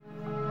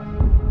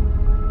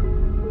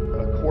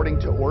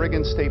According to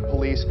Oregon State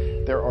Police,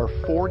 there are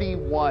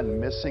 41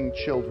 missing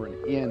children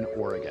in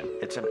Oregon.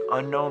 It's an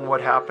unknown what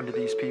happened to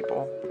these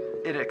people.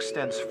 It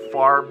extends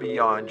far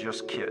beyond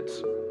just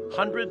kids.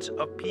 Hundreds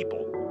of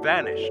people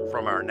vanished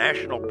from our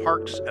national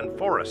parks and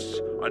forests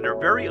under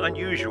very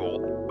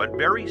unusual but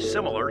very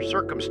similar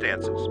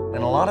circumstances.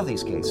 In a lot of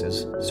these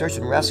cases, search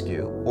and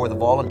rescue, or the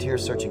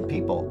volunteers searching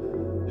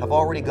people, have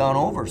already gone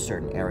over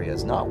certain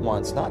areas, not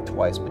once, not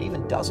twice, but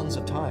even dozens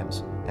of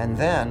times. And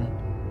then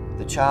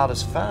the child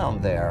is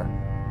found there,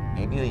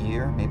 maybe a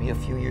year, maybe a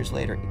few years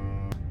later.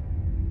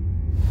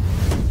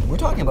 We're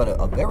talking about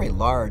a very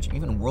large,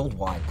 even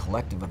worldwide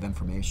collective of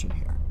information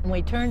here.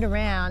 We turned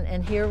around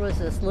and here was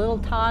this little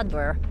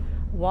toddler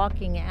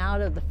walking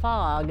out of the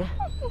fog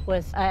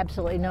with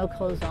absolutely no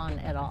clothes on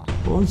at all.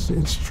 Well,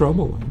 it's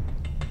troubling.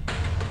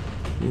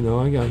 You know,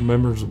 I got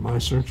members of my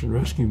search and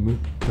rescue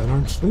that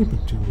aren't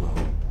sleeping too well.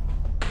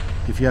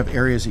 If you have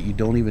areas that you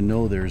don't even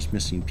know there's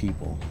missing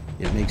people,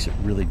 it makes it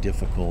really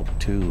difficult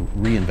to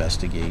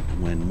reinvestigate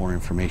when more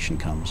information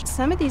comes.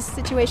 Some of these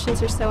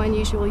situations are so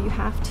unusual you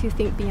have to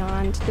think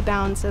beyond the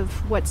bounds of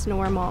what's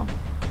normal.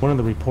 One of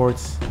the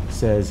reports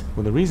says,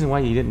 well, the reason why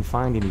you didn't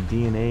find any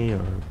DNA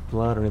or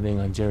blood or anything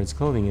on Jared's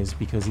clothing is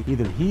because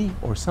either he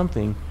or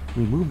something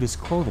removed his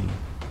clothing.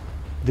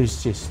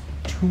 There's just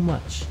too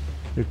much.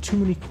 There are too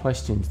many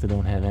questions that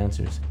don't have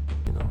answers.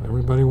 You know,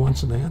 everybody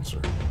wants an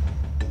answer.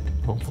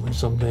 Hopefully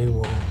someday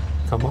we'll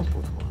come up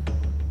with one.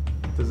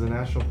 Does the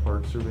National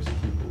Park Service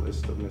keep a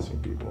list of missing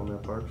people in their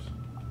parks?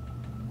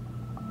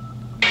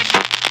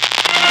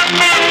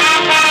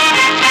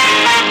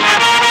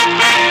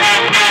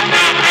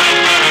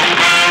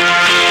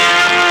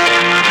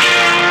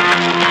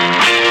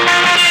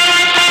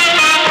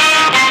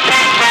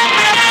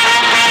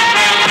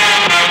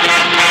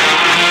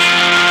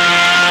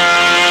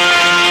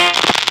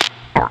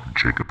 Art and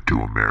Jacob to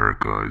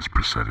America is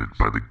presented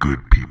by the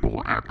good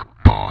people at the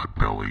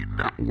Podbelly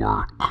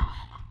Network.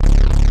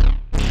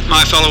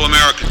 My fellow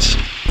Americans,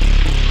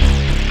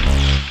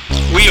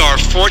 we are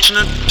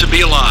fortunate to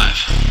be alive.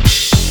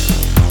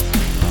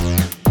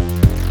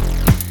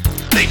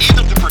 They need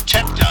them to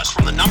protect us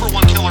from the number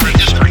one killer in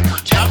history,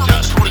 protect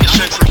us from the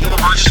Central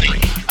University.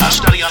 A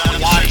study on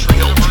why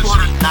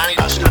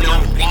 290 study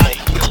on why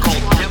it's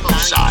called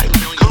democide.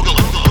 Google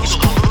it,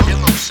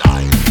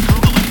 democide.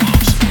 Google it,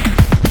 folks.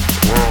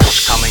 The world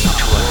was coming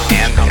to an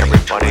end.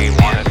 Everybody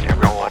wanted to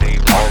know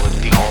all the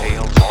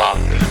details about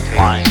the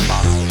flying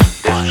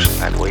discs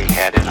that we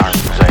had in our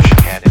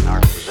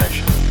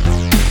possession.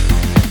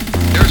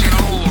 There's an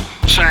old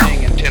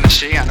saying in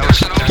Tennessee, I know it's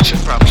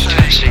probably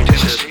Tennessee,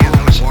 this is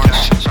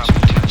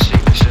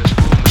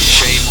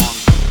shame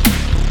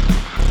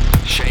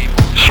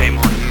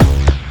on you.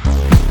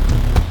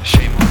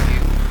 Shame on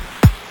you.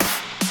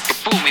 You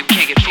fool me, we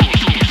can't get fooled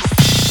again.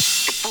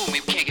 You fool me,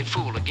 we can't get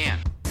fooled again.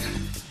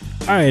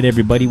 All right,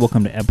 everybody,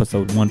 welcome to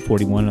episode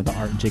 141 of the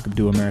Art and Jacob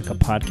Do America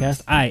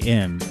podcast. I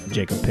am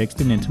Jacob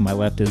Pixton, and to my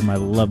left is my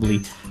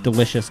lovely,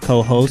 delicious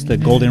co-host, the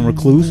golden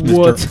recluse,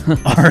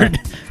 Mr. Art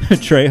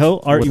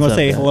Trejo. Art, you want to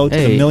say hello to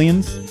the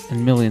millions?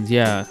 And millions,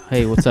 yeah.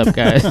 Hey, what's up,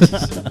 guys?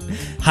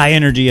 High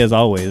energy as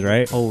always,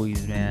 right?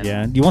 Always, man.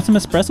 Yeah. Do you want some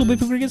espresso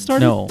before we get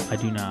started? No, I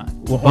do not.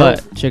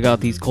 But check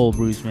out these cold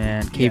brews,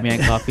 man.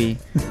 Caveman Coffee.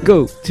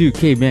 Go to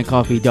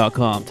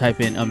cavemancoffee.com.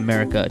 Type in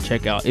America.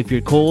 Check out. If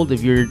you're cold,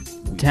 if your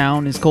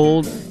town is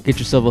cold, get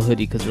yourself a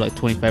hoodie because they're like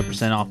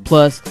 25% off.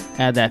 Plus,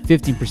 add that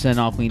 15%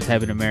 off when you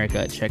type in America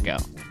at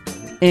checkout.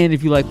 And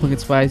if you like pumpkin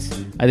spice,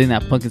 I think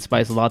that pumpkin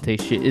spice latte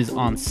shit is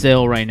on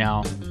sale right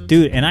now.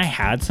 Dude, and I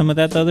had some of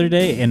that the other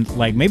day, and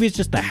like maybe it's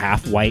just the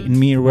half white in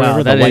me or whatever,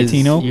 wow, the white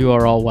Tino. You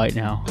are all white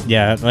now.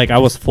 Yeah, like I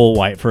was full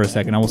white for a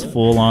second. I was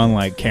full on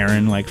like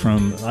Karen, like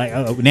from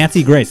like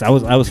Nancy Grace. I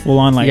was full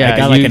on like I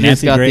got like a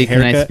Nancy Grace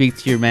haircut. Can I speak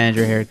to your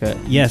manager haircut?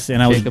 Yes,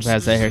 and Jacob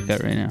has that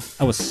haircut right now.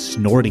 I was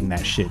snorting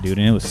that shit, dude,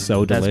 and it was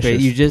so delicious. That's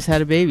great. You just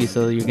had a baby,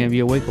 so you're gonna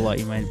be awake a lot.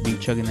 You might be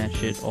chugging that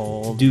shit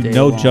all day. Dude,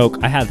 no long. joke.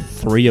 I had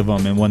 3 of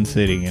them in one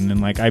sitting, and then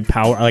like I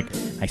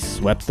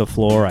swept the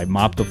floor, I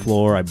mopped the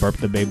floor, I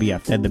burped the baby, I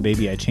fed the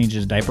baby, I changed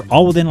his diaper,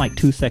 all within like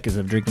 2 seconds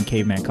of drinking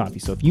Caveman Coffee.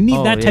 So if you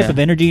need that type of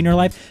energy in your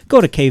life,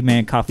 go to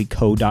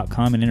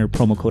cavemancoffeeco.com and enter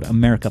promo code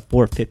America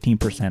for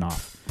 15%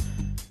 off.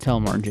 Tell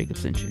Martin Jacob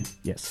sent you.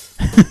 Yes.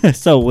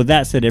 So with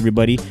that said,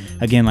 everybody,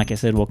 again, like I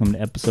said, welcome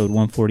to episode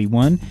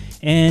 141.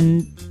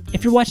 And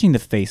if you're watching the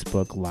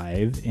Facebook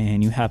Live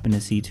and you happen to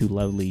see 2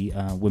 lovely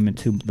women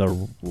to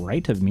the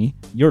right of me,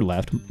 your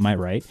left, my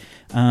right,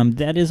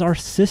 that is our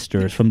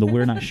sisters from the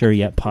We're Not Sure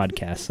Yet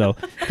podcast. So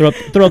throw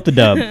up the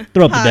dub.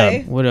 Throw up the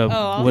dub. What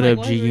up? What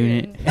up, G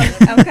Unit?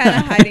 I'm kind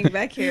of hiding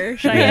back here.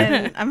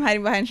 Cheyenne. I'm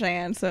hiding behind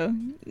Cheyenne, so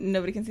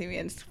nobody can see me,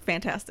 and it's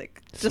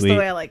fantastic. Just the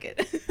way I like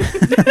it.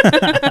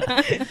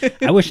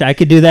 I wish I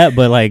could do that,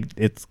 but like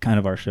it's kind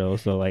of our show,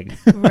 so like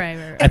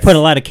right. I put a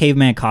lot of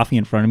Caveman Coffee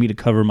in front of me to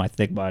cover my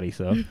thick body.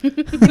 So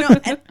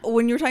and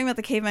when you were talking about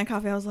the Caveman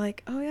Coffee, I was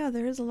like, oh yeah,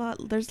 there's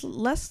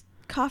less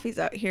coffees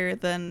out here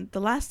than the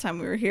last time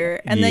we were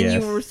here. And then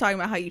you were talking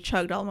about how you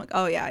chugged all. I'm like,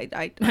 oh yeah,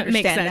 I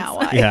understand now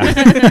why.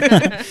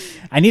 Yeah.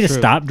 I need to True.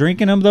 stop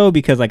drinking them though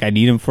because like I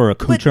need them for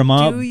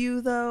accoutrement. Do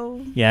you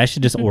though? Yeah, I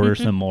should just order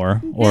some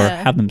more or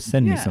Yeah. have them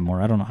send me Yeah. some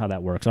more. I don't know how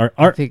that works. I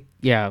think,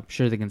 yeah, I'm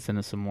sure they can send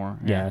us some more.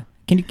 Yeah.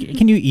 Can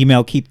you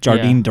email Keith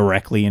Jardine Yeah.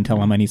 directly and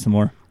tell him I need some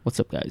more? What's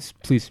up, guys?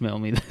 Please mail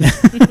me this.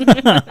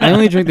 I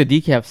only drink the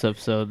decaf stuff,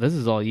 so this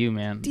is all you,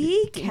 man.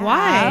 Decaf.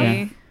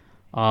 Yeah.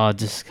 Oh,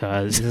 just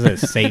cause. This is a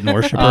Satan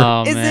worshiper.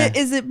 Oh, Is man.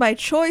 it by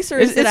choice or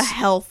is it a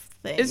health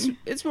thing?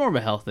 It's more of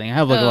a health thing. I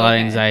have like a Oh, lot of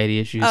okay. anxiety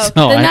issues. Oh,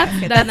 so then I-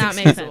 that's- if that that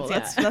makes makes sense.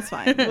 sense, That's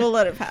fine. We'll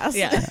let it pass.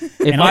 Yeah.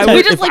 And I I'll were, tell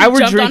you- just, if like, I were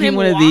jumped on drinking him,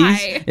 one of why?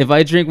 these, if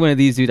I drink one of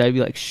these, dude, I'd be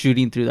like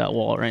shooting through that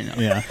wall right now.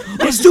 Yeah.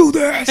 Let's do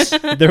this.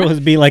 There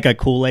would be like a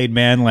Kool-Aid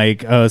man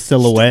like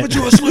silhouette.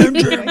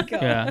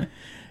 Yeah.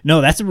 No,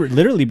 that's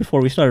literally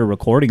before we started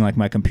recording. Like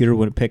my computer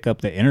wouldn't pick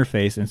up the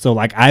interface, and so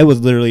like I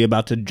was literally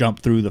about to jump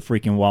through the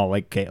freaking wall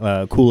like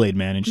Kool-Aid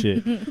man and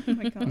shit. Oh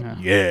my God.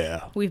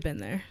 Yeah, We've been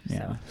there.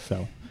 yeah.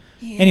 So,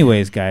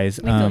 anyways, guys,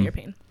 We feel your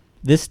pain.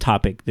 This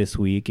topic this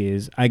week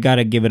is I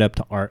gotta give it up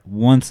to Art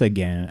once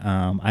again.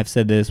 I've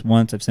said this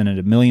once. I've said it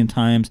a million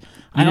times.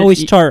 I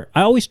always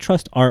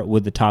trust Art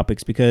with the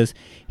topics because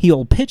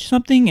he'll pitch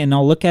something and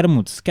I'll look at him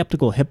with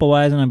skeptical hippo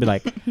eyes and I'll be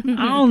like, I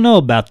don't know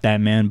about that,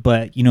 man.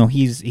 But you know,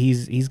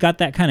 he's got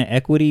that kind of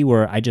equity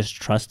where I just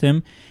trust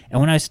him. And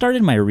when I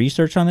started my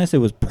research on this, it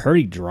was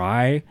pretty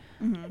dry.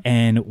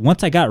 And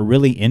once I got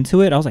really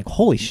into it, I was like,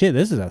 holy shit,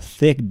 this is a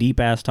thick, deep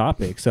ass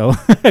topic. So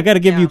I got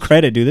to give you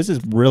credit, dude. This is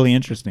really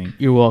interesting.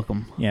 You're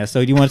welcome. Yeah. So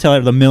do you want to tell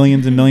the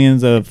millions and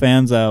millions of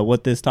fans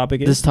what this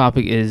topic is? This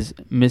topic is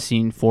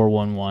missing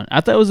 411.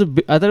 I thought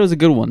it was a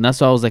good one.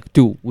 That's why I was like,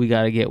 dude, we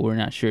gotta get. We're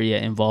not sure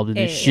yet. Involved in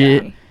this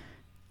shit.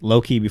 Low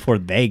key before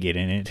they get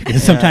in it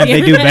because sometimes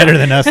they do better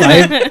than us.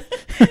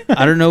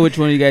 I don't know which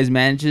one of you guys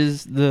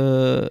manages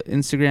the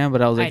Instagram,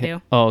 but I was like, I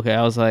do. Oh, okay.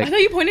 I was like, I thought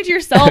you pointed to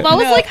yourself. I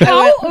was like,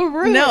 how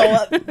rude.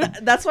 No,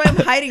 that's why I'm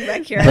hiding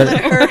back here. I But-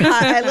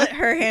 let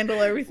her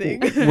handle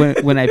everything.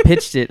 when I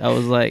pitched it, I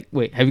was like,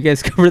 wait, have you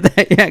guys covered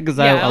that yet? Because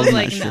Yeah, I was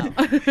like,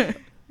 not sure. no.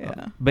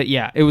 Yeah. But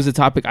yeah, it was a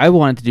topic I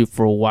wanted to do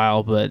for a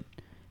while, but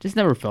just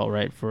never felt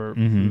right for.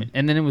 Mhm.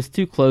 And then it was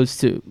too close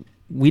to.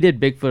 We did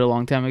Bigfoot a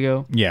long time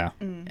ago. Yeah.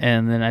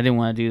 And then I didn't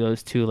want to do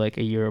those two like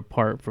a year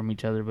apart from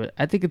each other, but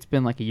I think it's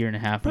been like a year and a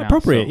half now.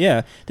 Appropriate, so-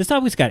 yeah. This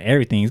topic's got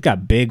everything. It's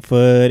got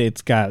Bigfoot.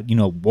 It's got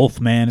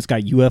Wolfman. It's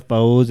got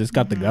UFOs. It's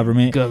got the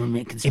government.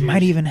 Government It conspiracy.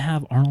 might even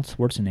have Arnold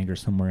Schwarzenegger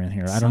somewhere in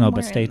here. I don't know,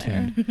 but stay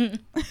Somewhere in tuned.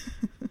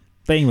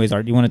 But anyways,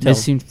 Art, do you want to tell?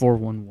 Missing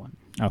 411.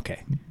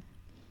 Okay.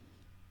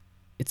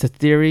 It's a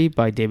theory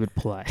by David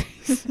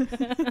Politis.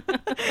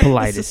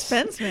 Politis.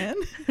 Suspense, man.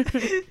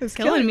 It's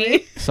Killing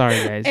me. Sorry,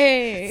 guys.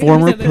 Hey.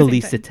 Former We said that at the same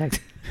police time.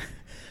 detective.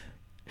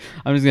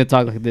 I'm just gonna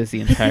talk like this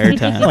the entire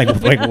time.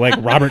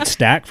 like Robert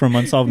Stack from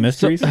Unsolved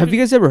Mysteries. So, have you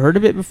guys ever heard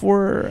of it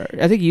before?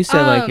 I think you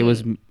said like it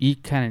was. You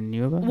kind of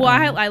knew about it.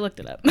 Well, I looked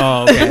it up.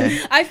 Oh, okay.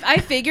 I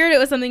figured it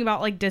was something about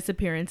like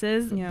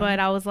disappearances, Yeah. but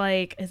I was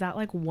like, is that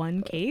like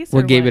one case?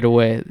 What or gave it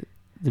away?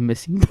 The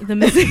missing. The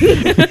missing.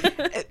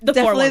 The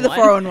Definitely the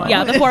 411. 411.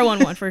 Yeah, the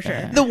 411 for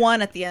sure. The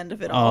one at the end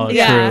of it all. Oh,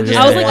 Yeah. true,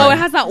 I was like, yeah. oh, it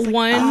has that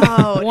one.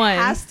 Oh, one. it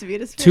has to be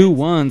a Two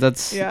ones.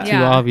 That's Yeah. too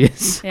Yeah.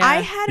 obvious. Yeah. I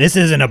had This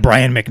isn't a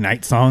Brian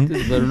McKnight song.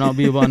 This better not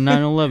be about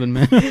 9/11,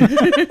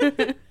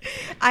 man.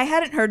 I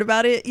hadn't heard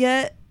about it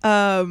yet.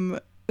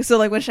 So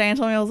like when Cheyenne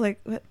told me, I was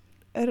like, what?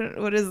 I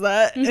don't. What is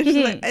that? And she's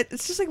like,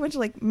 it's just like a bunch of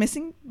like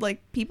missing like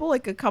people,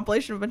 like a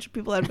compilation of a bunch of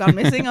people that have gone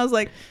missing. I was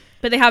like,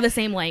 But they have the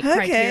same like okay,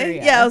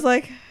 criteria. yeah. I was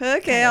like, okay,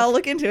 Kind I'll of.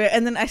 look into it.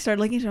 And then I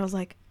started looking into it. I was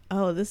like,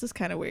 oh, this is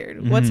kind of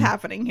weird. What's Mhm.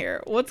 happening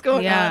here? What's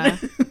going Yeah.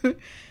 on?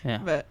 Yeah.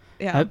 But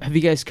yeah, Have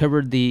you guys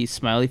covered the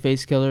smiley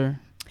face killer?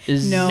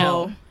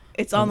 no,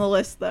 it's on the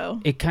list though.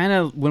 It kind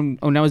of when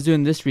I was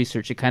doing this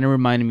research, it kind of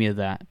reminded me of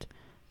that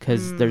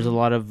because there's a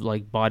lot of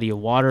like body of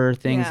water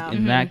things Yeah.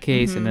 in that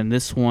case, and then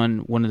this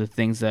one of the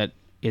things that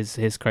is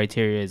his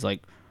criteria is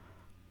like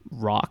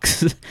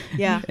rocks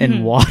Yeah.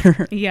 and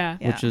water, Yeah.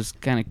 which is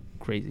kind of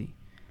crazy.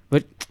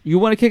 But you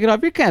want to kick it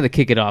off? You're kind of the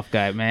kick it off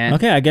guy, man.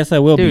 Okay, I guess I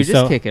will Dude, be. just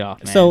So, kick it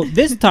off, man. So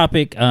this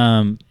topic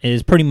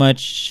is pretty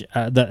much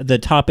the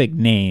topic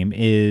name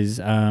is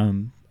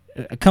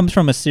comes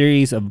from a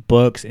series of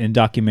books and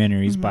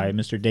documentaries by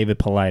Mr. David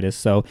Politis.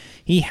 So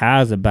he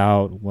has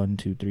about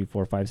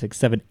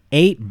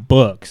 8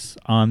 books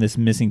on this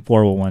missing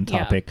 411 Yeah.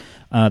 topic.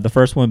 The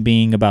first one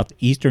being about the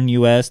Eastern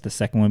U.S., the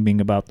second one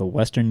being about the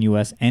Western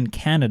U.S. and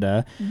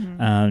Canada.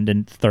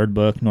 Then third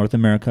book, North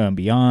America and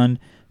Beyond.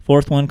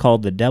 Fourth one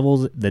called The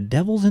Devil's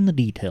in the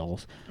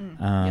Details.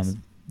 Yes.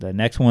 The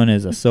next one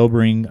is A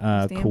Sobering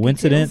Damn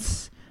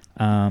Coincidence,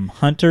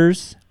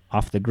 Hunters,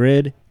 Off the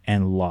Grid,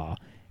 and Law.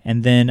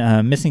 And then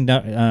Missing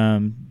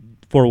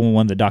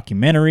 411, the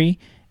documentary,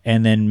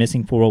 and then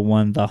Missing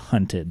 401, The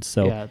Hunted.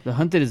 So yeah, the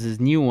Hunted is his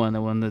new one,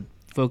 the one that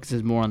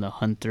focuses more on the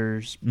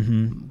hunters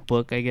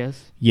book, I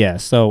guess. yeah,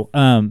 so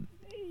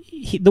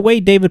the way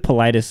David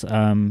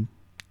Politis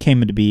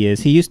came into be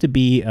is he used to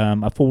be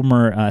a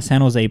former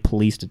San Jose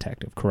police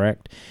detective,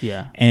 correct?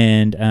 Yeah.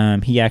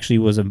 And he actually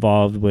was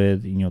involved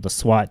with the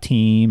SWAT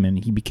team,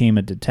 and he became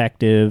a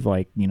detective,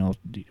 like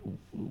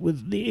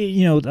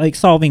like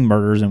solving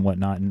murders and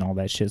whatnot and all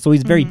that shit. So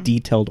he's very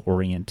detailed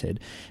oriented,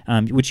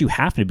 which you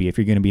have to be if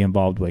you're going to be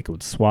involved like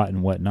with SWAT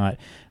and whatnot.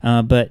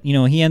 But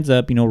he ends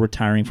up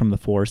retiring from the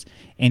force,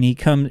 and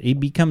he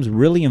becomes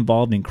really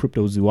involved in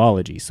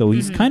cryptozoology. So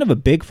he's kind of a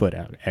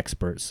Bigfoot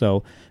expert.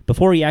 So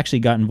before he actually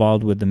got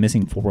involved with the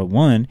Missing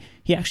 401,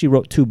 he actually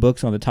wrote 2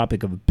 books on the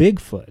topic of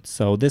Bigfoot.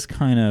 So this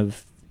kind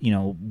of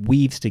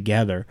weaves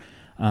together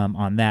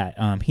on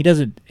that. He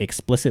doesn't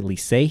explicitly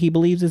say he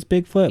believes it's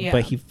Bigfoot,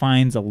 but he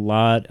finds a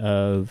lot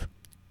of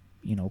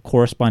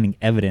corresponding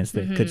evidence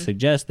that could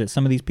suggest that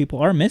some of these people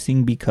are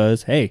missing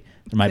because, hey,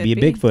 there might be a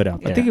Bigfoot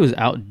out there. I think he was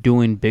out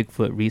doing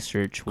Bigfoot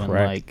research when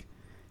Correct. like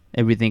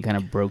everything kind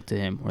of broke to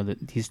him, or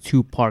these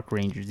 2 park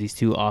rangers, these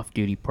 2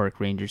 off-duty park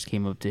rangers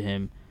came up to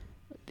him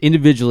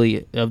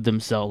individually of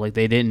themselves, like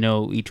they didn't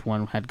know each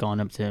one had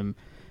gone up to him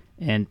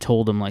and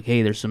told him like,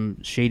 hey, there's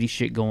some shady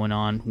shit going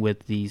on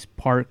with these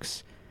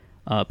parks.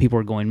 People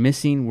are going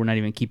missing. We're not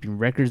even keeping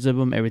records of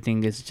them.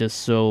 Everything is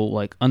just so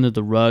like under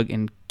the rug,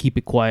 and keep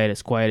it quiet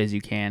as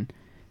you can.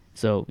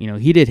 So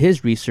he did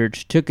his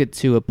research, took it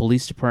to a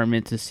police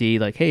department to see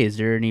like, hey, is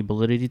there any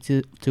validity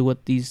to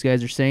what these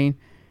guys are saying?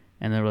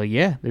 And they were like,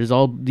 yeah, there's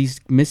all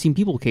these missing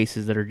people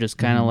cases that are just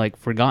kind of like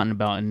forgotten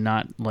about and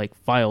not like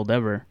filed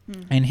ever.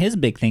 And his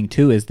big thing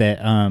too is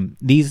that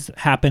these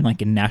happen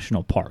like in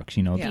national parks,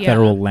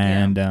 federal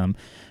land.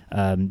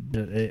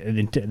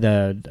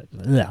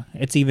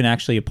 It's even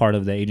actually a part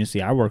of the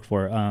agency I work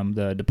for,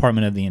 the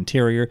Department of the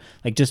Interior,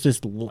 like just this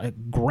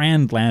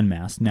grand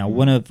landmass. Now,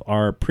 one of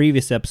our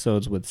previous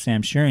episodes with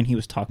Sam Sheeran, he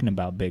was talking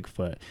about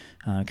Bigfoot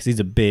because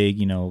he's a big,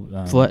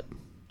 foot.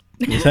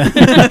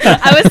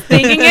 I was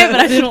thinking it, but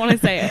I didn't want to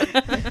say it.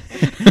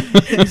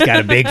 He's got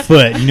a big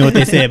foot. You know what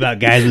they say about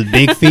guys with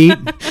big feet?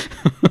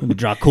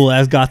 Draw cool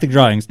ass gothic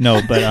drawings.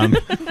 No, but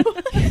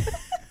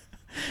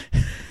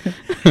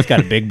he's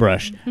got a big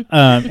brush.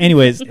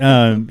 Anyways,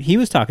 he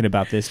was talking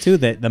about this too,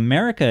 that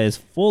America is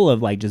full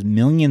of like just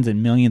millions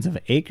and millions of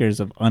acres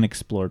of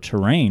unexplored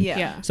terrain.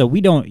 Yeah. So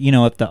we don't,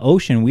 at the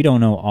ocean, we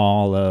don't know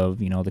all of,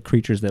 the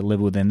creatures that live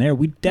within there.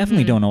 We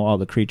definitely don't know all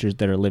the creatures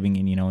that are living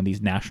in, in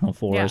these national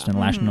forests and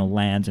national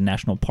lands and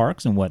national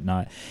parks and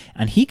whatnot.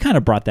 And he kind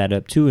of brought that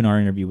up too in our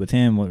interview with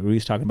him, where he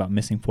was talking about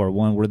Missing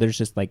 401, where there's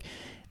just like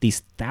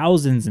these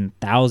thousands and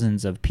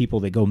thousands of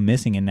people that go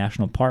missing in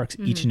national parks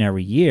each and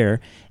every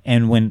year.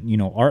 And when,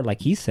 Art,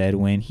 like he said,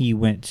 when he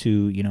went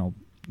to,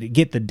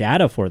 get the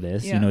data for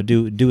this,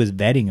 do his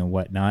vetting and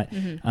whatnot,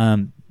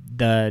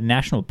 the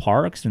national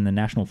parks and the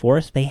national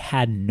forests, they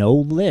had no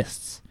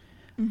lists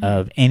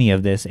of any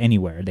of this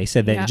anywhere. They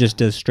said that it just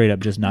does straight up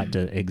just not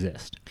to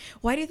exist.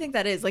 Why do you think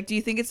that is? Like, do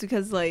you think it's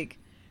because like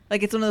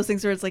it's one of those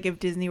things where it's like if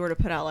Disney were to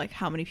put out like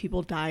how many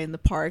people die in the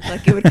park,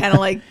 like it would kind of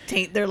like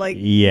taint their like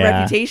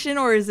reputation,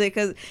 or is it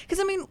because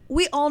I mean,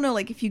 we all know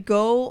like if you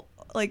go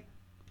like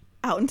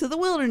out into the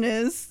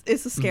wilderness,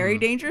 it's a scary,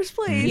 dangerous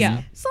place.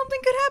 Yeah, something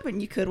could happen.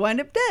 You could wind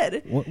up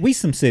dead. We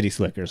some city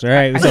slickers, all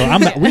right?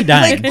 So we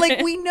dying.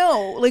 like we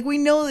know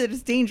that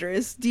it's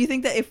dangerous. Do you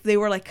think that if they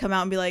were like come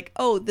out and be like,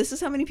 oh, this is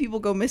how many people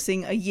go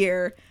missing a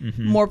year,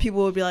 more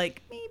people would be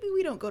like, maybe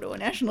we don't go to a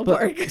national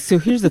park? So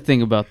here's the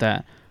thing about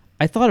that.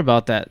 I thought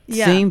about that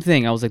same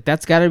thing. I was like,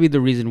 that's got to be the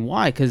reason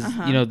why, because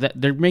that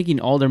they're making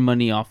all their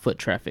money off foot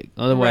traffic.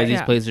 Otherwise,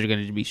 these places are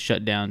going to be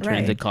shut down, turned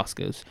into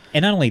Costco's.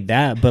 And not only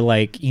that, but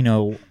like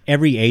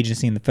every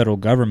agency in the federal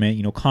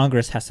government,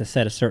 Congress has to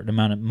set a certain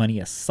amount of money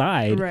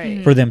aside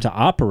for them to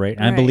operate.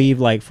 And I believe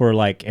like for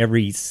like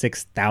every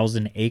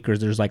 6,000 acres,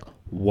 there's like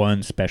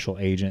one special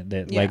agent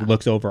that like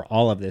looks over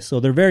all of this. So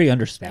they're very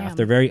understaffed.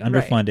 They're very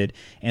underfunded.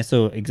 And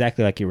so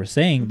exactly like you were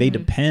saying, they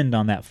depend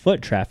on that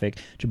foot traffic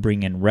to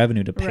bring in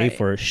revenue to pay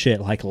for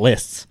shit like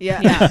lists.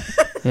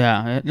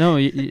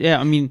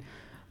 I mean,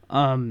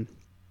 I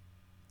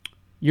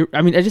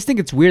just think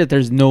it's weird that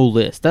there's no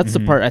list. That's the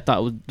part I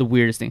thought was the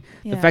weirdest thing.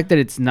 The fact that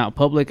it's not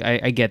public,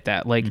 I get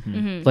that. Like,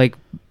 like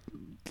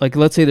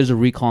let's say there's a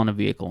recall on a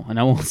vehicle, and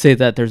I won't say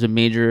that there's a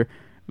major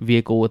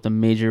vehicle with a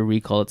major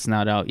recall. It's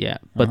not out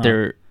yet, but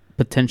there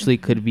potentially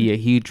could be a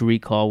huge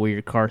recall where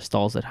your car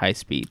stalls at high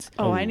speeds.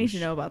 I need to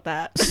know about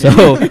that.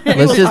 So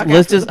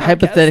let's just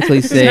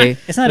hypothetically say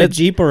it's not a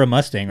Jeep or a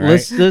Mustang, right?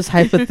 Let's just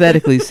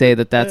hypothetically say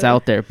that that's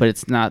out there, but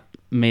it's not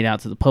made out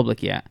to the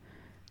public yet.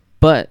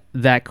 But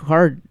that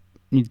car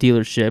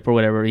dealership or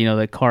whatever,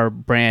 the car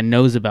brand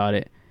knows about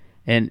it,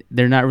 and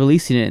they're not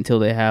releasing it until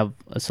they have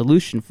a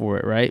solution for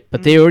it, right?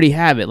 But they already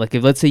have it. Like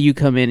if let's say you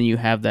come in and you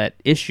have that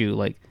issue,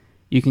 like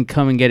you can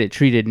come and get it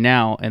treated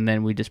now, and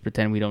then we just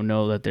pretend we don't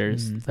know that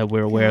there's that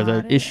we're aware of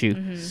the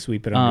issue.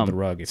 Sweep it under the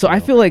rug. So I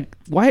feel like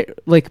why,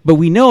 like, but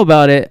we know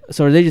about it.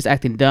 So are they just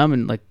acting dumb?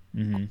 And like,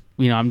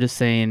 I'm just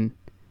saying.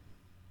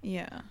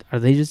 Yeah. Are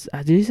they just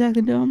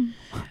acting dumb?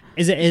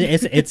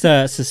 It's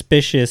a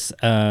suspicious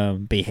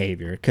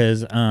behavior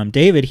because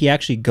David, he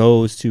actually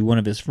goes to one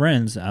of his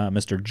friends,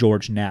 Mr.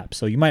 George Knapp.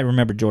 So you might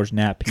remember George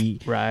Knapp.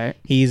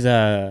 He's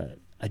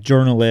a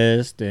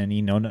journalist and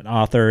an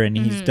author, and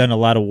he's done a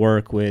lot of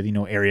work with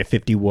Area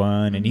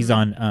 51, and he's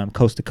on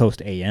Coast to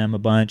Coast AM a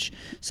bunch.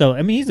 So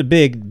I mean, he's a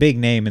big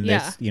name in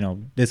this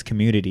this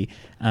community.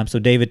 So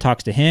David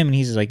talks to him, and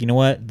he's like, you know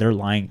what, they're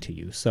lying to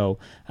you. So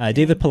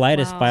David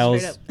Paulides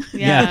files.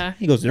 Yeah.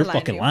 He goes, they're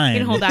fucking lying. He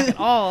didn't hold back at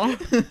all.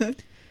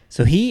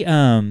 So he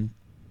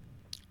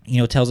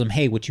tells them,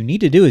 hey, what you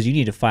need to do is you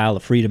need to file a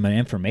Freedom of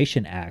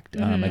Information Act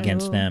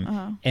against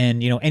them.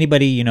 And,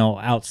 anybody,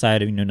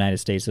 outside of the United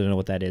States doesn't know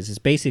what that is. It's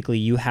basically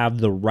you have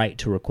the right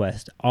to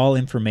request all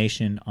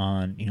information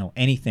on,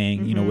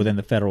 anything, within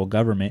the federal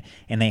government,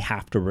 and they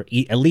have to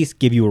at least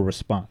give you a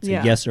response, a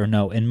yes or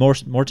no. And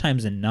more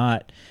times than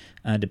not,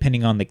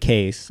 depending on the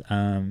case,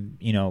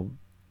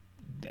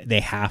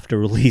 they have to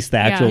release the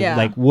actual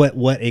like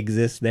what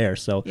exists there.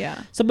 So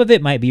some of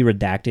it might be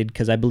redacted,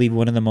 because I believe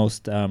one of the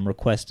most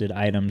requested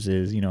items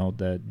is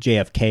the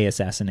JFK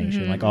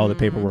assassination, like all the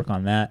paperwork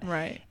on that,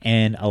 right?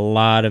 And a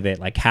lot of it,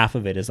 like half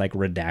of it, is like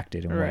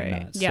redacted and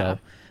whatnot. So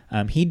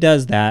he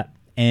does that,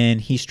 and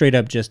he straight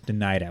up just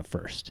denied at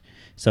first.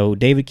 So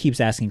David keeps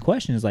asking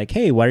questions like,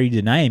 hey, why are you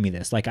denying me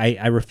this? Like,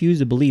 I refuse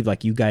to believe,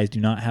 like, you guys do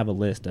not have a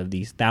list of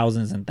these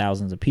thousands and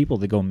thousands of people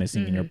that go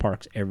missing in your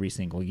parks every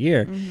single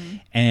year.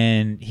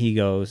 And he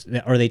goes,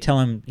 or they tell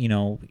him,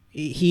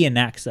 he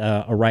enacts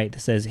a right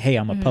that says, hey,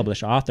 I'm a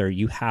published author.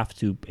 You have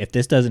to, if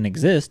this doesn't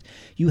exist,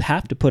 you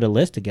have to put a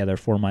list together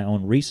for my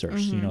own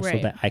research, so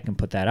that I can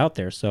put that out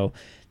there. So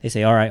they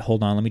say, all right,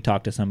 hold on, let me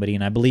talk to somebody.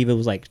 And I believe it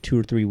was like 2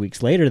 or 3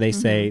 weeks later, they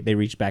say, they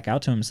reach back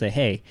out to him and say,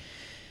 hey,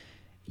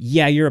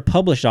 yeah, you're a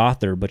published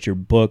author, but your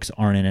books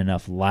aren't in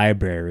enough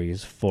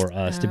libraries for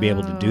us to be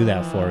able to do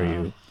that for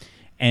you.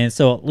 And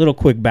so a little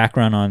quick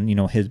background on,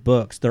 his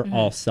books. They're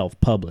all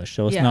self-published.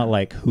 So it's not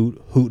like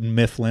Houghton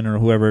Mifflin or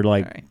whoever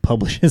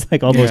publishes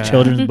like all those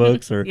children's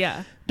books, or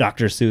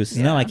Dr. Seuss. It's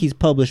not like he's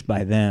published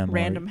by them.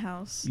 Random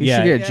House. You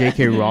should get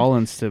J.K.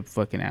 Rowling to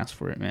fucking ask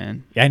for it,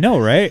 man. I know,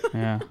 right?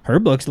 Yeah. Her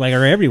books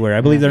are everywhere.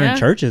 I believe they're in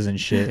churches and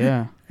shit.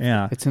 Yeah.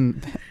 Yeah.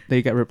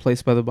 They got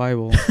replaced by the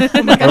Bible. Or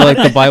like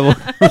the Bible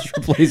was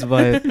replaced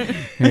by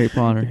Harry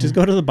Potter. Just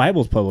go to the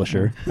Bible's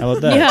publisher. How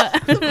about that? Yeah.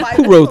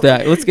 Who wrote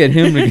that? Let's get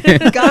him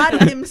again.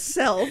 God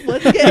himself.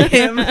 Let's get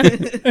him.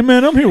 Hey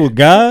man, I'm here with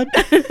God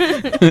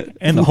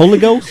and the Holy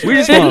Ghost. We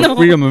just want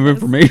freedom of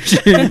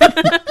information.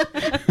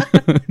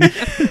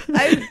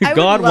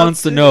 God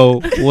wants to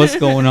know what's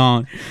going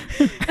on.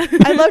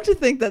 I love to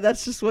think that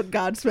that's just what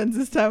God spends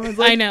his time with.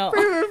 Like, I know.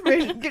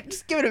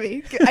 Just give it to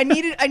me. I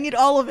need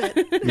all of it.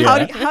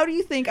 Yeah. How do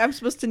you think I'm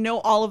supposed to know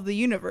all of the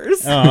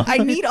universe? I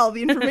need all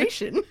the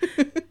information.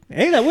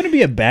 Hey, that wouldn't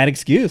be a bad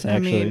excuse,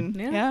 actually. I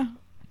mean, yeah.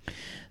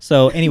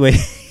 So anyway,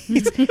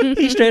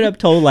 he straight up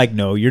told, like,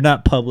 no, you're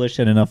not published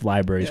in enough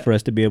libraries for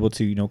us to be able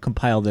to,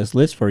 compile this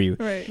list for you.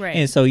 Right.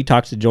 And so he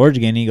talks to George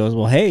again, and he goes,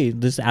 well, hey,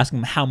 just ask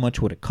him how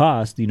much would it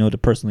cost, to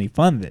personally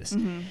fund this.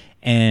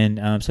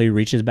 And so he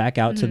reaches back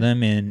out to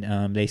them,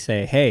 and they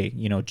say, hey,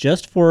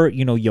 just for,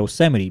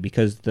 Yosemite,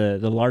 because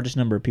the largest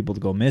number of people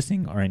to go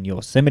missing are in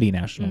Yosemite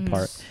National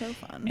Park. So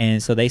fun.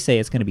 And so they say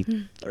it's going to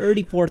be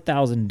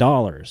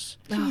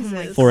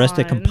 $34,000 for us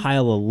to God.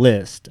 compile a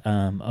list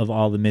of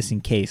all the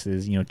missing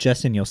cases,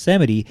 just in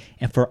Yosemite,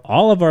 and for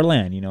all of our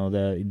land,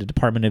 the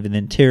Department of the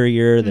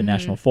Interior, the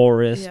National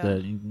Forest,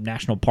 the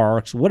national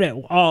parks,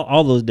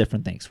 all those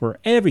different things, for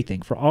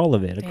everything, for all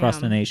of it across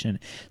the nation.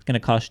 It's going to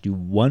cost you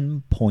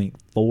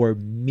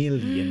 $1.4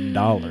 million.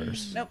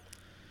 Nope.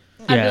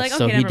 I'd Yeah, be like,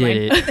 so okay, he never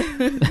did mind.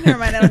 it. Never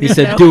mind. I don't He need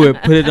said, to "Do know.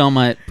 it. Put it on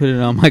my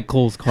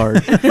Kohl's card."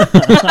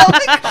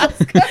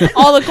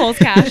 All the Kohl's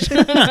cash.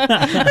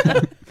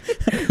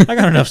 I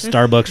got enough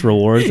Starbucks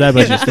rewards. That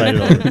much just slide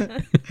it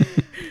over.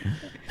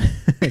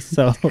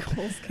 So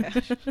Kohl's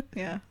cash.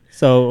 Yeah.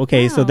 So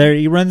okay, so Wow. there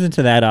he runs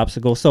into that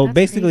obstacle. So That's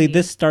basically, crazy.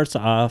 this starts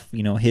off,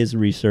 his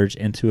research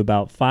into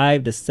about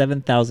 5,000 to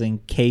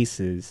 7,000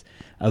 cases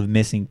of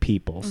missing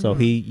people. So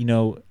he,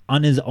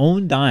 on his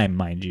own dime,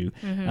 mind you,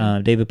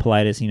 David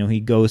Paulides, he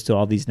goes to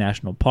all these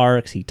national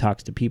parks. He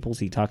talks to peoples.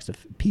 He talks to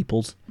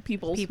peoples.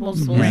 People's.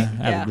 Yeah,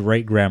 I have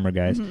great grammar,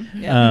 guys.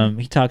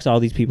 He talks to all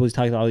these people. He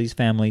talks to all these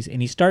families,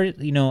 and he started.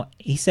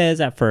 He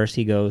says at first,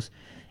 he goes,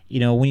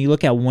 when you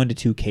look at 1 to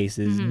 2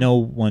 cases, no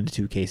 1 to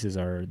 2 cases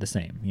are the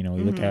same. You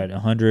look at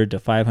 100 to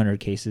 500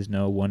 cases,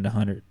 no 1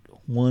 to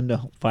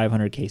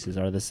 500 cases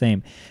are the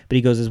same. But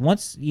he goes, as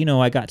once,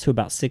 I got to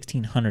about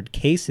 1,600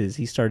 cases,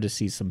 he started to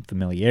see some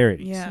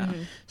familiarities. Yeah.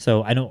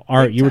 So I know,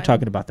 Art, you were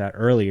talking about that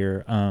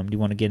earlier. Do you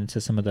want to get into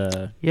some of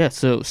the... Yeah,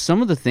 so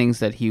some of the things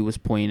that he was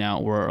pointing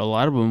out were, a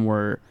lot of them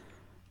were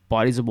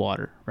bodies of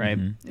water, right?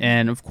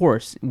 And of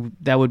course,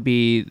 that would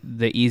be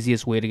the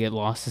easiest way to get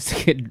lost, is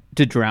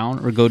to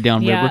drown or go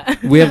down river.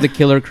 We have the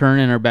Killer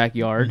Current in our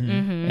backyard,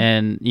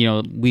 and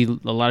a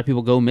lot of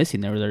people go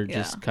missing there. They're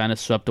just kind of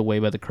swept away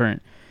by the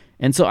current.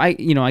 And so I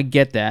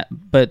get that,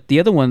 but the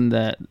other one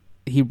that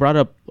he brought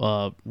up,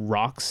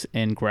 rocks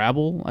and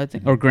gravel, I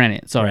think, or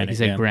granite. Sorry, Granite, he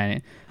said yeah.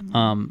 granite.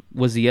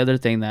 Was the other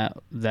thing that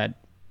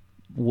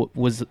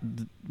was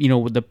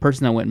the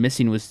person that went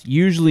missing was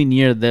usually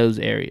near those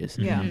areas.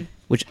 Yeah.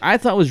 which I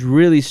thought was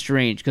really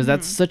strange because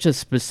that's such a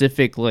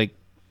specific like.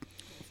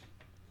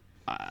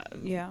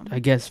 I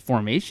guess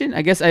formation.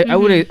 I guess I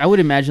would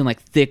imagine like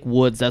thick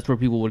woods. That's where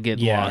people would get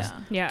lost.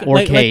 Yeah. Or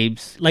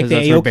caves. Like the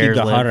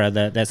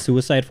Aokigahara, that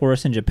suicide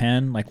forest in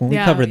Japan. Like when we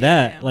covered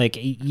that, like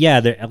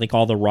like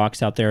all the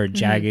rocks out there are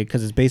jagged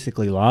because it's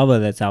basically lava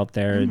that's out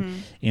there.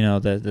 And, you know,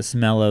 the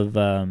smell of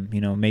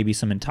you know, maybe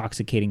some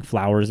intoxicating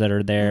flowers that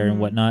are there and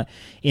whatnot.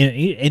 And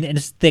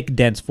it's thick,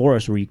 dense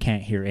forest where you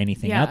can't hear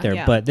anything out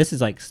there. But this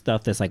is like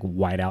stuff that's like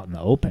wide out in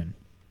the open.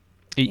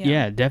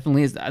 It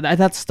definitely is.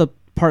 That's the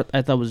part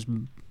I thought was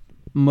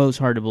most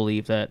hard to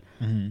believe, that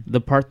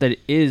the part that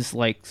is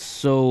like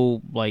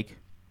so like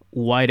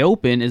wide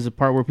open is the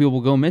part where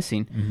people go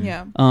missing.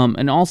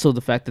 And also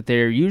the fact that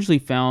they're usually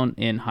found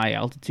in high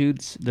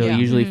altitudes. They'll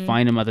usually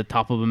find them at the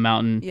top of a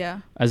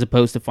mountain, as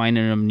opposed to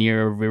finding them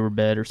near a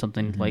riverbed or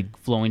something like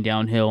flowing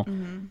downhill.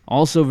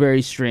 Also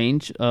very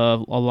strange. A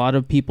lot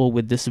of people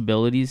with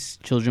disabilities,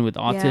 children with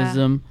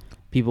autism,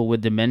 people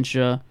with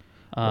dementia.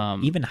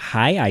 Even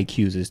high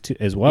IQs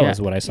as well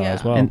as what I saw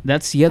as well. And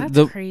that's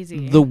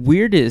crazy. The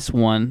weirdest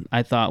one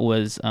I thought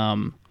was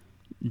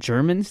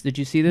Germans. Did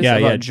you see this?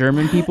 About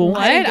German people?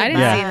 What? I didn't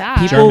see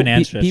that. German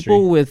ancestry.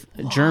 People with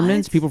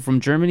Germans, people from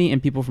Germany,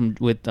 and people from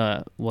with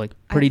like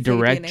pretty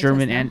direct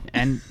German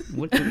and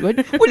what did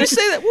you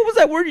say that? What was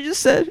that word you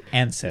just said?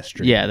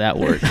 Ancestry. Yeah, that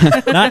word.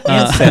 Not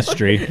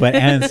ancestry, but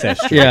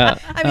ancestry. Yeah.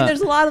 I mean,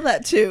 there's a lot of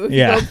that too. If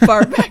Yeah. you go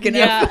far back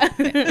enough.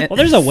 Well,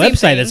 there's a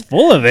website that's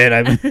full of it.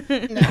 I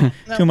mean,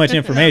 too much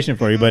information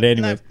for you, but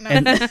anyway.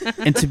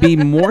 And to be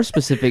more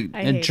specific,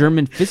 I hate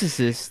German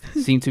physicists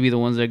seem to be the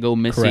ones that go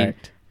missing.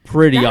 Correct.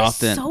 Pretty That is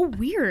often. so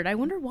weird. I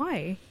wonder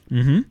why.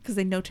 Because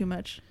they know too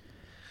much.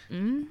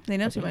 They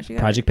know too much. You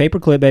Project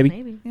Paperclip, baby.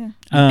 Maybe.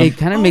 Yeah. It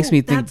kind of makes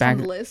me think that's back.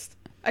 on the list.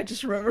 I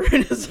just remember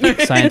it as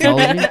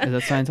Scientology? Is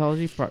that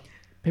Scientology?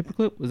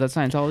 Paperclip? Was that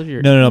Scientology?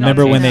 Or No.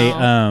 Remember when they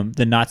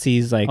the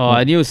Nazis like? Oh,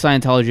 I knew it was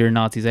Scientology or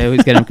Nazis. I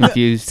always get them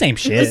confused. Same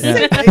shit.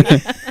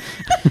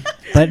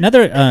 But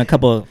another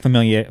couple of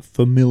familiar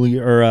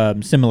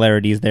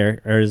similarities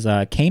there is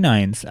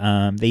canines.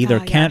 They either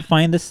can't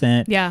find the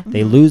scent,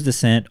 they lose the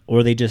scent,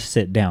 or they just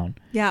sit down.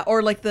 Yeah,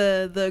 or like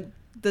the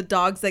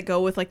dogs that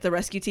go with like the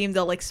rescue team,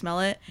 they'll like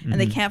smell it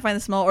and they can't find the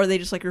smell, or they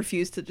just like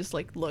refuse to just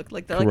like look.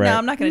 Like they're like, no,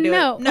 I'm not gonna do it.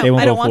 No, They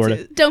won't I don't go want for to.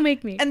 it. Don't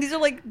make me. And these are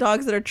like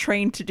dogs that are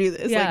trained to do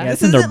this. Yeah. Like, Yeah, this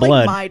it's in their isn't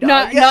blood. like my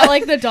dog. Not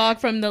like the dog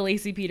from the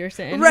Lacey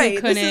Peterson. Right,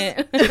 Who this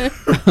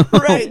couldn't.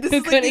 Right.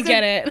 Who couldn't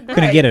get it.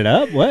 Couldn't get it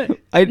up. What?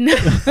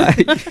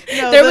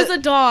 There was a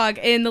dog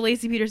in the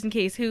Lacey Peterson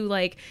case who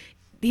like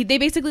they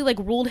basically like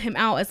ruled him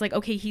out as like,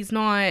 okay, he's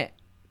not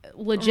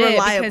legit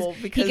reliable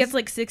because he gets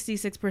like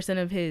 66%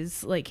 of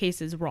his like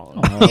cases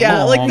wrong.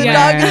 Yeah, like the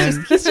dog is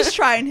he's just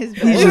trying his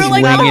best. He's just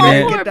like, winging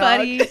it. poor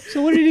buddy.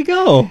 So where did he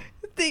go?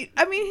 He's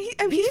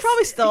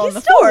probably still in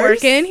the still force.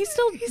 working. He's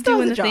still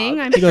doing the job. thing.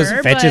 I'm He goes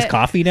sure, fetch his but-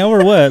 coffee now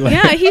or what? Like,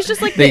 Yeah, he's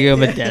just like They give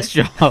him a desk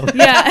job.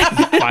 Yeah.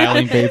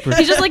 Filing papers.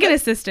 He's just like an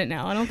assistant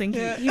now. I don't think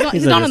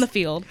he's not on the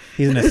field.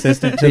 He's an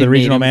assistant to They the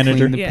regional made him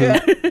manager.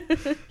 clean the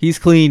poop. He's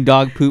cleaning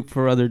dog poop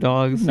for other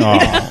dogs.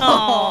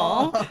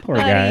 Aw, Poor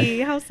buddy,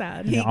 guy. how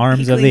sad. In the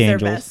arms of the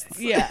angels.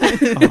 Yeah.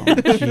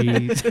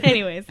 jeez.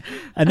 Anyways.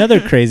 Another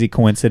crazy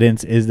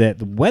coincidence is that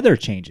the weather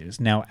changes.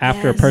 Now,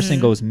 after a person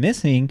goes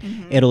missing,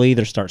 it'll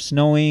either start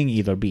snowing,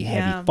 either be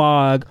heavy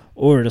fog,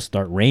 or it'll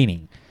start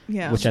raining.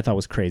 Yeah. Which I thought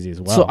was crazy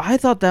as well. So I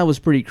thought that was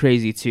pretty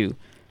crazy too,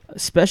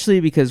 especially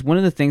because one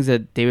of the things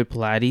that David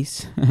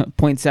Pilates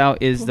points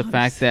out is the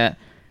fact that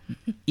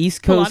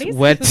East Coast,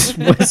 Pilates?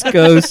 West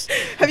Coast.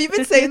 Have you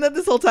been saying that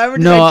this whole time? Or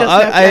did No,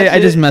 I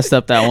I just messed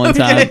up that one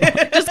time.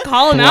 Just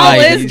call him out,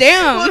 Liz.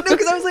 Damn. Well, no,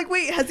 because I was like,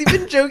 wait, has he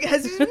been joking?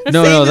 Has he been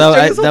No, saying no, this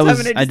that joke this whole was-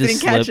 time and I I just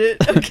just didn't catch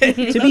slipped. it?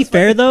 Okay. To be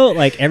fair though,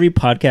 like every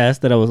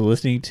podcast that I was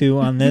listening to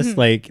on this,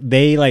 like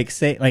they like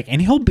say like,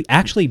 and he'll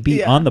actually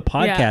be on the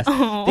podcast.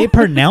 Aw. They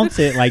pronounce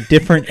it like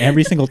different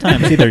every single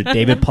time. It's either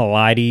David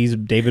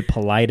Pilates, David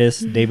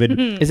Politis, David.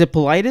 Is it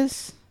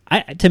Politis?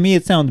 To me,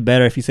 it sounds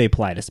better if you say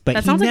Politis, but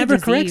That he sounds like a never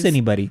corrects disease.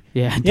 anybody.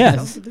 Yeah, it yeah.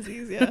 Sounds a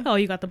disease, yeah. Oh,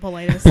 you got the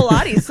Pilates.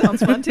 Pilates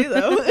sounds fun too,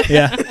 though.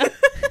 Yeah.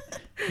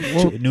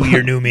 New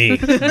year, new me.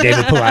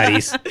 David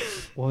Pilates.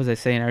 What was I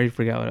saying? I already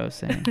forgot what I was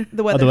saying.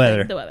 The weather. the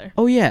weather. The weather.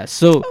 Oh yeah.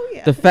 So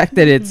the fact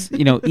that it's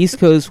East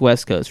Coast,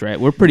 West Coast, right?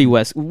 We're pretty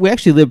west. We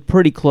actually live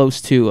pretty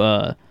close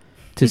to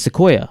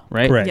Sequoia,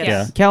 right? Correct. Yes.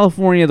 Yeah.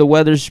 California, the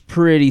weather's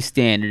pretty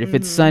standard. If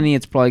it's sunny,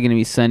 it's probably going to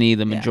be sunny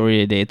the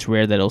majority of the day. It's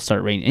rare that it'll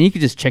start raining, and you can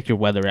just check your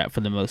weather app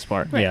for the most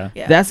part. Yeah.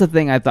 Yeah. That's the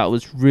thing I thought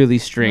was really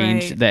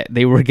strange, Right. that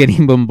they were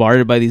getting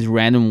bombarded by these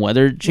random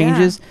weather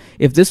changes.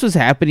 If this was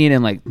happening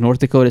in like North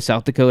Dakota,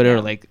 South Dakota,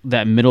 or like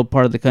that middle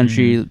part of the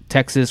country,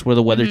 Texas, where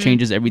the weather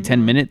changes every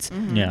 10 minutes,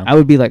 Yeah. I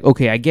would be like,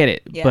 okay, I get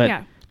it. Yeah. But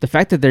Yeah. the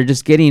fact that they're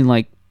just getting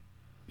like,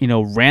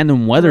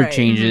 random weather Right.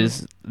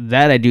 changes,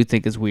 that I do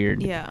think is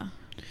weird. Yeah.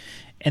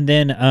 And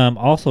then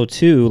also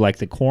too, like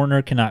the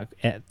coroner can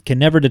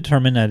never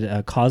determine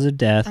a cause of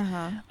death.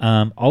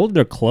 All of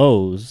their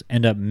clothes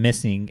end up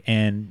missing,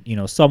 and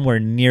somewhere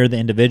near the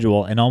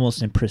individual and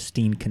almost in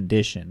pristine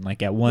condition.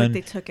 Like at one, like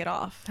they took it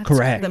off. That's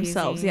correct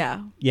themselves.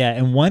 Yeah. Yeah.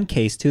 In one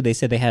case too, they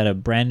said they had a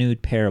brand new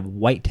pair of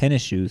white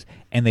tennis shoes,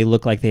 and they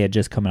looked like they had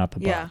just come out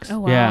the box. Oh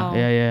wow.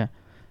 Yeah.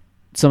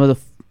 Some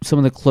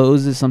of the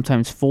clothes is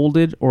sometimes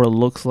folded, or it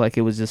looks like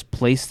it was just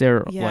placed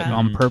there like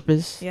on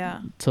purpose.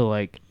 Yeah. To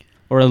like.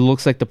 Or it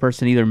looks like the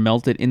person either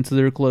melted into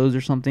their clothes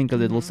or something,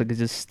 because it looks like it's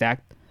just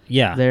stacked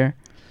there.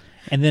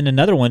 And then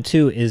another one,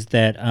 too, is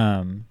that,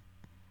 and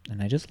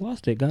I just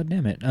lost it, god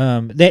damn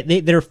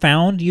it. They're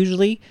found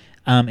usually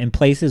in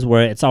places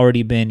where it's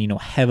already been,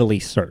 heavily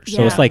searched.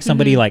 So it's like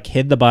somebody like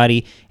hid the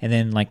body, and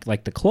then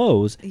like the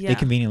clothes, they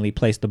conveniently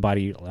placed the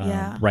body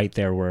right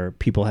there where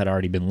people had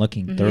already been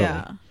looking thoroughly.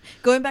 Yeah.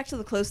 Going back to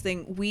the clothes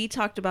thing, we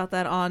talked about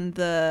that on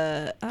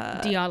the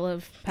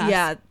Dyatlov Pass.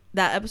 Yeah,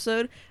 that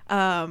episode,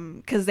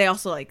 because they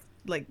also like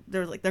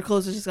they're like their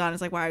clothes are just gone.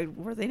 It's like, why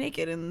were they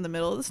naked in the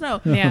middle of the snow?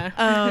 Yeah.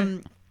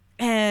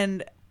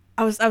 And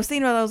I was thinking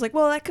about that. I was like,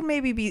 well, that could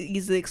maybe be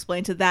easily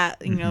explained to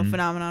that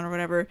phenomenon or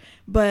whatever.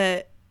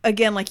 But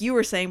again, like you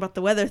were saying about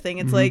the weather thing,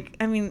 it's like,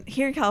 I mean,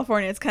 here in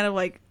California, it's kind of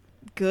like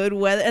good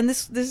weather, and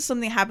this is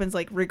something that happens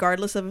like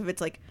regardless of if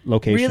it's like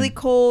location, really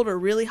cold or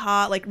really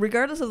hot, like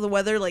regardless of the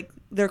weather, like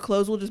their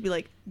clothes will just be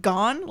like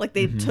gone, like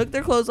they took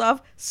their clothes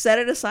off, set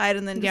it aside,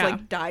 and then just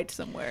like died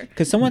somewhere.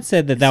 Because someone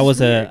said that was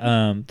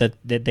that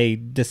they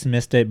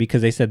dismissed it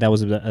because they said that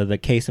was the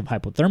case of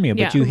hypothermia,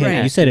 but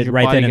you said it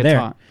right then and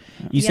there.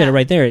 You said it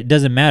right there. It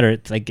doesn't matter.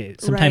 It's like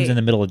sometimes in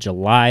the middle of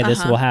July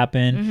this will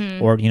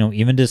happen, or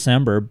even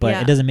December. But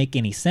it doesn't make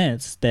any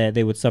sense that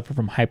they would suffer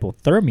from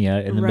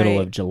hypothermia in the middle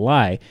of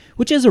July,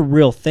 which is a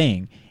real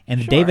thing.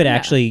 And David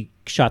actually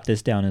shot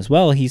this down as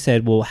well. He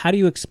said, "Well, how do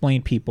you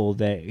explain people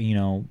that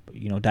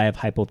die of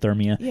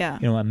hypothermia?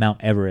 At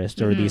Mount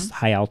Everest or these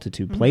high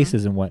altitude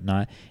places and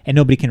whatnot?" And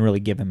nobody can really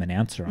give him an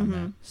answer on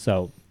that.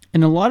 So.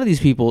 And a lot of these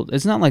people,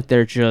 it's not like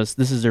they're just,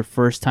 this is their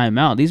first time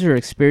out. These are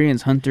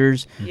experienced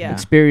hunters,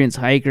 experienced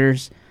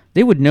hikers.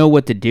 They would know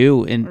what to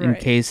do in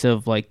case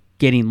of like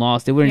getting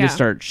lost. They wouldn't just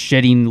start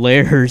shedding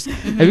layers.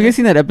 Have you guys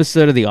seen that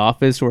episode of The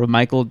Office where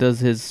Michael does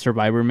his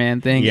Survivor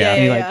Man thing? Yeah.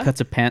 And he like cuts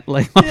a pant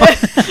leg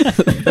off.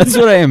 That's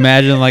what I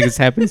imagine like it's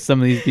happening to some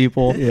of these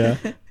people. Yeah.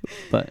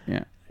 But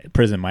yeah.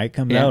 Prison Mike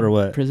comes out or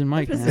what? Prison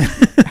Mike.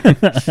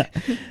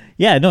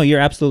 Yeah, no, you're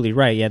absolutely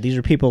right. Yeah, these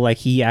are people like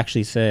he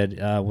actually said,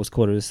 was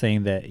quoted as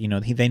saying that,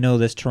 they know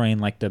this terrain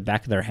like the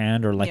back of their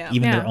hand or like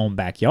even their own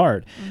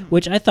backyard,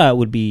 which I thought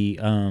would be,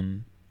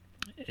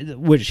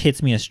 which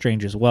hits me as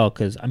strange as well,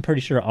 because I'm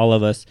pretty sure all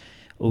of us,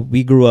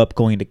 we grew up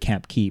going to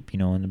Camp Keep,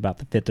 in about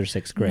the 5th or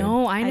 6th grade.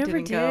 No, I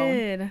never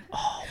did.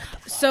 Oh,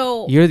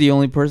 so you're the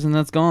only person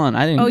that's gone.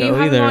 I didn't go either. Oh, you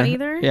haven't gone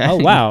either? Yeah. Oh,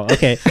 wow.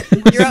 Okay.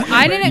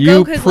 I didn't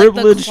go because like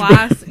the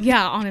class.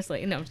 Yeah,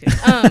 honestly, no, I'm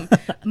just kidding.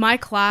 My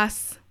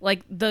class,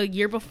 like the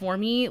year before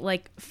me,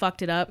 like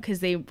fucked it up because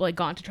they like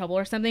got into trouble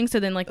or something. So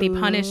then like they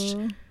punished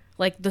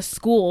like the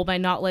school by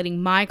not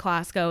letting my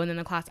class go, and then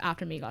the class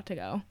after me got to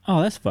go.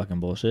 Oh, that's fucking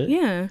bullshit.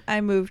 Yeah.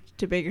 I moved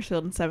to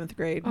Bakersfield in 7th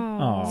grade, so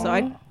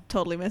I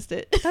totally missed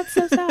it. That's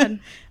so sad.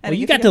 Well,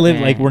 you got to live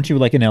like, weren't you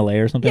like in LA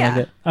or something like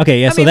that? Okay,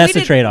 yeah. So that's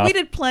the trade-off. We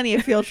did plenty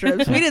of field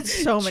trips. We did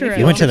so many. Field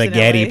You went to the trips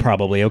Getty, in LA.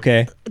 probably.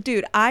 Okay.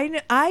 Dude,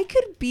 I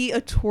could be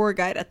a tour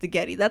guide at the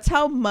Getty. That's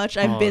how much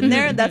I've been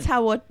there. That's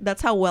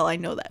how well I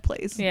know that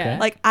place. Yeah.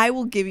 Like I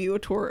will give you a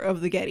tour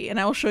of the Getty, and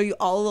I will show you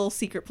all the little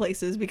secret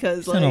places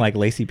because Kind of like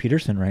Lacey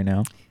Peterson right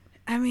now.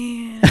 I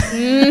mean,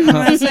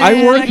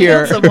 I work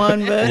here.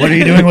 Someone, but What are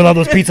you doing with all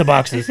those pizza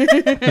boxes?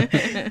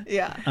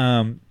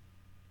 Yeah.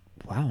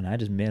 Wow, and I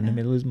just made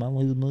me lose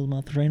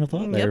my train of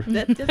thought there.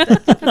 Yep.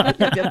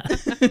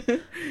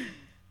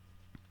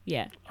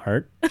 Yeah.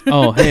 Art.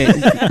 Oh, hey.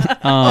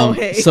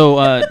 Hey. So,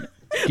 do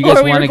you guys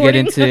Are we want to get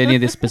recording? into any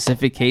of the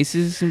specific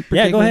cases in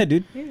particular? Yeah, go ahead,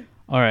 dude.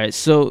 All right.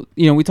 So,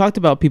 we talked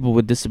about people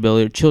with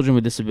disability or children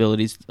with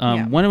disabilities.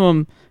 One of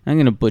them, I'm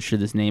going to butcher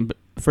this name, but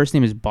first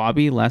name is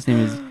Bobby. Last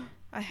name is...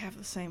 I have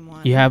the same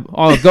one. You have...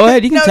 Oh, go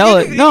ahead. You can tell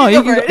it. No,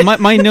 you can...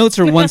 My notes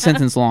are one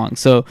sentence long,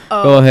 so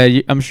go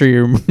ahead. I'm sure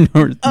your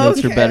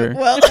notes are better.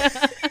 Well,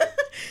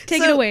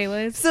 Take it away,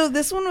 Liz. So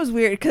this one was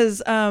weird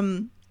because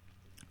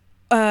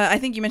I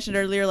think you mentioned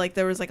earlier, like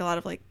there was like a lot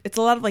of like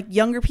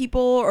younger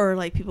people or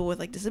like people with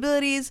like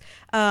disabilities,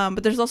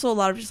 but there's also a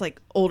lot of just like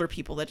older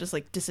people that just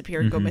like disappear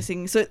and go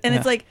missing. So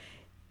it's like,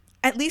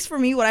 at least for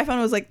me, what I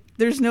found was like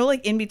there's no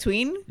like in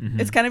between.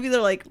 It's kind of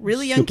either like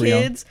really young Super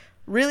young. kids,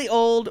 really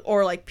old,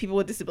 or like people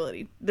with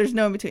disability. There's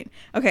no in between.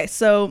 Okay,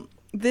 so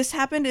this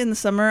happened in the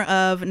summer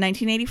of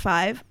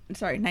 1985.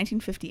 Sorry,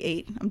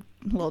 1958. I'm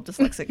a little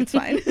dyslexic. It's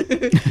fine.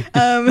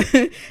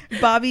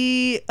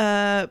 Bobby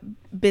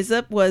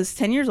Bizup was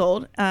 10 years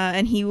old,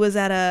 and he was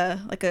at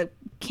a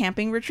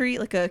camping retreat,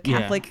 like a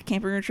Catholic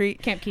camping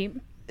retreat. Camp Keep.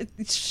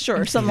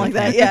 Sure, something like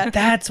that. Yeah.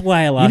 That's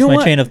why I lost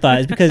my train of thought.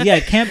 Is because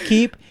Camp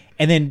Keep,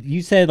 And then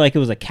you said like it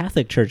was a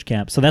Catholic church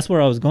camp. So that's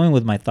where I was going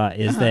with my thought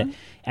is that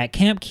at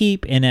Camp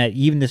Keep and at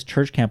even this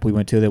church camp we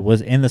went to that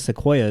was in the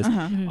Sequoias,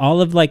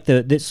 all of like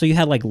so you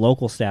had like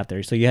local staff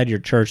there. So you had your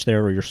church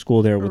there or your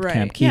school there with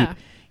Camp Keep. Yeah.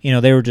 You know,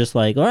 they were just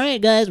like, all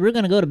right, guys, we're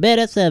going to go to bed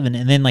at 7.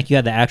 And then, like, you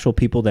had the actual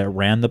people that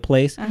ran the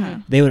place.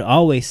 They would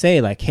always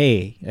say, like,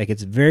 hey, like,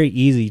 it's very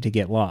easy to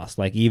get lost.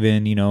 Like,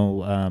 even, you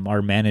know,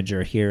 our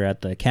manager here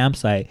at the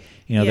campsite,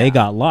 you know, they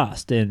got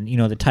lost. And, you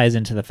know, that ties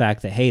into the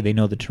fact that, hey, they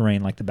know the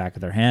terrain like the back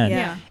of their hand.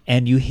 Yeah.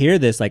 And you hear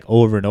this, like,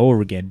 over and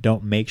over again.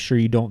 Make sure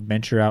you don't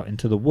venture out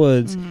into the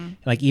woods.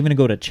 Like, even to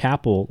go to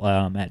chapel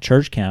at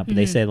church camp,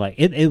 they said, like,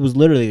 it was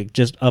literally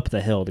just up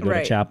the hill to go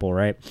to chapel,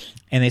 right?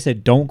 And they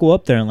said, don't go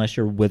up there unless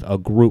you're with a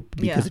group.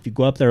 Because if you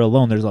go up there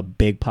alone, there's a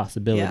big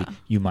possibility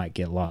you might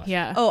get lost.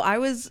 Yeah. Oh,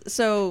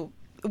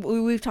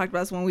 we've talked about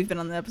this when we've been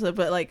on the episode,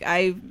 but like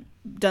I've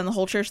done the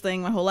whole church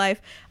thing my whole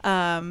life.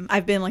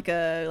 I've been like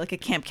a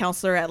camp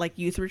counselor at like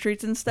youth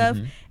retreats and stuff.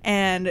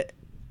 And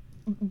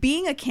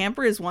being a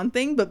camper is one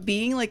thing, but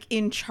being like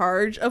in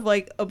charge of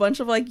like a bunch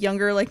of like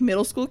younger like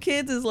middle school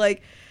kids is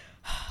like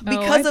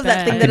because of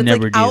that thing that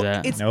it's like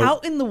out. It's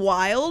out in the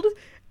wild.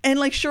 And,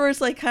 like, sure,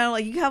 it's, like, kind of,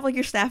 like, you have, like,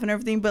 your staff and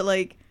everything, but,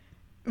 like,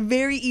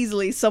 very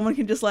easily someone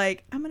can just,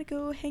 like, I'm going to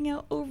go hang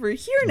out over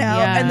here now.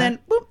 Yeah. And then,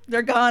 boop,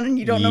 they're gone, and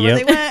you don't know where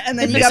they went. And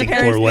then you got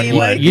parents being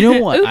like... You know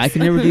what? I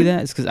can never do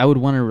that. It's because I would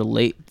want to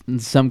relate in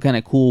some kind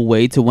of cool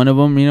way to one of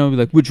them, you know, be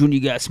like, which one you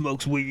guys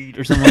smokes weed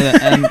or something like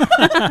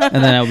that.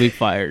 And then I'll be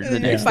fired the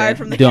next day.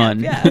 From the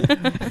Done. Camp,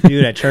 yeah.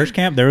 Dude, at church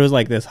camp, there was,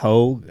 like, this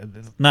hoe,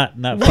 not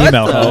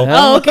female hoe.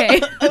 Oh,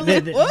 okay.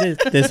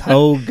 This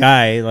hoe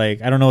guy,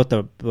 like, I don't know what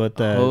the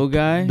hoe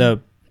guy?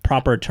 The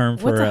proper term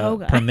for What's a hoe a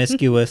guy?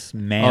 promiscuous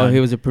man. Oh, he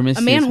was a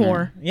promiscuous man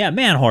whore. Yeah,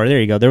 man whore. There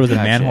you go. There was a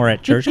man whore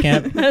at church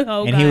camp,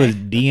 Hoe and he guy. was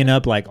D'ing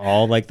up like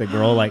all like the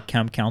girl like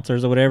camp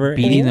counselors or whatever.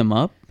 Beating them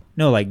up?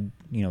 No, like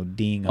you know,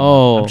 D'ing.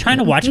 Oh. I'm trying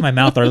to watch my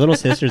mouth. Our little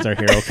sisters are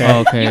here. Okay.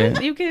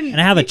 Okay. You can.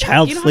 And I have a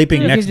child you don't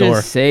sleeping have to- next You can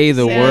door. just say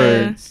the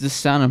words. Just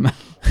sound them out.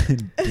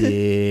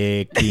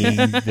 Dicking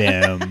them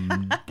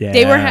down.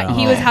 They were.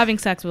 He was having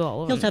sex with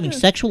all of He was them. having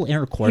sexual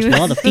intercourse with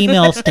all the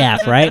female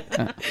staff, right?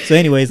 So,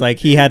 anyways, like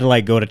he had to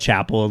like go to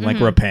chapel and like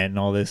repent and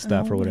all this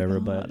stuff or whatever.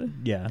 But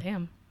yeah.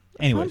 Damn.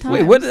 Anyways,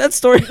 Wait, what did that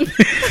story?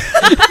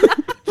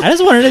 I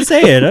just wanted to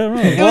say it. I don't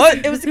know.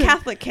 It was a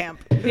Catholic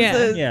camp.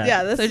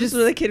 Yeah. That's just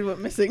where the kid went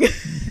missing.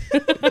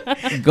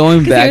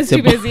 Going He back was to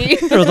too busy.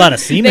 There was a lot of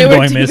semen They were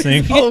going too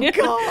missing. busy. Oh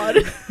God.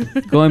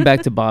 Going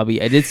back to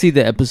Bobby, I did see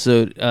the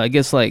episode. I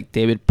guess like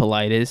David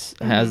Paulides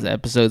has the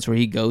episodes where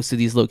he goes to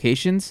these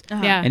locations.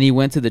 Yeah. And he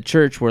went to the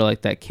church where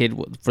like that kid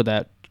for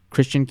that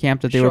Christian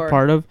camp that they were Sure.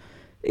 part of.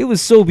 It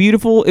was so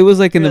beautiful. It was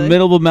like in the Really?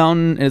 middle of a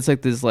mountain, and it's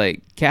like this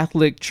like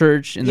Catholic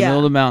church in the Yeah. middle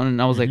of the mountain.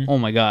 And I was like, oh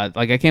my God,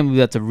 like I can't believe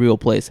that's a real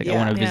place. Like I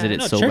Yeah. want to visit Yeah. it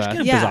No, so church bad. camp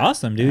is Yeah.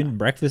 awesome, dude.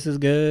 Breakfast is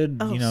good.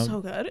 Oh, you know, so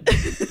good.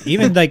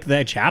 even like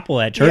that chapel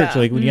at church, Yeah.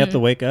 like when you have to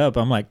wake up,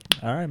 I'm like,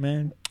 all right,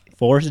 man,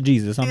 force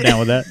Jesus. I'm down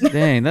with that.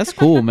 Dang, that's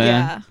cool,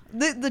 man.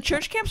 Yeah. The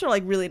church camps are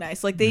like really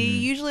nice. Like they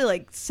usually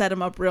like set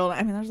them up real.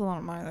 I mean, there's a lot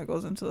of money that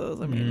goes into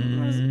those. I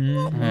mean,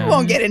 we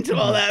won't get into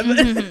all that.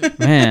 But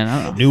Man,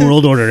 I don't know. New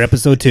World Order,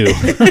 episode 2.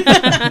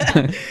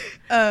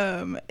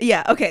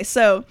 yeah. Okay.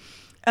 So,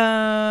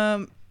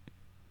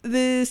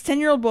 this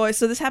 10-year-old boy.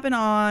 So this happened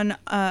on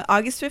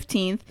August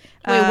 15th.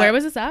 Wait, where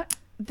was this at?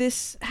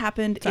 This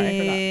happened Sorry, I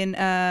forgot.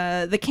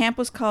 in the camp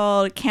was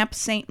called Camp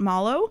St.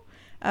 Malo.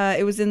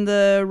 It was in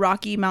the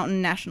Rocky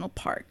Mountain National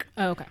Park.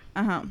 Oh, okay.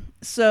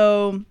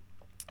 So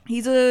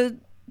he's a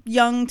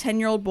young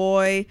 10-year-old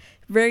boy,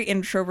 very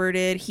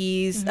introverted.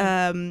 He's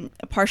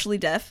partially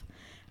deaf.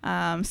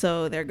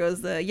 So there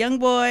goes the young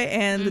boy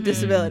and the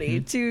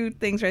disability. Two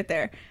things right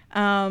there.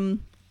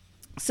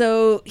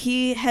 So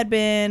he had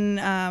been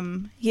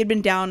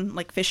down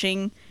like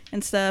fishing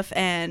and stuff,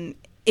 and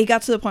it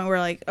got to the point where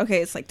like,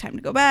 okay, it's like time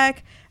to go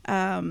back.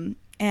 And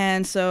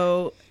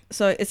so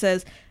it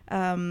says,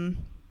 when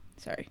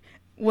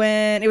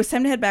it was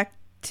time to head back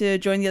to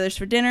join the others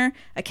for dinner,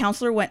 a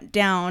counselor went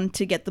down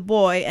to get the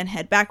boy and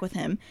head back with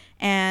him,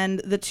 and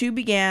the two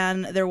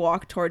began their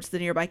walk towards the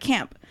nearby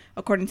camp.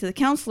 According to the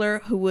counselor,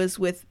 who was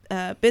with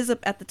Bizup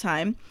at the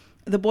time,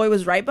 the boy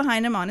was right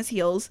behind him on his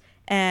heels,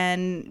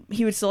 and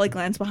he would still like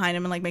glance behind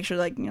him and like make sure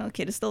like, you know, the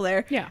kid is still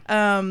there. Yeah.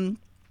 And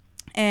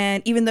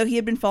even though he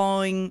had been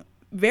following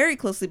very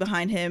closely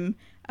behind him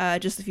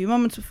just a few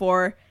moments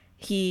before,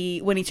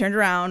 when he turned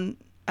around,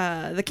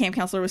 the camp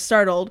counselor was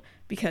startled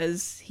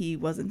because he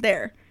wasn't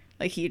there.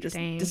 Like he just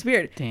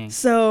disappeared. Dang.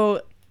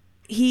 So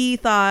he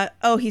thought,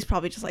 oh, he's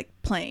probably just like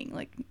playing.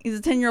 Like he's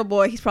a 10-year-old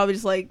boy. He's probably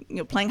just like, you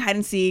know, playing hide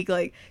and seek.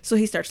 Like, so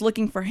he starts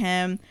looking for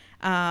him.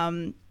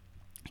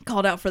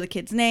 Called out for the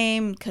kid's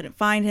name, couldn't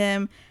find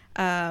him.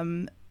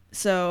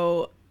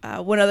 So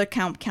when other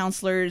camp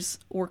counselors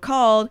were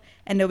called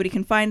and nobody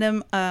can find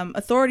him,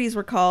 authorities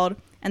were called,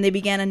 and they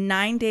began a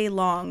 9-day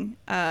long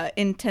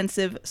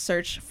intensive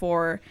search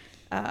for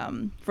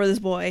this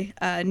boy.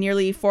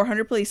 Nearly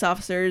 400 police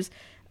officers,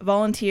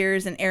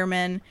 volunteers, and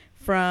airmen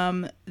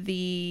from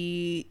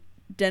the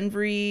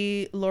Denver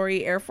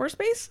Laurie Air Force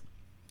Base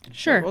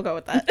Sure. We'll go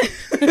with that.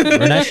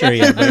 We're not sure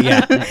yet, but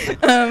yeah.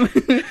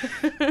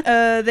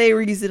 They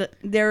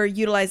were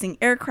utilizing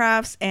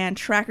aircrafts and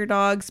tracker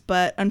dogs,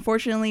 but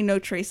unfortunately, no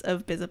trace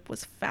of Bizup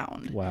was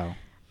found. Wow.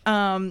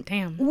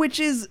 Damn. Which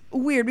is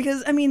weird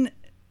because I mean,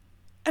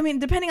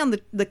 depending on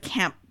the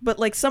camp, but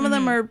like some of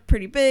them are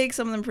pretty big,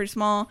 some of them are pretty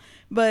small,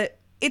 but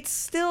it's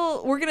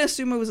still, we're gonna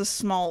assume it was a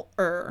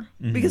smaller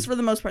because for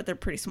the most part they're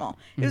pretty small.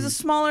 It was a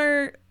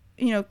smaller,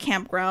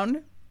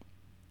 campground,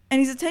 and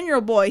he's a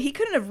 10-year-old boy. He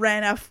couldn't have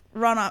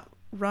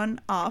run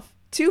off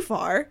too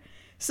far.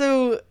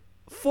 So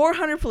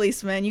 400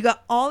 policemen. You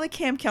got all the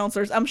camp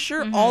counselors. I'm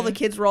sure all the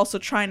kids were also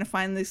trying to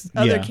find this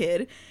other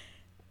kid.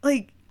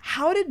 Like,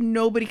 how did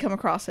nobody come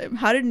across him?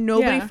 How did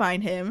nobody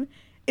find him?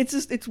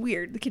 It's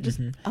weird. The kid just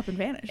up and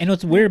vanished. And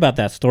what's weird about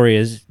that story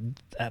is,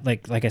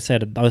 like I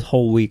said, this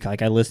whole week,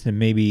 like I listened to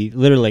maybe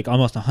literally like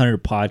almost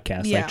 100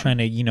 podcasts, like trying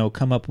to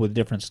come up with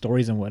different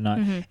stories and whatnot.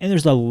 And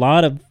there's a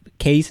lot of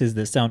cases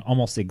that sound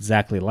almost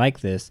exactly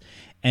like this.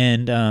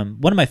 And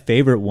one of my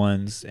favorite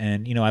ones,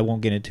 and I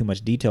won't get into too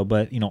much detail,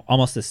 but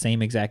almost the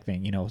same exact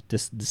thing.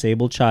 This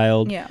disabled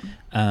child. Yeah.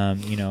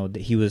 That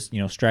he was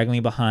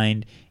straggling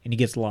behind, and he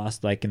gets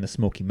lost like in the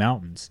Smoky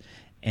Mountains,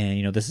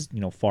 and this is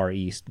far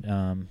east.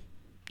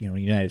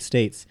 United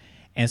States.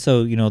 And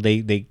so,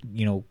 they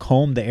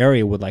combed the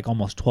area with like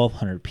almost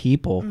 1,200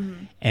 people.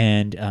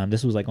 And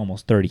this was like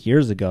almost 30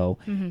 years ago.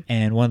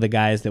 And one of the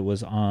guys that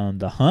was on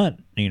the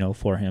hunt,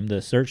 for him,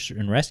 the search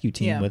and rescue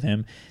team with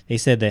him, they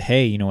said that,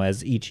 hey,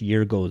 as each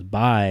year goes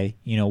by,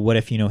 what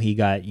if, he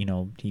got,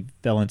 he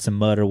fell in some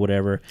mud or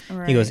whatever.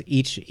 Right. He goes,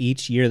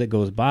 each year that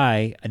goes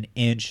by, an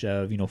inch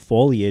of,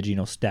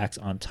 foliage, stacks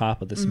on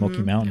top of the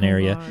Smoky Mountain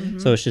area.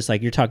 So it's just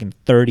like, you're talking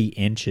 30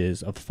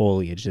 inches of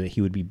foliage that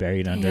he would be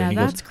buried under. Yeah, and he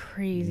that's goes,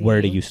 crazy.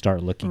 Where do you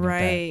start looking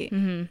right. at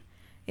that?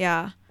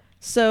 Yeah.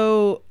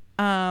 So,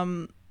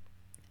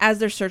 as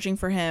they're searching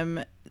for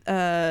him,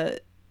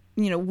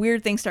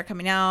 weird things start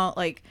coming out.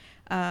 Like,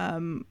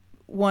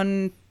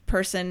 one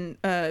person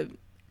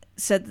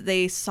said that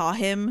they saw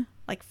him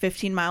like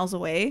 15 miles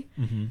away.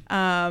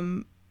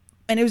 And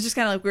it was just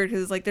kind of like weird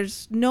because it's like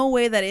there's no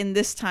way that in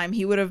this time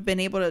he would have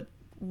been able to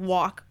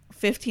walk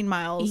 15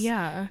 miles.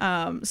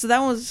 Yeah. So that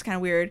one was just kind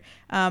of weird.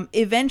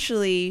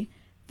 Eventually,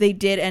 they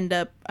did end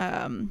up.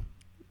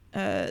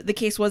 The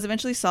case was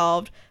eventually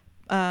solved,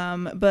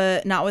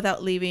 but not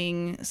without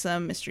leaving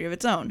some mystery of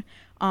its own.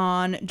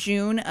 On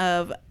June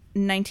of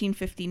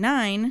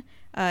 1959,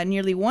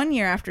 nearly 1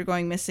 year after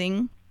going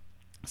missing,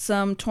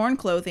 some torn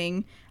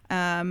clothing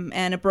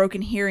and a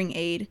broken hearing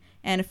aid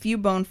and a few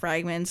bone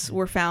fragments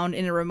were found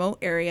in a remote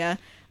area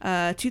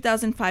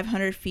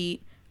 2,500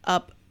 feet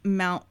up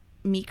Mount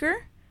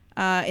Meeker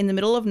in the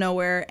middle of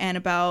nowhere and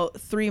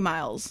about 3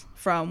 miles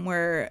from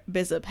where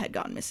Bizup had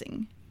gone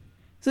missing.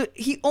 So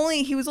he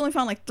was only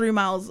found like 3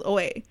 miles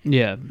away.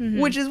 Yeah.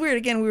 Which is weird.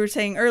 Again, we were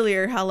saying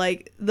earlier how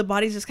like the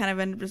bodies just kind of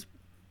ended up just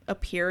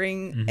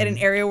appearing at an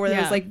area where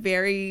there was like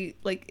very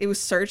like it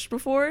was searched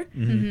before.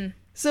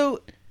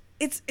 So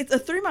it's a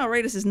 3 mile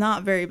radius is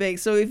not very big.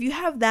 So if you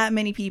have that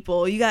many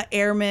people, you got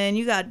airmen,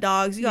 you got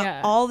dogs, you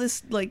got all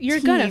this like you're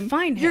team, gonna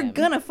find him. You're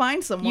gonna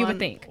find someone. You would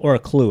think. Or a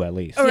clue at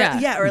least. Or, or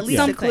at least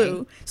something. a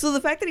clue. So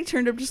the fact that he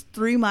turned up just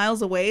 3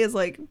 miles away is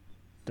like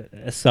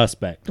a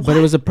suspect. But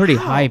it was a pretty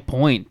high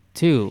point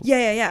too.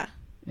 Yeah.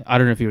 I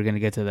don't know if you were gonna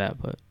get to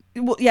that, but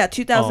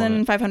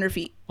 2,500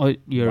 feet. Oh,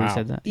 you already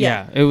said that?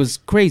 Yeah. It was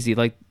crazy.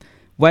 Like,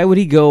 why would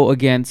he go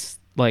against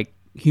like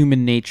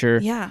human nature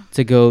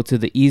to go to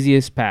the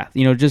easiest path?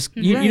 You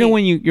know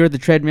when you're at the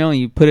treadmill and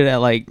you put it at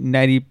like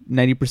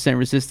 90%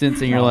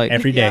 resistance and you're like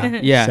every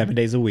day, 7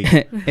 days a week,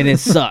 and it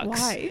sucks.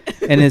 Why?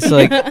 And it's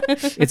like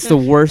it's the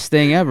worst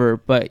thing ever.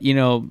 But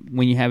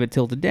when you have it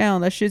tilted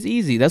down, that shit's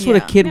easy. That's what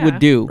a kid would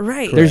do.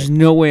 Right. There's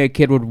no way a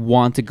kid would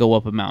want to go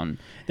up a mountain.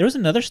 There was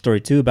another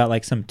story too about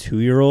like some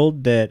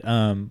 2-year-old that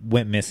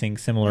went missing,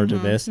 similar to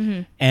this,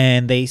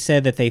 and they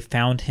said that they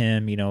found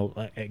him,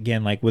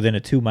 again like within a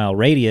 2 mile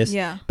radius.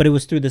 Yeah. But it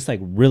was through this like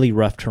really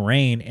rough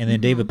terrain, and then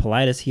David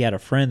Paulides, he had a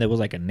friend that was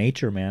like a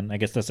nature man. I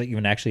guess that's like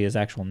even actually his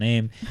actual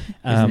name.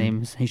 His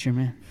name is Nature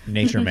Man.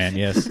 Nature Man,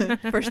 yes.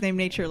 First name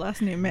Nature,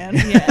 last name Man.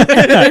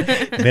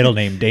 Middle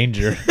name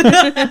Danger.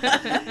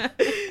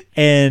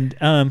 And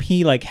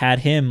he like had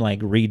him like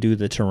redo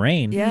the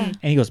terrain. Yeah.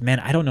 And he goes, man,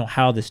 I don't know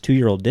how this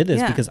 2-year-old did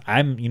this because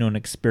I'm, an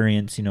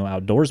experienced,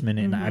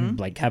 outdoorsman, and I'm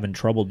like having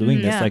trouble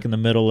doing this like in the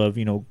middle of,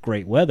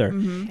 great weather.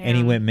 And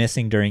he went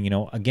missing during,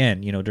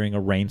 during a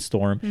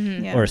rainstorm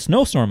or a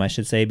snowstorm, I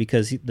should say,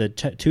 because the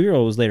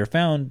 2-year-old was later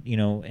found,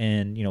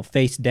 and,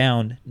 face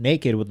down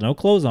naked with no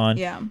clothes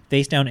on,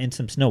 face down in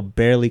some snow,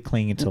 barely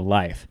clinging to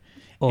life.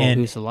 Oh, and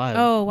he was alive.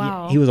 Oh,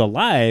 wow. He was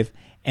alive.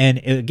 And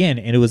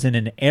it was in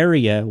an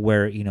area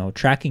where,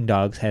 tracking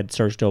dogs had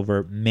searched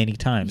over many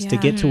times. To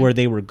get to where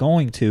they were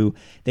going to,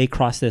 they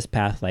crossed this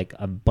path like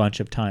a bunch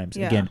of times.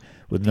 Yeah. Again,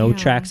 with no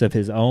tracks of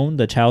his own.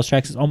 The child's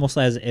tracks is almost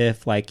as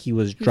if like he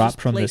was dropped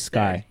from the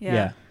sky.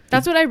 Yeah.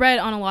 That's what I read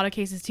on a lot of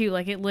cases too.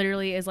 Like, it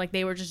literally is like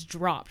they were just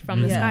dropped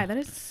from the Yeah. sky. That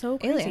is so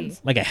crazy.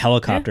 Aliens. Like a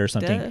helicopter or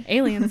something. Duh.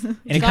 Aliens. And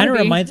it kind of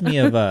reminds me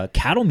of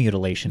cattle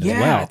mutilation as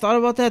Yeah, well. I thought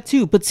about that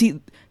too. But see,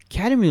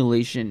 cattle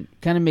mutilation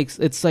kind of makes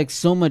it's like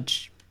so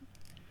much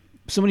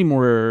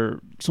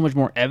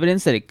more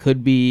evidence that it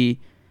could be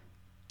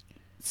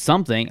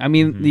something. I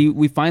mean,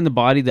 we find the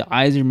body, the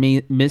eyes are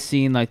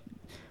missing. Like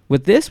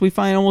with this, we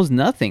find almost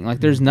nothing. Like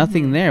there's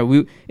nothing there.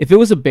 If it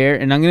was a bear,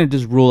 and I'm gonna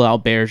just rule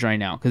out bears right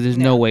now because there's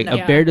no way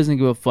a bear doesn't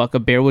give a fuck. A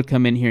bear would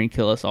come in here and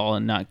kill us all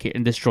and not care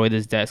and destroy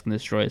this desk and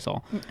destroy us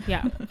all.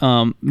 Yeah.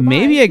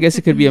 Maybe I guess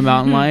it could be a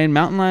mountain lion.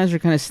 Mountain lions are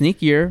kind of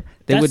sneakier.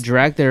 They would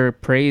drag their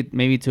prey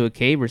maybe to a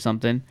cave or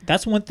something.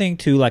 That's one thing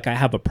too. Like I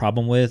have a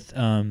problem with.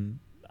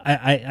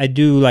 I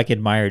do like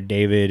admire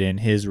David and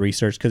his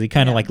research because he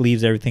kind of like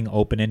leaves everything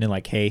open ended.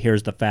 Like, hey,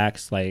 here's the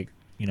facts. Like,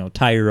 you know,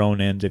 tie your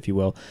own ends, if you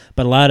will.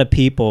 But a lot of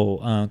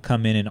people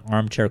come in and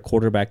armchair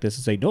quarterback this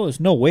and say, no, there's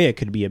no way it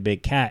could be a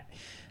big cat.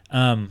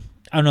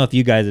 I don't know if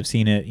you guys have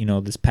seen it, you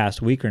know, this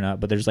past week or not,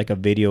 but there's like a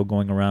video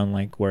going around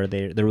like where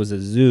there was a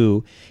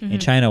zoo in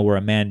China where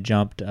a man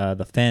jumped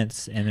the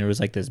fence and there was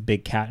like this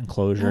big cat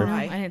enclosure.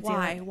 Why?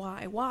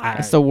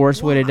 That's the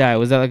worst way to die.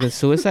 Was that like a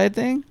suicide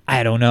thing?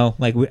 I don't know.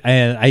 Like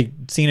I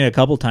seen it a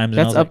couple times.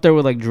 That's and up there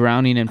with like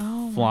drowning and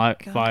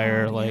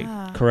fire.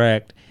 Like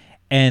correct.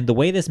 And the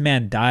way this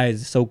man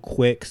dies is so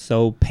quick,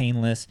 so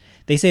painless.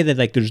 They say that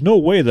like there's no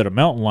way that a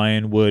mountain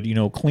lion would, you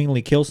know,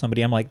 cleanly kill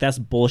somebody. I'm like, that's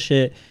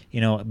bullshit,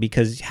 you know,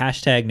 because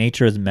hashtag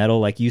nature is metal.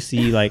 Like you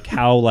see like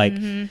how like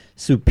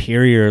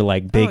superior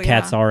like big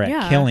cats are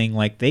at killing.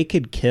 Like they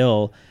could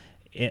kill.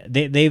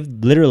 They've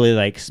literally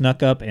like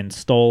snuck up and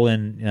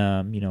stolen,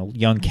 you know,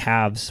 young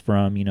calves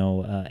from, you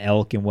know,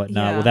 elk and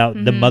whatnot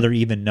without the mother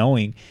even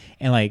knowing.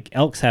 And like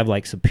elks have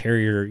like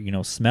superior, you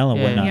know, smell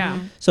and whatnot. Yeah.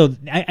 So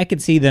I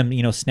could see them,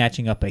 you know,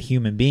 snatching up a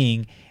human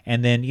being.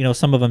 And then, you know,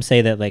 some of them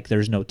say that like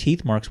there's no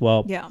teeth marks.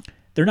 Well,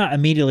 they're not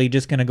immediately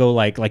just going to go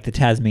like the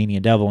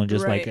Tasmanian devil and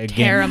just like again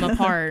tear them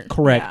apart.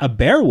 Correct. A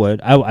bear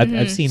would.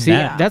 I've seen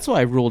that. That's why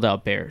I ruled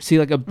out bear. See,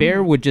 like a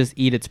bear would just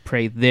eat its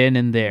prey then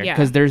and there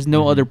because there's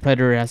no other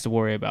predator it has to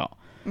worry about.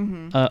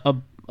 A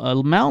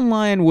mountain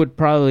lion would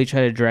probably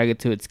try to drag it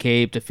to its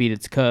cave to feed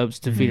its cubs,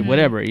 to feed it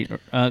whatever.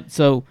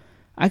 So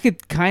I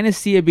could kind of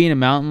see it being a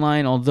mountain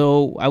lion,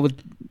 although I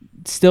would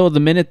still, the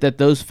minute that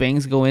those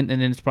fangs go in,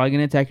 and then it's probably going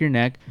to attack your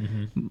neck,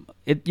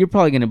 you're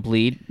probably going to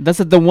bleed. That's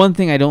the one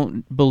thing I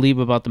don't believe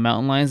about the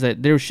mountain lions,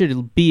 that there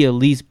should be at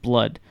least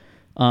blood.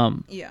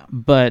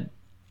 But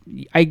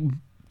I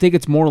think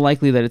it's more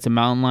likely that it's a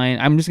mountain lion.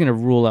 I'm just going to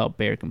rule out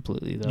bear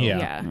completely, though.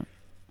 Yeah.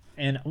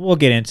 And we'll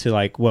get into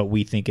like what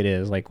we think it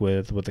is, like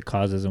with the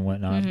causes and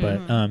whatnot.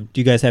 But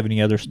do you guys have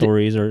any other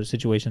stories or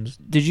situations?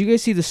 Did you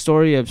guys see the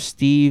story of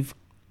Steve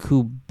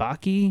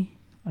Kubacki?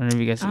 I don't know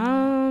if you guys.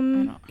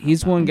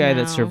 He's one guy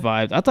that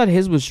survived. I thought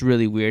his was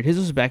really weird. His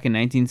was back in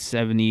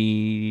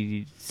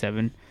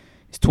 1977.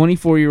 He's a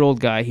 24-year-old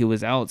guy. He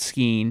was out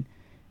skiing,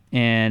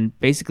 and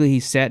basically he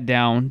sat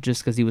down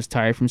just because he was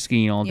tired from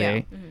skiing all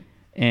day.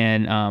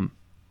 And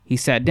he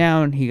sat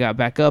down. He got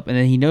back up, and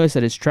then he noticed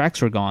that his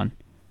tracks were gone.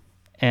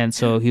 And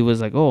so he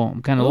was like, "Oh,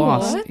 I'm kind of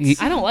lost."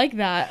 I don't like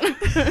that.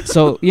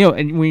 So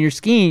and when you're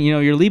skiing,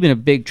 you're leaving a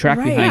big track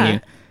behind you.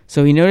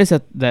 So he noticed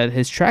that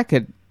his track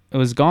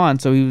was gone.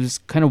 So he was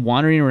kind of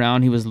wandering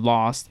around. He was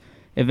lost.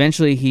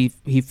 Eventually, he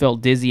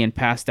felt dizzy and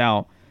passed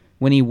out.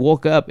 When he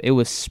woke up, it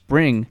was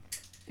spring,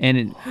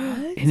 and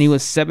he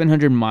was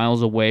 700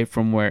 miles away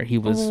from where he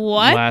was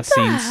last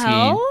seen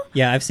skiing.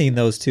 Yeah, I've seen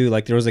those too.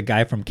 Like there was a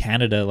guy from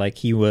Canada. Like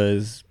he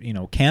was,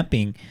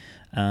 camping.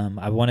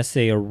 I want to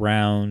say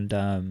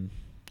around.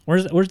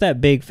 Where's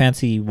that big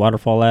fancy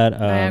waterfall at?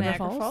 Niagara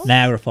Falls.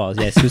 Niagara Falls.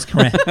 Yes, he was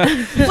correct.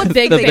 What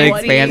big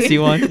fancy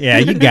one? Yeah,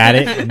 you got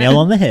it. Nail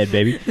on the head,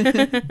 baby.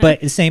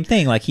 But the same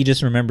thing. Like he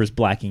just remembers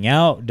blacking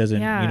out.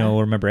 Doesn't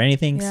remember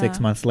anything. 6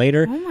 months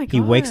later, he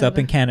wakes up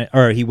in Canada,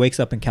 or he wakes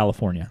up in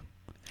California.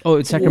 Oh,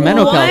 it's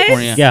Sacramento,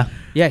 California. Yeah.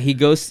 Yeah,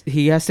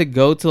 he has to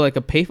go to like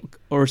a pay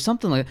or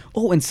something like that.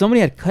 Oh, and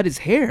somebody had cut his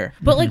hair.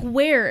 But like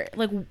where?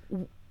 Like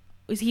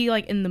was he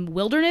like in the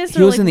wilderness?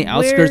 He was in the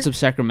outskirts of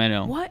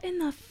Sacramento. What in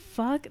the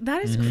fuck?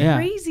 That is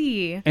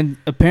crazy. And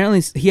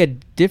apparently he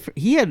had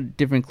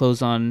different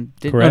clothes on.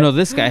 Oh no,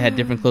 this guy had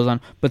different clothes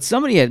on. But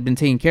somebody had been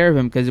taking care of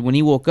him because when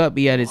he woke up,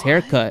 he had his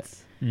hair cut.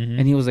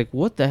 And he was like,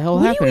 "What the hell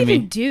happened to me?" What do you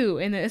even do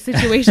in a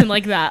situation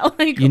like that?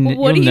 Like,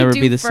 what do you never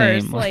do be the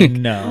first? same. Like,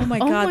 no. Oh my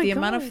god, the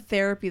amount of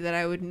therapy that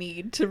I would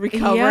need to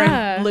recover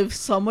and live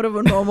somewhat of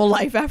a normal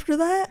life after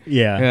that.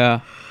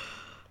 Yeah.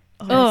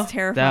 Oh, that's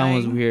terrifying. That one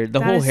was weird.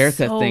 The whole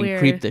haircut thing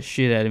creeped the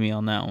shit out of me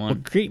on that one.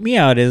 What creeped me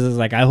out is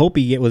like I hope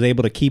he was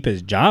able to keep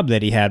his job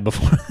that he had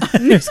before.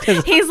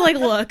 He's like,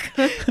 look.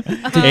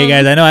 Hey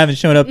guys, I know I haven't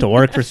shown up to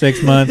work for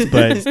 6 months,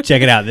 but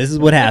check it out. This is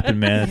what happened,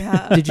 man.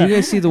 Yeah. Did you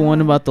guys see the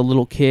one about the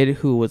little kid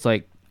who was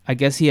like, I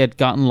guess he had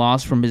gotten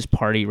lost from his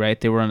party,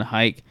 right? They were on a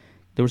hike.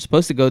 They were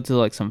supposed to go to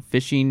like some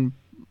fishing.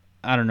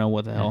 I don't know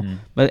what the hell.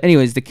 But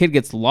anyways, the kid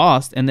gets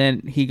lost, and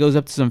then he goes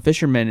up to some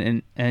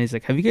fishermen, and he's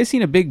like, "Have you guys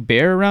seen a big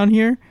bear around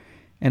here?"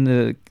 And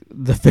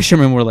the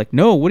fishermen were like,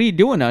 "No, what are you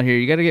doing out here?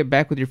 You got to get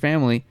back with your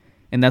family."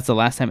 And that's the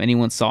last time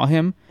anyone saw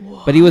him.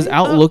 What? But he was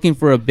out looking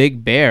for a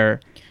big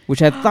bear,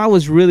 which I thought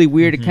was really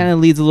weird. It kind of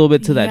leads a little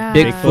bit to that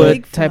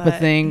Bigfoot type of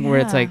thing, where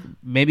it's like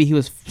maybe he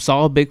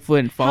saw Bigfoot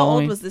and following. How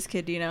old was this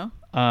kid? Do you know?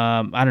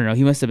 I don't know.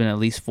 He must have been at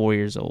least 4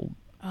 years old.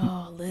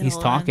 Oh, little. He's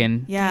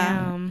talking.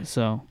 Yeah.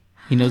 So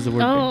he knows the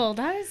word. Oh,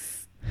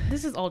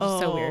 this is all just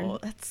so weird.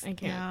 I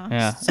can't.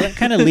 Yeah. So that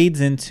kind of leads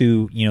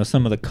into,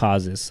 some of the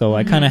causes. So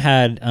I kind of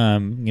had,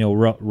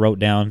 wrote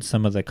down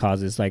some of the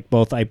causes, like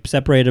both I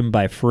separated them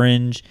by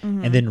fringe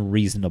and then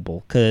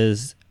reasonable.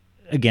 Because,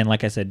 again,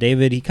 like I said,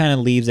 David, he kind of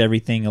leaves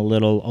everything a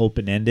little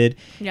open-ended.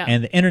 Yeah.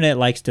 And the internet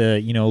likes to,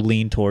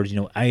 lean towards,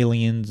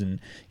 aliens and,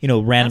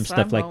 random That's what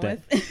stuff I'm like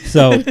going that.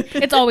 So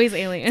It's always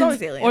aliens. It's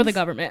always aliens. Or the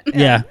government.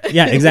 Yeah,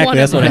 exactly. One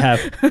That's of what I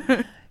them.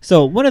 have.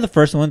 So one of the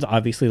first ones,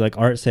 obviously, like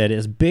Art said,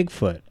 is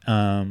Bigfoot,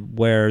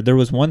 where there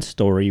was one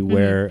story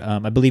where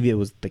I believe it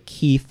was the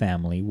Key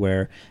family,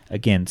 where,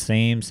 again,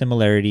 same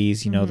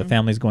similarities, the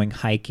family's going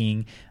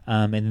hiking,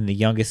 and then the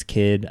youngest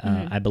kid,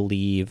 I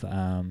believe,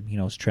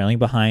 is trailing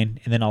behind,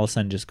 and then all of a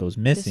sudden just goes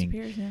missing.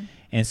 Disappears, yeah.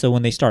 And so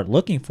when they start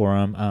looking for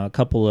him, a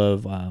couple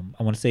of, I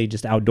want to say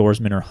just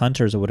outdoorsmen or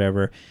hunters or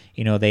whatever,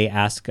 they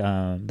ask,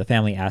 the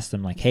family asked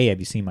them, like, hey, have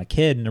you seen my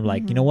kid? And they're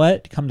like, you know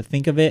what? Come to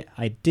think of it,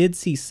 I did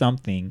see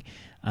something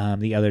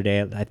the other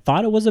day. I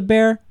thought it was a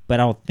bear,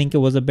 but I don't think it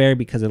was a bear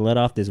because it let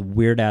off this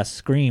weird-ass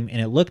scream, and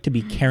it looked to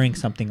be carrying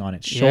something on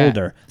its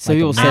shoulder. So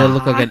people said it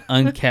looked like an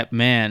unkept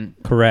man.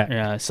 Correct.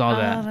 Yeah, I saw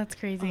that. Oh, that's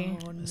crazy.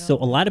 Oh, no. So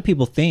a lot of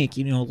people think,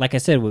 like I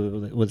said,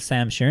 what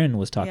Sam Sharon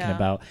was talking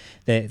about,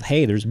 that,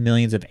 hey, there's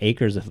millions of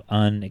acres of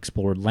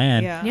unexplored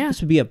land. Yeah.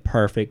 This would be a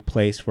perfect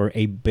place for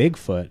a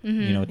Bigfoot,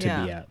 to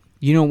be at.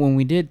 When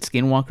we did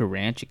Skinwalker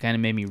Ranch, it kind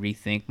of made me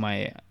rethink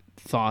my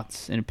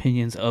thoughts and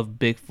opinions of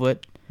Bigfoot.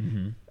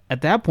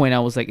 At that point, I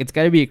was like, it's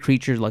got to be a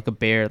creature like a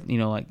bear,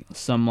 like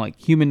some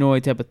like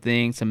humanoid type of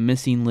thing, some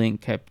missing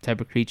link type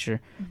of creature.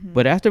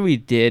 But after we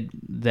did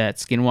that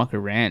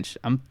Skinwalker Ranch,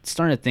 I'm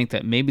starting to think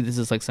that maybe this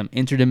is like some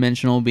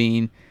interdimensional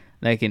being,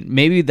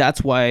 maybe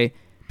that's why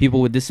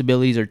people with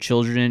disabilities or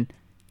children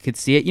could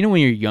see it.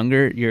 When you're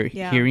younger, your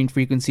hearing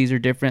frequencies are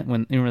different.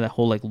 When that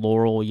whole like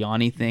Laurel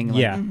Yanni thing,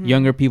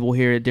 younger people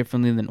hear it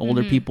differently than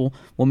older people.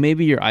 Well,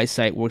 maybe your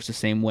eyesight works the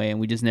same way, and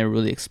we just never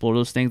really explore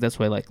those things. That's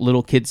why like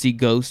little kids see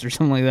ghosts or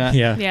something like that.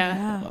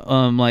 Yeah.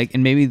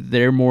 And maybe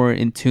they're more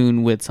in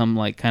tune with some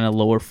like kind of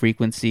lower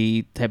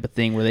frequency type of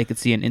thing where they could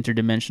see an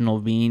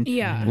interdimensional being,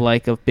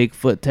 like a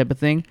Bigfoot type of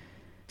thing.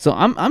 So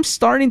I'm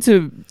starting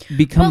to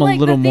become a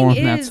little more on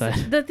that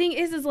side. The thing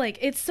is like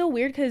it's so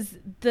weird because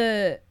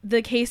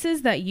the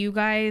cases that you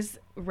guys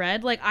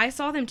read, like I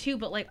saw them too,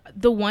 but like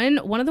one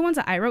of the ones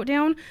that I wrote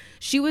down,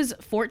 she was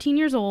 14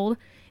 years old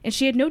and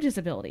she had no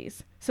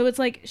disabilities. So it's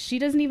like she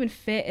doesn't even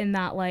fit in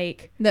that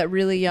like that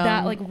really young,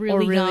 that like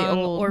really young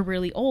old. Or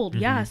really old.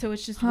 Yeah. So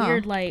it's just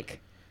weird. Like,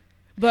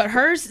 but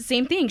hers,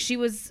 same thing. She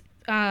was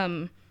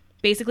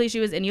basically she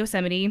was in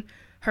Yosemite.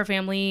 Her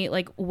family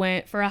like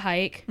went for a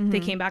hike.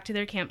 They came back to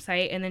their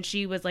campsite, and then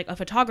she was like a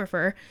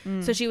photographer.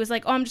 So she was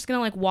like, "Oh, I'm just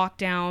gonna like walk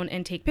down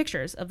and take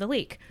pictures of the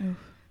lake."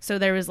 So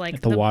there was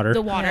like the water.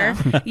 The water,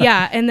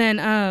 yeah. And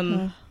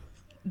then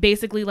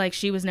basically like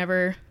she was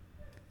never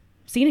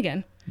seen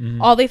again.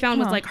 All they found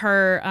was like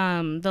her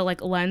the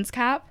like lens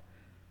cap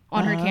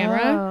on her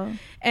camera,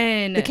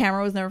 and the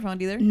camera was never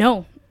found either.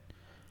 No.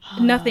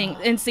 Nothing.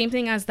 And same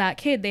thing as that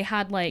kid, they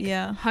had like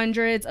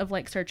hundreds of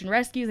like search and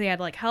rescues. They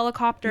had like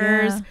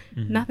helicopters.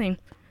 Nothing.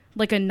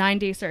 Like a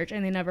 9-day search,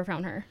 and they never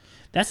found her.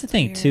 That's the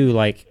thing too,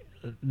 like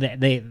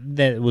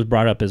that was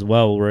brought up as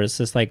well, where it's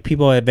just like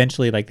people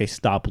eventually like they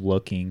stop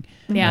looking,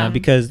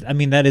 because I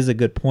mean that is a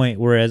good point.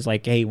 Whereas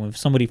like, hey, when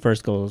somebody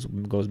first goes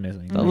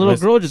missing, a little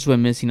girl just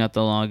went missing not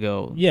that long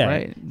ago,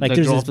 right? Like the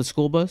there's girl this off the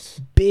school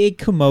bus, big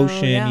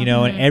commotion,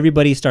 and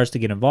everybody starts to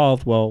get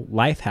involved. Well,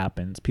 life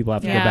happens. People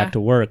have to go back to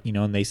work,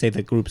 and they say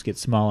the groups get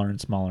smaller and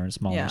smaller and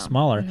smaller and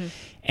smaller,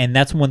 and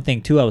that's one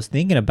thing too I was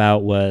thinking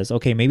about was,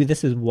 okay, maybe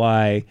this is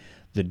why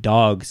the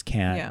dogs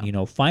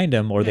can't, find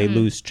them, or they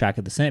lose track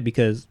of the scent,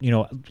 because,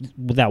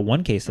 with that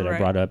one case that I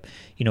brought up,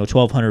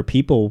 1,200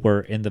 people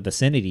were in the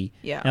vicinity.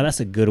 Yeah. Now that's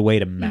a good way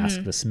to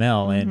mask the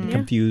smell and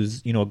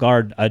confuse, a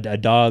guard, a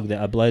dog,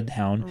 a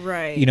bloodhound.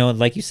 Right.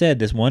 Like you said,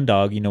 this one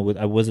dog,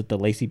 was it the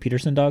Lacey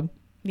Peterson dog?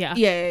 Yeah.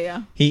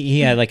 He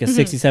had like a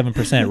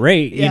 67%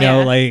 rate,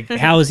 like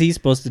how is he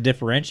supposed to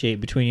differentiate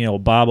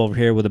between, Bob over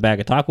here with a bag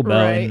of Taco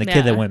Bell and the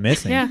kid that went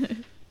missing? Yeah.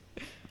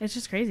 It's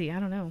just crazy.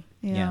 I don't know.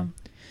 Yeah.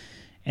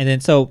 And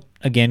then, so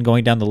again,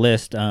 going down the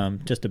list,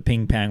 just a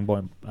ping pong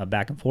going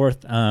back and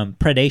forth.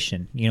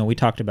 Predation, we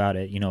talked about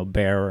it,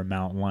 bear or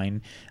mountain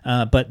lion,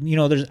 but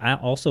there's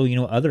also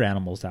other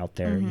animals out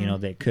there,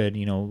 that could,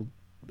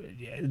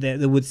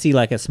 that would see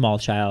like a small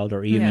child,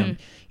 or even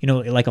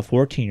like a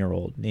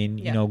 14-year-old,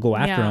 and go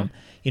after them.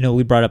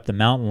 We brought up the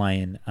mountain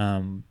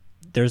lion.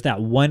 There's that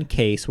one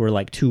case where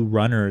like 2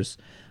 runners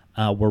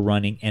were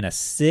running, and a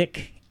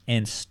sick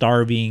and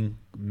starving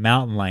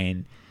mountain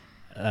lion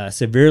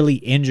severely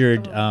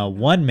injured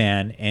one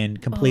man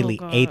and completely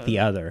ate the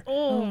other.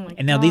 Oh my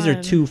And now these are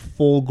God. 2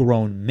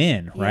 full-grown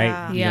men, right?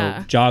 Yeah. You Yeah.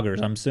 know,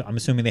 joggers. I'm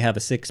assuming they have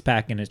a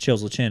 6-pack and a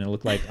chisel chin. It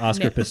looked like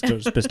Oscar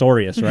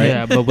Pistorius, right?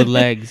 Yeah, but with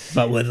legs.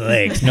 But with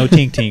legs, no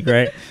tink tink,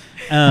 right?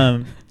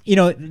 You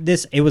know,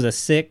 it was a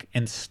sick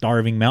and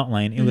starving mountain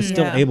lion. It was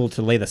still Yeah. able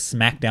to lay the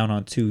smack down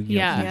on 2 huge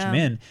Yeah.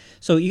 men.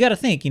 So you got to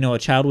think, you know, a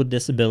child with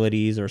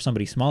disabilities or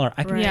somebody smaller,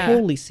 I can Right. Yeah.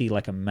 totally see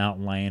like a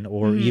mountain lion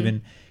or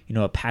even, you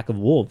know, a pack of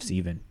wolves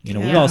even. You know,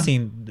 we've Yeah. all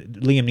seen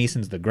Liam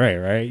Neeson's The Grey,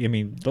 right? I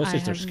mean, those I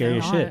things are have scary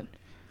as not. shit.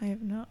 I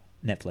have not.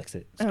 Netflix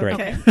it. It's Oh, great.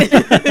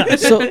 okay.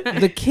 So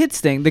the kid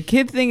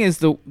thing is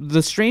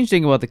the strange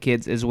thing about the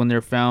kids is when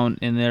they're found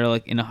and they're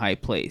like in a high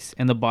place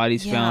and the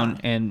body's Yeah. found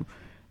and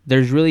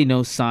there's really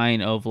no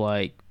sign of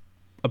like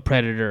a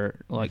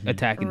predator like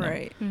attacking them.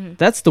 Right.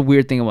 That's the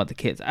weird thing about the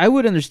kids. I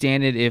would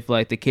understand it if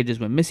like the kid just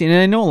went missing, and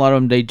I know a lot of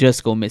them they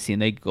just go missing.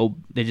 They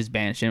just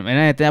banish him, and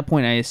at that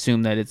point I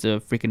assume that it's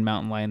a freaking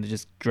mountain lion that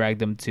just dragged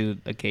them to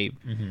a cave,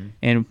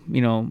 and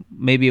you know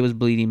maybe it was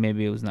bleeding,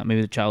 maybe it was not,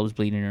 maybe the child was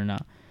bleeding or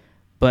not.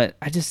 But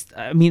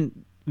I mean,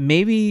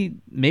 maybe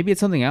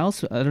it's something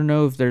else. I don't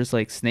know if there's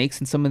like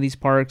snakes in some of these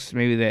parks.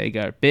 Maybe they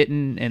got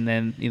bitten and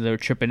then they're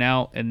tripping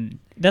out and.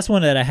 That's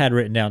one that I had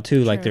written down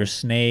too. Like there's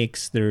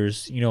snakes,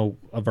 there's, you know,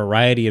 a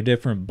variety of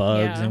different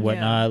bugs and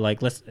whatnot. Like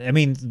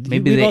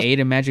Maybe they ate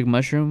a magic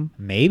mushroom.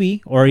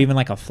 Maybe, or even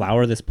like a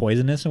flower that's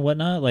poisonous and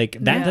whatnot. Like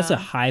that's a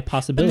high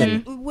possibility.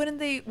 But then wouldn't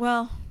they?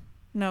 Well,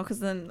 no, because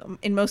then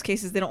in most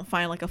cases they don't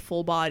find like a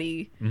full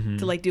body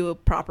to like do a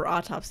proper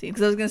autopsy.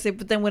 Because I was gonna say,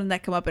 but then wouldn't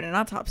that come up in an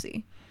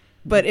autopsy?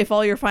 But if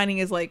all you're finding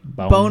is like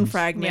bone Bones.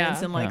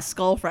 fragments and like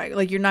skull fragments,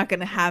 like you're not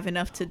gonna have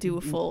enough to do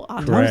a full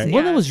autopsy. Correct.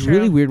 One that was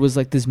really weird was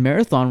like this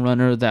marathon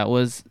runner that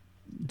was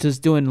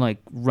just doing like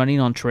running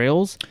on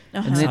trails.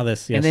 Uh-huh. And then, Saw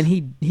this, and then he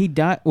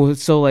died. Well,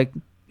 so like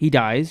he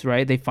dies,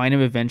 right? They find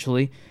him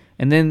eventually,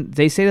 and then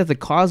they say that the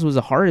cause was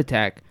a heart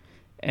attack.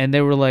 And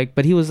they were like,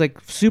 but he was like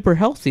super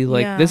healthy.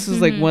 Like this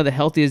is like one of the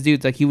healthiest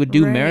dudes. Like he would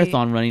do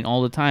marathon running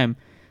all the time.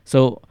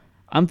 So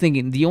I'm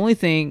thinking the only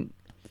thing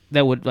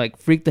that would like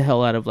freak the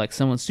hell out of like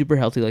someone super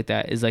healthy like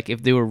that is like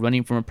if they were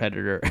running from a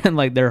predator and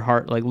like their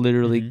heart like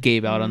literally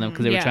gave out on them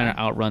because they were trying to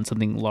outrun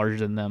something larger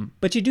than them.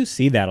 But you do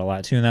see that a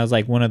lot too, and that was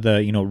like one of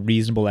the, you know,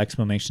 reasonable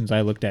explanations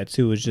I looked at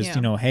too. Was just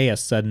you know, hey, a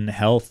sudden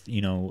health,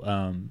 you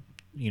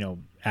know,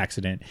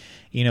 accident,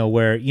 you know,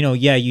 where, you know,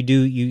 you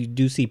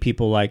do see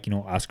people like, you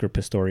know, Oscar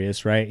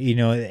Pistorius, right? You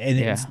know,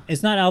 and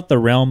it's not out the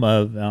realm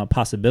of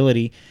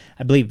possibility.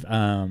 I believe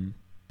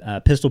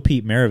Pistol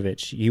Pete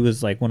Maravich, he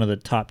was like one of the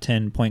top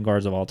 10 point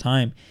guards of all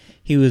time.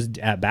 He was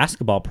at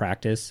basketball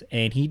practice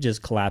and he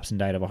just collapsed and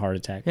died of a heart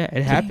attack. Yeah,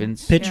 it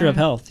happens. Picture of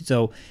health.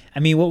 So, I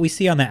mean, what we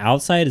see on the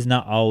outside is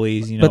not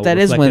always, you know, but that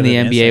is when the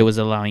reflective of NBA innocence. was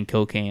allowing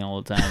cocaine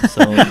all the time,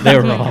 so they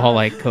were all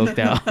like coked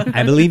out.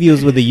 I believe he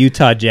was with the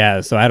Utah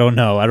Jazz, so I don't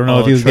know. I don't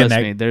know if he was trust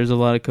getting me, there's a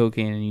lot of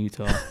cocaine in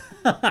Utah.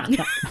 I'm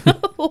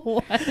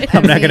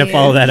not going to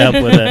follow that up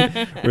with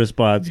a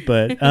response,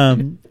 but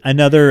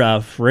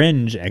another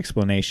fringe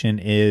explanation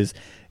is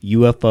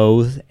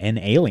UFOs and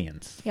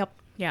aliens. Yep.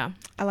 Yeah.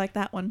 I like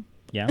that one.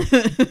 Yeah.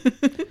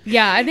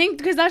 Yeah, I think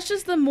because that's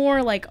just the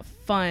more like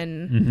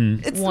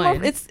fun It's one. the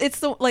more, it's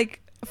the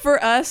like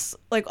for us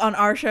like on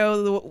our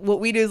show what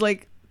we do is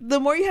like the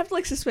more you have to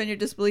like suspend your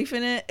disbelief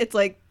in it, it's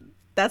like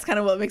that's kind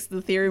of what makes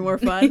the theory more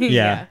fun.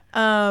 Yeah.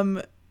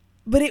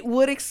 But it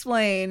would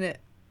explain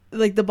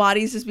like the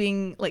bodies just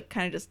being like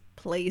kind of just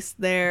placed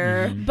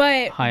there.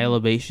 But High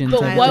elevation.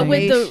 But type what thing.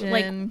 would the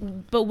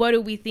Elevation. but what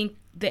do we think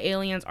the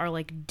aliens are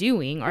like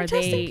doing? Are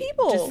They're testing they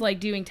people. just like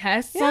doing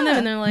tests on them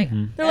and they're like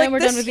They're like, we're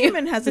this done with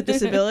human you. has a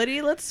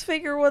disability. Let's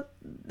figure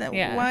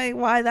Yeah.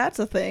 why that's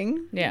a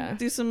thing. Yeah.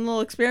 Do some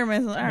little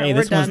experiments. All right, Hey,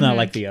 we're this one's done. not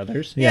like the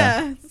others.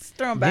 Yeah. Let's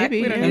throw them back.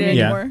 Maybe, We don't yeah. need it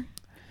Yeah. anymore.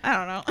 I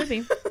don't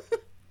know.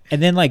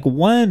 And then like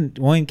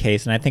one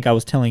case, and I think I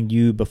was telling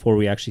you before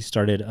we actually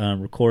started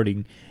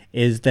recording,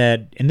 is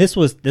that, and this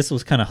was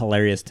kind of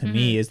hilarious to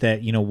me, is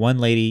that, you know, one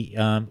lady,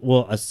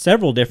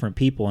 several different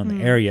people in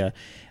the area,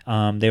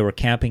 they were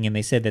camping and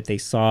they said that they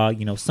saw,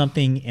 you know,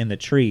 something in the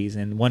trees.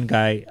 And one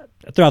guy,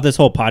 throughout this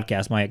whole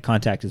podcast, my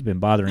contact has been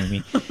bothering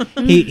me.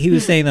 He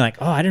was saying like,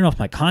 oh, I don't know if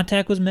my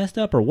contact was messed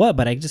up or what,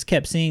 but I just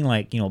kept seeing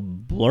like, you know,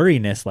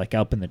 blurriness like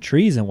up in the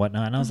trees and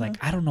whatnot. And I was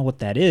like, I don't know what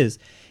that is.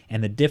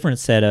 And the different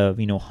set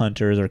of, you know,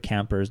 hunters or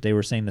campers, they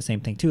were saying the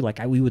same thing too.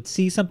 Like we would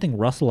see something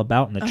rustle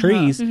about in the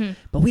trees,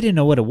 but we didn't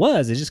know what it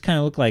was. It just kind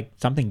of looked like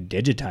something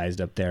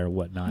digitized up there or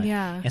whatnot.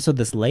 Yeah. And so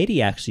this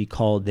lady actually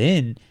called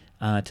in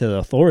to the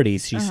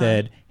authorities. She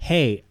said,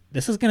 hey,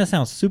 this is going to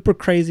sound super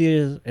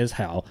crazy as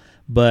hell,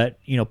 but,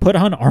 you know, put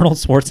on Arnold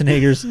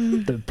Schwarzenegger's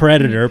The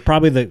Predator,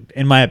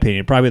 in my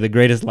opinion, probably the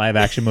greatest live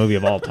action movie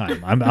of all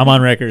time. I'm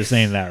on record as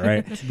saying that,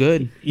 right? It's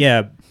good.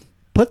 Yeah.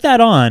 Put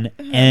that on,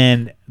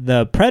 and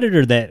the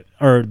predator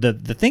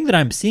the thing that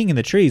I'm seeing in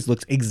the trees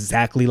looks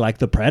exactly like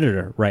the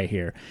predator right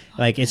here.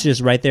 Like it's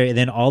just right there. And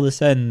then all of a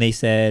sudden they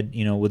said,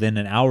 you know, within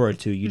an hour or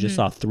two, you just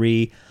saw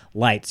 3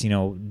 lights, you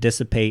know,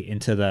 dissipate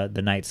into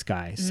the night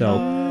sky.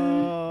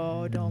 So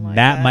Oh, don't like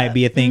that might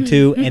be a thing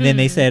too. And then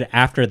they Mm-hmm. said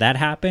after that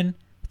happened,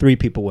 3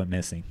 people went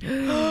missing.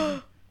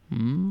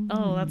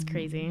 Oh, that's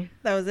crazy.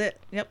 That was it.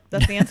 Yep,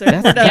 that's the answer.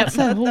 That's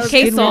that whole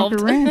Case Skinwalker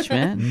solved. Ranch,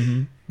 man.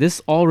 Mhm.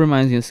 This all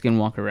reminds me of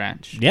Skinwalker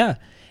Ranch. Yeah.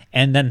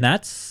 And then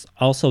that's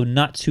also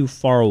not too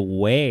far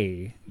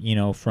away,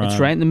 from... It's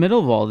right in the middle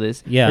of all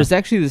this. Yeah. There's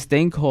actually this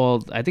thing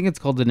called, I think it's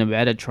called the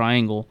Nevada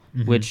Triangle,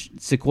 Mhm. which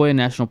Sequoia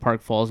National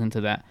Park falls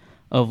into that,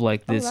 of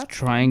like this that's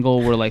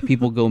triangle where like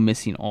people go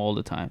missing all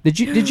the time. Did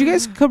you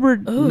guys cover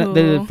the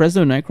Ooh.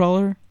 Fresno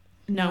Nightcrawler?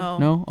 No.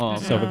 No? Oh,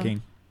 Silver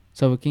King.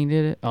 Silver King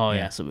did it? Oh, yeah,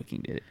 Yeah. Silver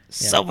King did it.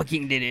 Yeah. Silver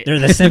King did it. They're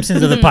the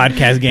Simpsons of the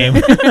podcast game.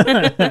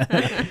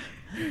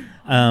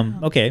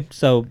 Okay,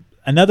 so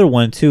another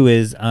one too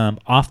is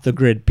off the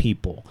grid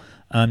people.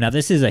 Now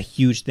this is a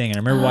huge thing, and I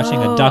remember watching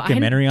Oh, a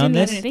documentary on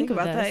didn't this. even think of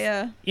about this. that,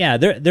 yeah.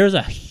 Yeah, there's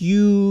a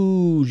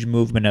huge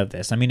movement of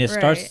this. I mean, it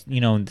starts, Right.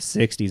 in the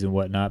 60s and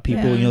whatnot.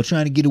 People, Yeah.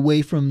 trying to get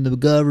away from the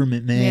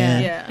government,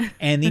 man. Yeah.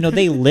 And,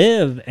 they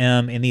live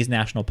in these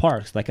national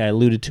parks, like I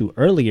alluded to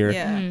earlier.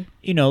 Yeah.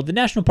 The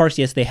national parks,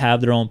 yes, they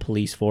have their own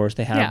police force.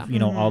 They have,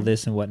 Yeah. all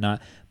this and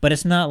whatnot. But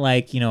it's not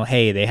like,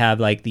 hey, they have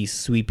like these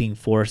sweeping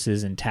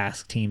forces and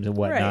task teams and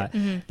whatnot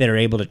that are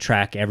able to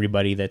track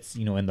everybody that's,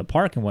 in the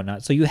park and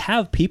whatnot. So you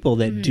have people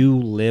that do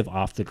live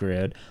off the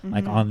grid,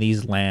 like on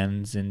these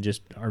lands and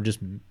are just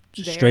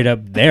straight up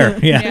there.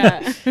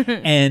 Yeah.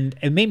 And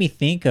it made me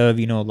think of,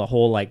 the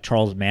whole like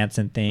Charles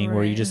Manson thing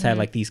where you just had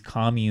like these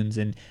communes.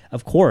 And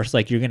of course,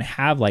 like you're going to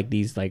have like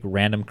these like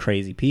random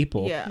crazy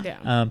people.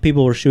 Yeah.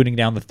 People were shooting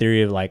down the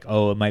theory of like,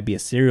 oh, it might be a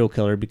serial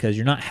killer because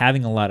you're not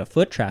having a lot of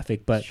foot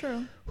traffic. But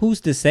True.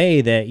 who's to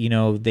say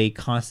that, they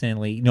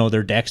constantly,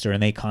 they're Dexter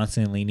and they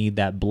constantly need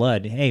that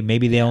blood. Hey,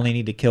 maybe they only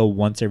need to kill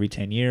once every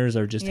 10 years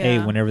or just, hey,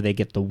 Yeah. whenever they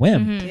get the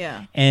whim.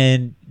 Yeah.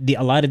 And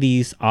a lot of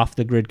these off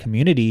the grid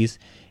communities,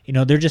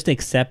 they're just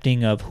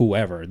accepting of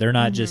whoever. They're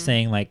not just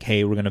saying like,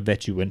 hey, we're going to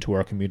vet you into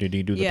our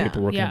community, do the Yeah.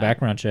 paperwork and Yeah. the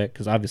background check,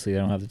 because obviously they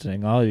don't have the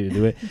technology to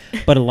do it.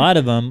 But a lot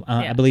of them,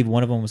 I believe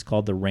one of them was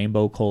called the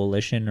Rainbow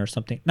Coalition or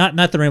something.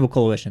 Not the Rainbow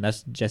Coalition.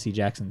 That's Jesse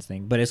Jackson's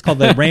thing. But it's called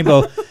the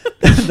Rainbow,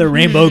 the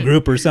Rainbow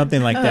Group or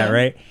something like that,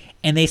 right?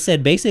 And they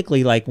said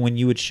basically like when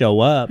you would show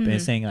up and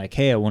saying like,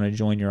 hey, I want to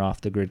join your off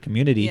the grid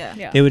community,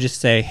 Yeah. they would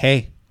just say,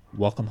 hey,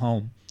 welcome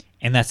home.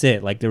 And that's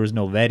it. Like there was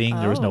no vetting,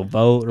 there was no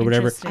vote or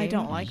whatever. Interesting. I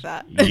don't like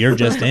that. You're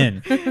just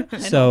in. I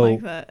So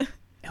don't like that.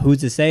 who's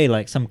to say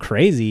like some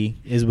crazy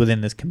is within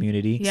this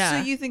community?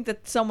 Yeah. So you think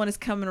that someone is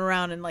coming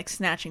around and like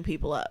snatching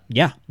people up?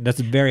 Yeah, that's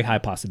a very high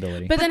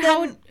possibility. But then But how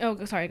then-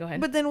 would... Oh, sorry, go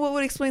ahead. But then what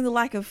would explain the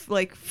lack of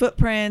like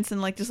footprints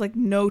and like just like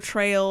no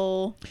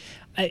trail?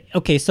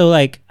 Okay, so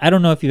like I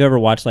don't know if you've ever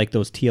watched like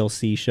those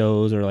TLC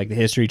shows or like the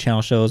History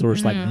Channel shows where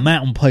it's like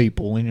mountain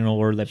people,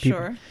 or that people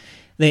Sure.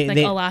 like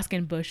they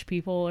Alaskan bush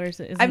people, or is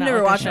it? I've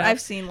never watched it.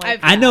 I've seen like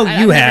I know I've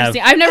you never have.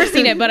 I've never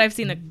seen it, but I've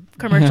seen the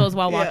commercials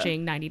while Yeah.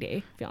 watching 90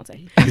 Day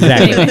Fiance.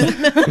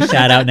 Exactly.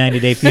 Shout out 90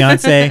 Day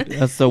Fiance.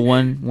 That's the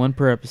one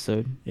per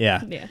episode.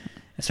 Yeah. Yeah.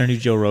 That's our new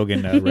Joe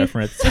Rogan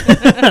reference.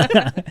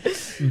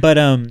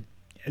 But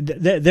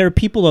they're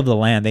people of the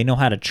land. They know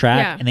how to track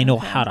Yeah, and they know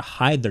how to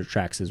hide their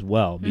tracks as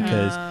well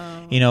because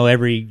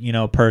every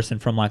person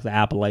from like the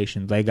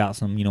Appalachians, they got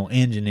some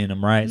engine in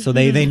them, right? So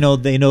they know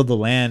the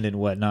land and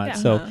whatnot. Yeah.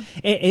 So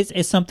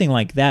it's something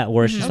like that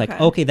where it's just like,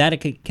 okay, that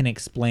can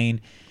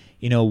explain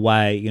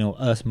why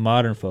us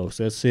modern folks,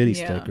 us city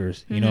Yeah.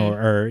 slickers,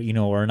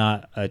 are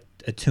not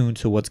attuned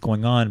to what's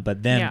going on,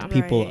 but then Yeah.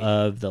 people Right.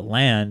 of the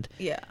land,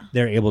 Yeah.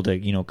 they're able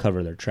to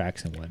cover their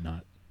tracks and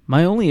whatnot.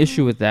 My only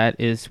issue with that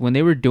is when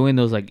they were doing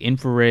those like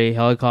infrared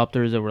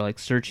helicopters that were like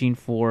searching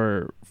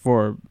for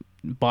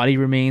body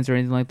remains or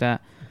anything like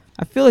that.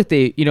 I feel like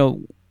they,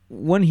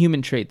 one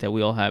human trait that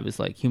we all have is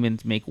like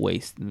humans make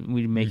waste.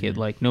 We make it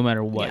like no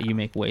matter what, you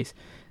make waste.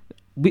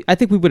 I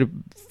think we would have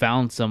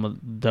found some of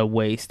the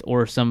waste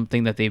or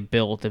something that they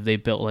built if they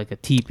built like a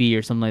teepee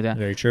or something like that.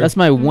 Very true. That's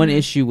my one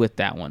issue with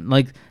that one.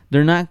 Like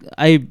they're not.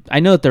 I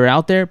know that they're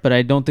out there, but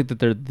I don't think that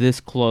they're this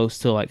close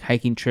to like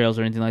hiking trails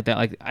or anything like that.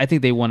 Like I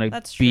think they want to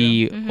That's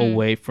be true.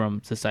 away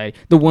from society.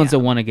 The ones that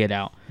want to get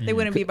out. They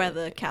wouldn't be by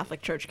the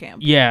Catholic church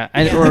camp. Yeah,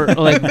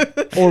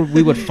 or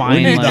we would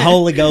find We need like, the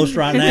Holy Ghost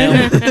right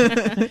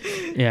now.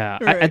 Yeah,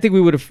 Right. I think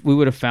we would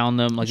have found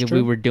them like if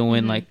we were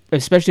doing like,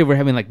 especially if we're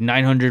having like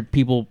 900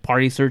 people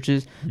party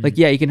searches. Like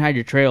yeah, you can hide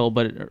your trail,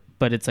 but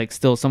it's like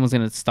still someone's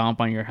gonna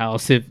stomp on your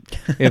house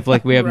if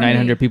like we have Right.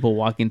 900 people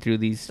walking through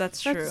these.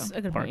 That's true. That's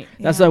a good point.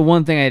 That's the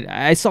one thing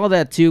I saw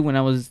that too when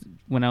I was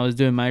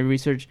doing my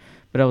research,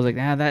 but I was like,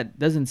 that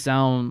doesn't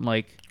sound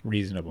like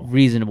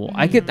Reasonable.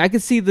 I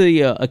could see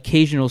the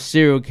occasional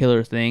serial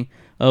killer thing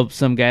of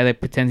some guy that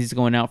pretends he's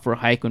going out for a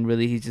hike when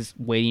really he's just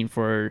waiting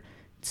for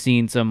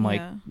seeing some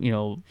like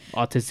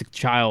autistic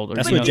child. Or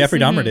That's you what know. Jeffrey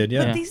Dahmer did.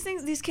 Yeah. But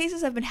these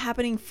cases have been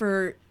happening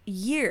for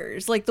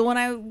years. Like the one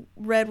I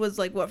read was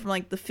like from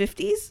like the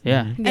 50s.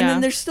 Yeah. And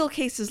then there's still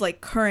cases like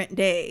current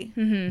day,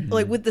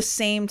 like with the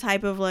same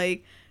type of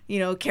like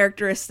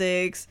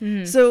characteristics.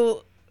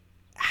 So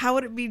how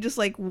would it be just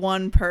like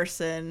one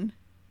person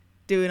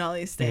doing all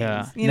these things.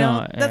 Yeah. You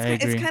know, No, that's I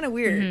it's agree. kind of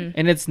weird. Mm-hmm.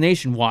 And it's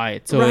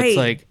nationwide, so Right. it's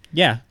like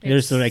Yeah,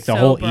 there's like the so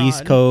whole broad.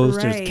 East Coast.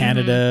 Right. There's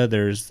Canada.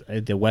 There's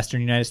the Western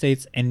United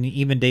States, and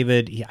even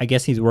David. I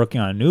guess he's working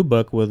on a new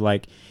book with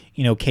like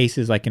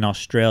cases like in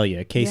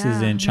Australia,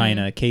 cases Yeah. in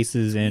China,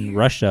 cases in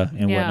Russia,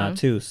 and Yeah. whatnot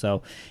too.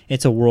 So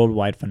it's a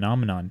worldwide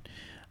phenomenon.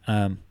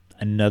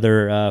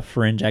 Another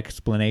fringe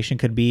explanation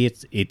could be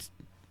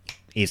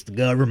it's the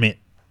government.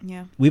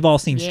 Yeah. We've all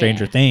seen Yeah.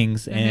 Stranger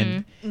Things,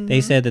 and Mhm. they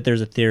Mhm. said that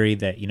there's a theory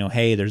that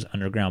hey, there's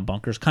underground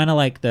bunkers, kind of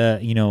like the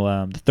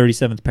the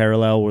 37th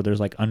parallel, where there's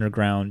like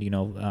underground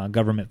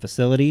government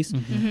facilities,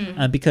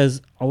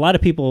 because a lot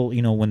of people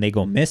when they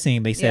go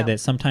missing, they said Yeah. that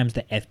sometimes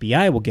the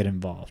FBI will get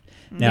involved.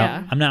 Now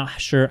Yeah. I'm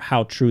not sure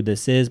how true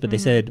this is, but they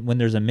said when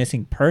there's a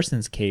missing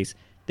persons case,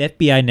 the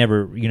FBI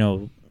never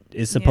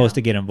is supposed Yeah.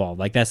 to get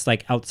involved. Like that's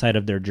like outside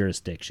of their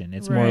jurisdiction.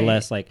 It's more or Right.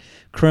 less like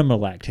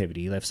criminal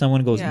activity. If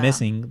someone goes Yeah.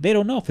 missing, they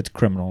don't know if it's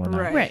criminal or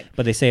not. Right.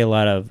 But they say a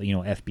lot of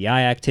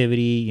FBI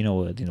activity,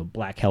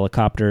 black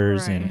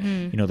helicopters Right.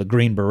 and the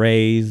Green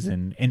Berets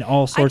and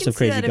all sorts of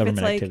crazy government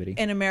if it's, activity. Like,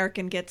 an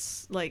American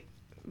gets like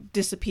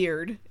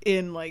disappeared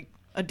in like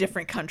a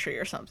different country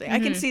or something. I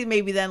can see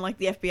maybe then like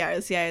the FBI or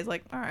the CIA is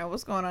like, all right,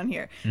 what's going on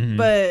here? Mhm.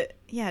 But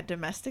yeah,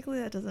 domestically,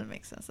 that doesn't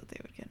make sense that they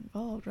would get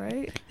involved,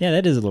 right? Yeah,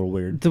 that is a little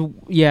weird.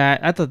 Yeah,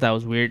 I thought that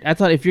was weird. I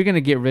thought if you're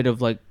gonna get rid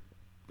of like,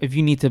 if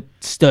you need to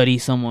study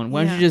someone,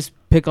 why don't you Yeah. just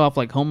pick off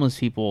like homeless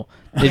people?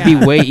 It'd be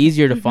way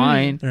easier to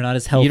find. They're not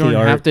as healthy. You don't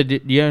Art. have to.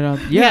 Yeah,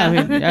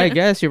 I mean, I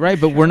guess you're right,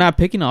 but we're not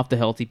picking off the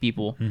healthy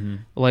people.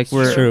 Like It's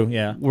we're true,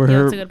 yeah. We're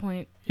Yeah, that's a good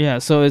point. Yeah,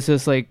 so it's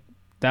just like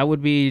that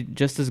would be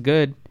just as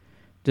good.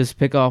 Just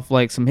pick off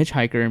like some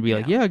hitchhiker and be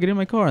like, yeah, get in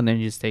my car, and then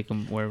you just take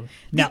them wherever.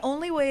 The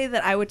only way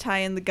that I would tie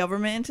in the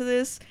government into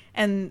this,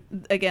 and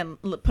again,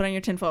 put on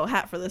your tinfoil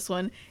hat for this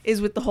one, is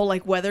with the whole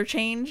like weather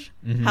change.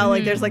 How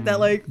like there's like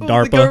that like the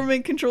DARPA.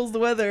 government controls the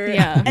weather,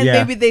 Yeah. and Yeah.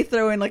 maybe they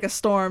throw in like a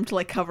storm to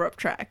like cover up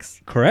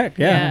tracks. Correct.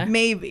 Yeah. Yeah.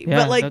 Maybe, Yeah,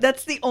 but like that-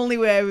 that's the only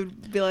way I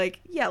would be like,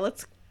 yeah,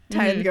 let's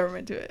tie in the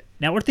government to it.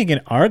 Now we're thinking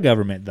our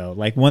government though.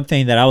 Like one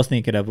thing that I was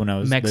thinking of when I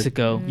was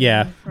Mexico.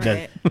 Yeah.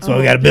 Right. That's why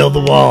we got to build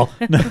the wall.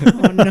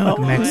 Oh no,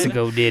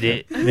 Mexico did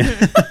it.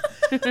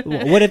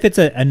 What if it's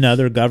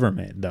another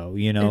government though?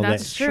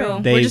 That's that true.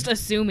 they- We're just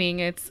assuming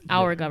it's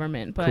our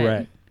government, but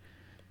Correct.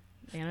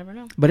 you never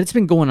know. But it's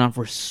been going on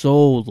for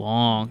so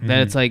long that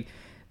Mhm. it's like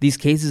these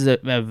cases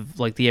of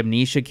like the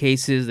amnesia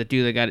cases, the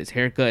dude that got his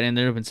haircut and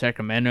ended up in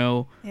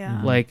Sacramento.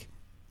 Yeah. Like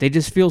they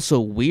just feel so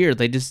weird.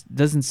 They just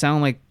doesn't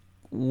sound like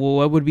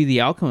what would be the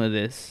outcome of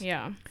this.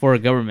 Yeah. For a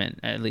government,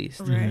 at least.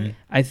 Right.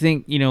 I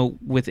think,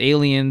 with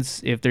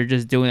aliens, if they're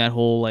just doing that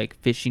whole like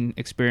fishing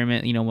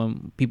experiment,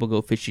 when people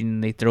go fishing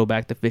and they throw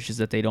back the fishes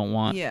that they don't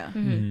want. Yeah.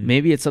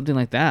 Maybe it's something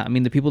like that. I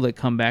mean, the people that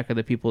come back are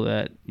the people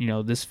that,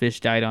 this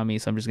fish died on me,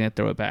 so I'm just going to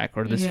throw it back.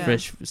 Or this Yeah.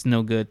 fish is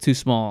no good, too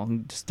small,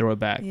 just throw it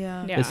back.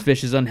 Yeah. Yeah. This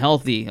fish is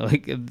unhealthy.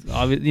 Like,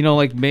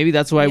 like maybe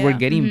that's why we're Yeah.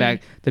 getting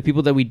back. The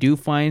people that we do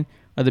find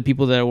are the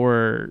people that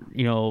were,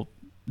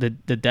 the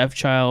deaf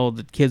child,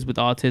 the kids with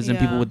autism,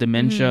 people Yeah. with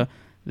dementia.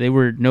 They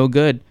were no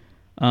good.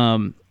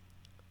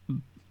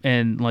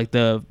 And like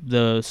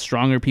the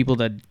stronger people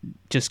that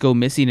just go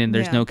missing and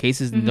there's Yeah. no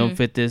cases and don't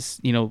fit this,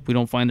 we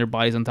don't find their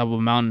bodies on top of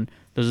a mountain.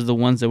 Those are the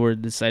ones that were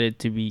decided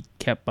to be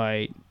kept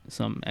by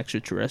some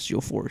extraterrestrial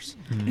force.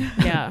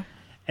 Yeah.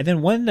 And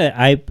then one that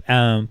I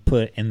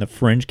put in the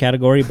fringe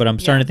category, but I'm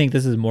starting Yeah. to think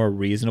this is more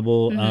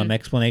reasonable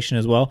explanation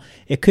as well.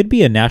 It could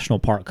be a national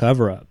park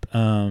cover-up.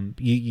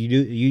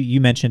 You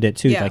mentioned it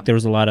too. Yeah. Like there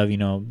was a lot of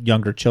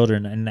younger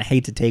children, and I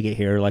hate to take it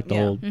here, like the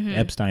Yeah. whole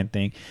Epstein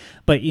thing,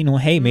 but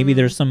hey, maybe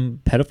there's some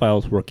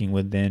pedophiles working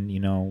within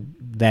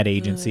that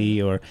agency,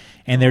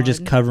 and they're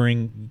just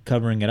covering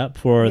it up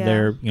for Yeah.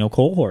 their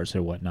cohorts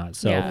or whatnot.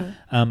 So Yeah.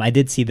 I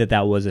did see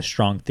that was a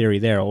strong theory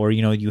there. Or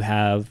you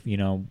have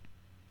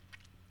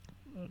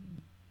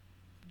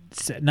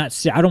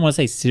I don't want to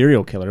say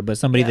serial killer, but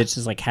somebody Yeah. that's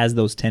just like has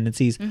those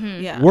tendencies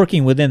Yeah.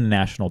 working within the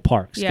national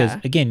parks. Because Yeah.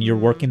 again, you're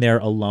working there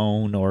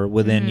alone or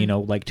within,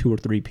 like 2 or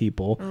 3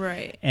 people.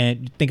 Right.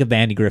 And think of the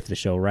Andy Griffith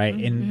Show, right?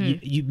 And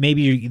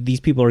these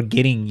people are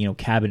getting,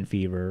 cabin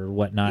fever or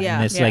whatnot. Yeah.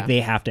 And it's Yeah. like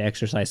they have to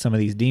exercise some of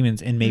these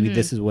demons, and maybe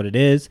this is what it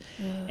is.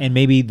 And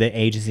maybe the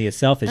agency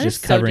itself is That just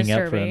is so covering up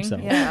for disturbing.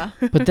 themselves.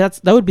 Yeah. But that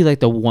would be like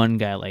the one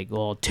guy, like,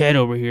 oh, Ted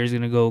over here is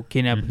gonna go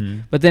kidnap.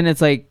 But then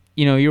it's like,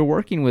 you're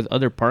working with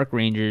other park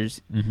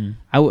rangers.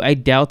 I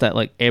doubt that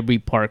like every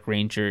park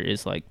ranger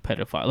is like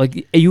pedophile.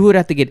 Like you would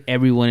have to get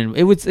everyone in.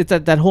 It's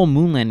that whole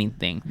moon landing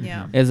thing.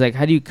 Yeah. It's like,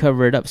 how do you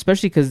cover it up?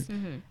 Especially because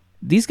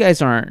these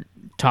guys aren't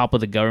top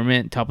of the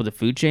government, top of the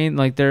food chain.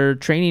 Like their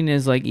training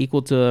is like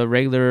equal to a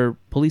regular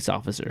police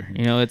officer.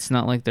 It's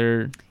not like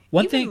they're.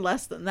 One Even thing,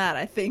 less than that,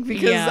 I think,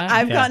 because Yeah.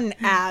 I've Yeah. gotten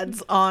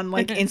ads on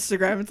like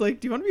Instagram. It's like,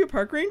 do you want to be a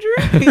park ranger?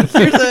 Here's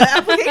an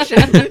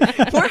application.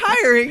 We're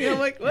hiring. And I'm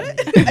like, what? I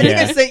think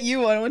Yeah. I sent you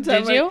one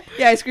time. Did you? Like,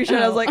 yeah, I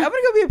screenshot. I was Oh. like, I'm gonna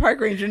go be a park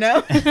ranger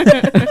now.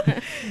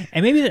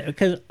 and maybe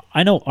because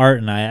I know Art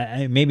and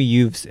I maybe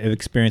you've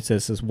experienced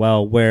this as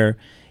well, where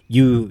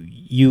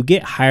you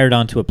get hired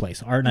onto a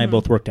place. Art and I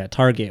both worked at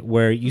Target,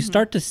 where you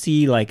start to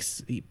see like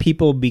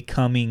people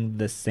becoming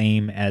the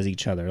same as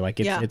each other. Like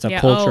it's a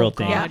cultural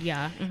thing.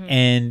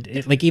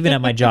 And like even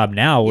at my job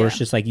now, where it's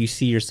just like you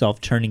see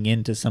yourself turning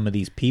into some of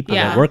these people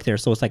that work there.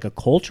 So it's like a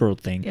cultural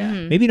thing.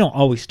 Maybe you don't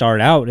always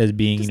start out as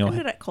being Just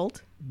ended at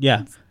cult.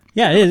 Yeah.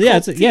 Yeah, it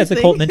is. Yeah, it's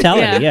a cult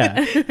mentality.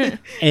 Yeah.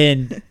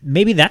 And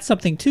maybe that's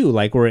something too,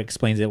 like where it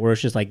explains it, where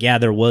it's just like, yeah,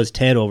 there was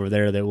Ted over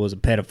there that was a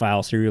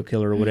pedophile, serial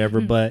killer or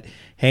whatever, but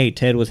hey,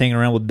 Ted was hanging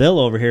around with Bill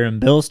over here, and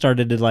Bill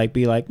started to like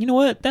be like, you know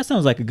what, that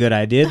sounds like a good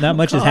idea. Not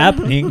much is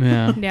happening.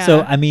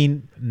 So I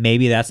mean,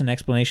 maybe that's an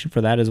explanation for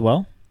that as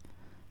well.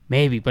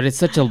 Maybe, but it's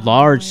such a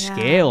large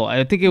scale.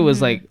 I think it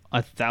was like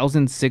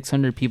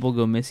 1,600 people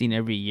go missing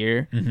every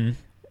year.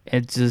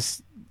 It's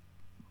just,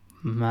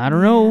 I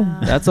don't know.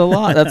 That's a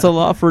lot. That's a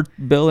lot for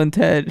Bill and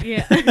Ted.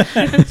 Yeah.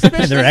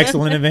 And their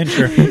excellent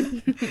adventure.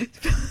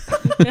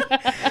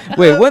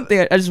 Wait, one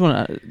thing I just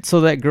want to.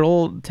 So that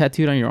girl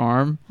tattooed on your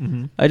arm,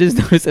 I just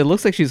noticed it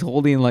looks like she's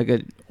holding like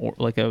a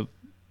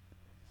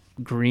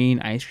green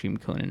ice cream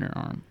cone in her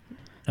arm.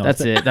 Oh,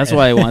 that's it. That's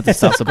why I wanted to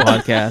stop the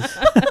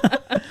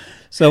podcast.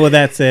 So with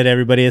that said,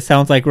 everybody, it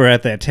sounds like we're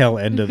at the tail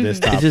end of this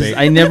topic.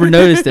 I never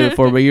noticed it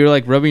before, but you were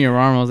like rubbing your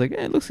arm. I was like,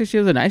 it looks like she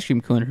has an ice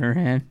cream cone in her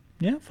hand.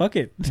 Yeah, fuck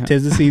it.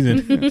 'Tis the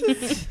season.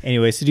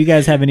 Anyway, so do you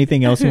guys have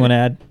anything else you want to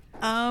add?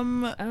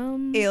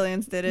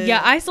 Aliens did it. Yeah,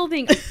 I still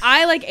think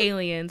I like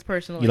Aliens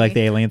personally. You like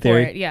the alien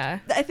theory? Yeah.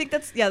 I think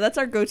that's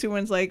our go-to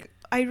ones. Like,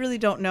 I really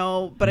don't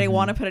know, but I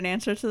want to put an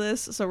answer to this,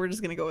 so we're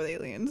just gonna go with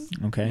aliens.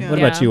 Okay. Yeah. What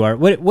about you, Art?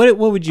 What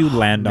would you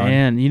land on?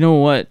 Man, you know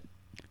what?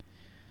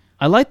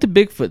 I like the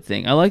Bigfoot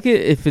thing. I like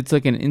it if it's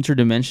like an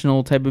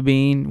interdimensional type of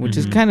being, which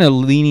is kind of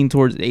leaning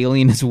towards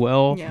alien as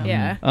well.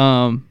 Yeah.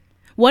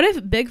 What if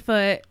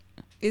Bigfoot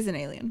is an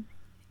alien?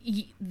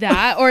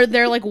 That, or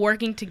they're like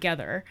working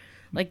together.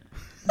 Like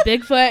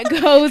Bigfoot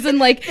goes and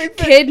like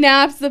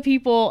kidnaps the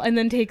people and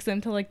then takes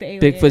them to like the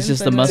aliens. Bigfoot's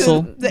just the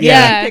muscle.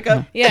 Yeah.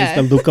 Just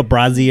the Luca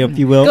Brasi, if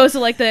you will. Goes to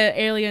like the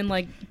alien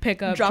like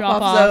pickup drop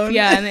off zone.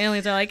 Yeah, and the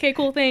aliens are like, "Hey,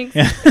 cool, thanks."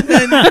 And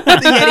then the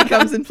Yeti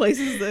comes and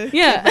places the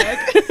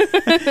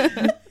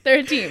They're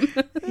a team.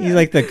 He's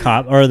like the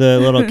cop or the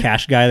little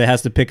cash guy that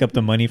has to pick up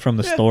the money from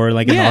the store,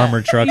 like an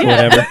armored truck or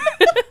whatever.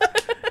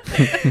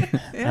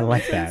 I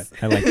like that.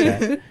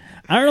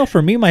 I don't know.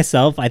 For me,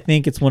 myself, I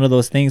think it's one of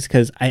those things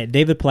because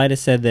David Paulides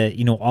said that,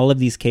 you know, all of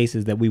these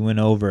cases that we went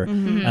over,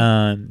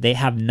 they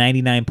have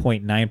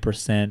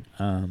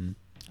 99.9%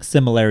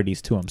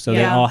 similarities to them. So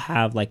they all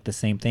have like the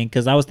same thing.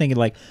 Because I was thinking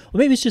like, well,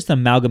 maybe it's just an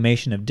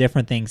amalgamation of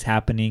different things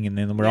happening. And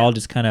then we're all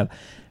just kind of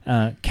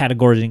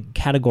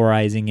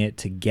categorizing it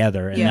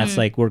together. And that's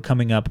like we're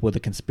coming up with a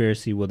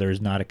conspiracy where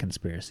there's not a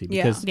conspiracy.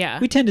 Because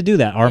we tend to do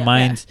that. Our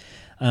minds...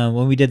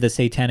 when we did the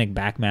satanic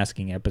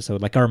backmasking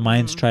episode, like our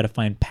minds try to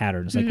find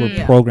patterns. Like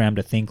we're programmed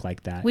to think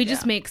like that. We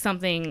just make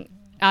something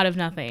out of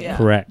nothing.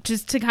 Correct.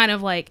 Just to kind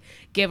of like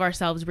give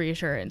ourselves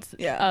reassurance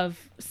of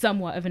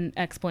somewhat of an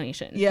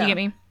explanation. You get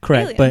me?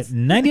 Correct. Aliens. But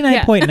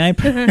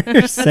 99.9%.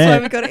 That's why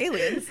we go to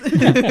aliens.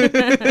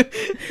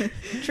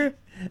 True.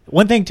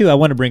 One thing too I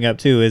want to bring up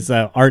too is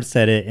Art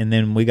said it, and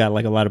then we got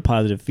like a lot of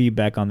positive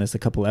feedback on this a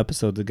couple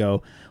episodes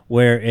ago,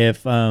 where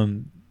if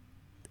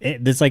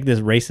it's like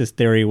this racist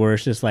theory where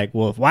it's just like,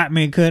 well, if white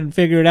men couldn't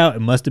figure it out, it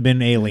must have been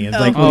aliens,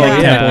 like temples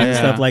and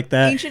stuff like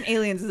that. Ancient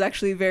aliens is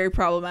actually very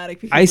problematic.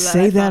 Because I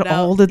say that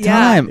all the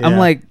time. I'm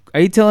like,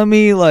 are you telling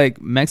me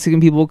like Mexican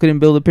people couldn't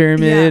build a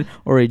pyramid,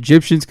 or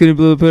Egyptians couldn't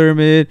build a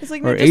pyramid, it's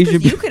like, or just Asian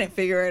you couldn't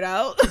figure it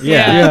out?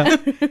 Yeah.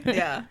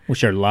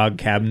 What's your log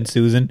cabin,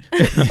 Susan?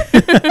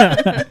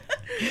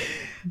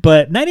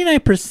 But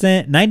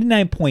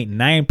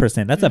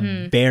 99.9%, that's a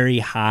very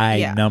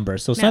high number.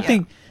 So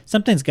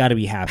something's got to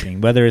be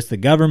happening, whether it's the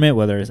government,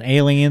 whether it's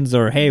aliens,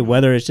 or hey,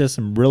 whether it's just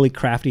some really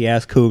crafty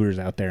ass cougars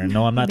out there. And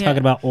no, I'm not talking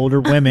about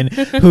older women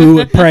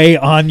who prey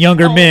on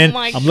younger men.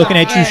 I'm looking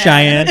at you,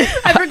 Cheyenne.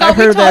 I forgot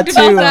we talked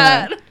about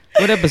that.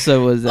 What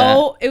episode was that?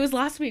 Oh, it was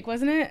last week,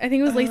 wasn't it? I think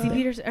it was Lacey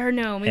Peters, or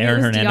no, maybe Aaron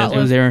it was Hernandez. It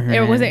was Aaron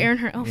Hernandez. Was it Aaron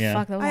Hernandez? Oh,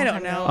 fuck. That was I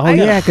don't know. Oh,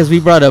 yeah, because we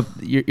brought up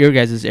your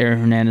guys' Aaron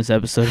Hernandez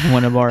episode in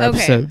one of our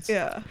episodes.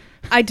 Yeah.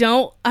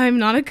 I'm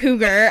not a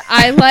cougar.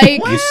 I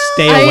like... You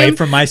stay away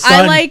from my son.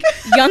 I like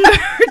younger...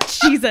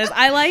 Jesus.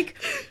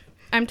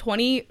 I'm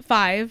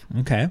 25.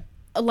 Okay.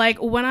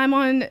 Like, when I'm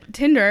on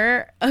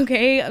Tinder,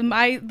 okay,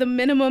 the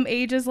minimum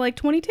age is like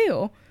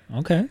 22.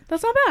 Okay.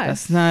 That's not bad.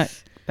 That's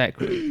not that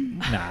great.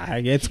 Nah,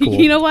 it's cool.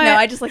 You know what? No,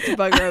 I just like to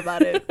bug her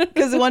about it.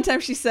 Because one time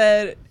she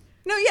said...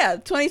 No,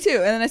 22.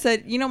 And then I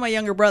said, my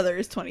younger brother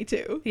is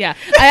 22. Yeah.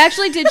 I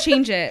actually did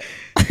change it.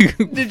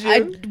 Did you? I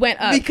went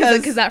up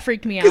because that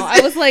freaked me out.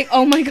 I was like,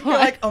 oh my God. You're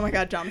like, oh my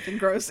God, Jonathan,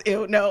 gross.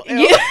 Ew, no. Ew.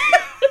 Yeah.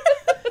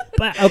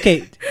 But,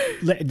 okay,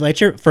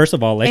 let your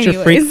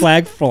freak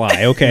flag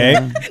fly,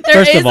 okay?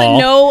 There is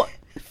no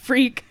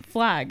freak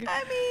flag.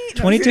 I mean...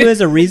 22 is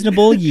a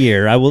reasonable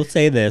year. I will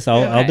say this.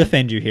 I'll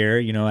defend you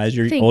here, as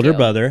your older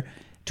brother.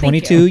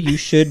 22, you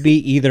should be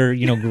either,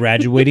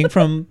 graduating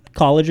from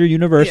college or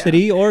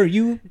university, or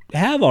you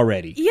have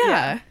already.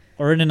 Yeah.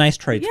 Or in a nice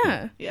trade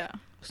school. Yeah.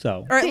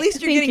 So Or at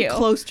least you're Thank getting you.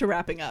 close to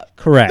wrapping up.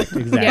 correct,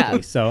 exactly.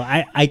 Yeah. So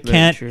I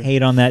can't true.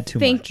 hate on that too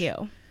much. Thank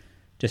you.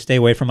 Just stay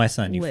away from my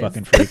son, you Liz.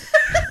 fucking freak.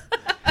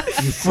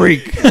 You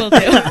freak. Will do.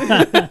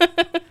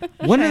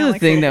 One Cheyenne other likes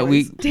thing little that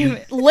we boys. Damn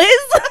it, Liz.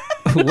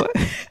 what?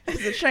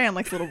 Cheyenne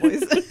likes little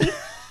boys.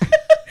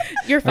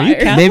 You're Are you fired.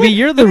 Catholic? Maybe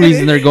you're the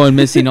reason they're going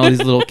missing. All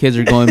these little kids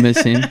are going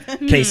missing.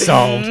 Case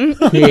solved.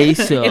 Case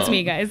solved. It's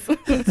me, guys.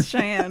 It's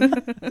Cheyenne.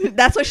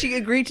 That's why she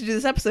agreed to do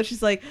this episode.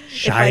 She's like,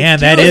 Cheyenne,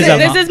 if I that do is it- a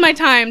This is my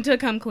time to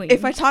come clean.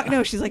 If I talk,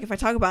 no, she's like, if I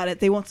talk about it,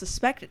 they won't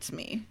suspect it's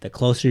me. The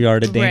closer you are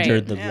to danger,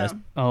 Right. the Yeah. less,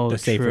 Oh, the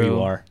safer true.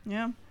 you are.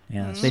 Yeah.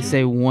 Yeah, that's They true.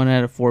 say 1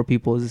 out of 4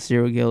 people is a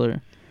serial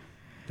killer.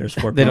 There's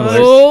 4 They don't.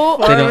 people.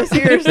 Oh. They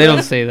don't, they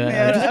don't say that.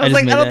 Yeah, I I was just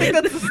like, made I don't that think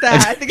up. that's the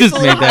stat. I think it's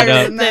just a little made that higher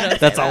up. than that.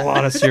 That's a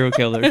lot of serial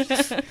killers.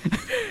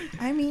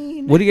 I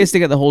mean, What do you guys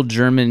think of the whole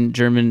German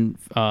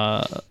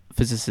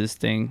physicist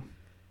thing?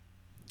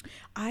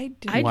 I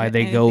didn't Why get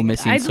they go anything-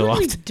 missing I so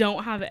literally often?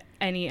 don't have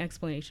any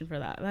explanation for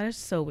that. That is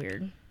so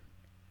weird.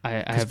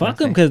 I Cause have fuck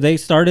them, nothing. because they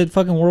started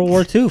fucking World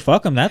War II.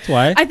 Fuck them, that's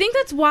why. I think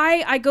that's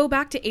why I go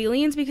back to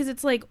aliens, because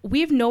it's like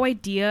we have no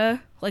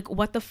idea like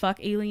what the fuck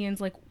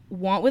aliens like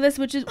want with us,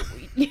 which is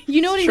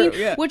you know what I True, mean?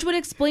 yeah. Which would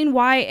explain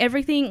why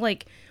everything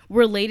like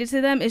related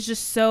to them is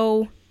just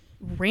so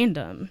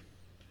random.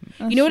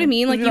 You know what I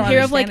mean? Like We you don't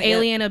hear of like understand it yet.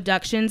 alien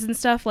abductions and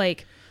stuff,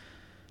 like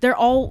they're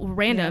all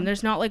random.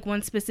 There's not like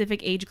one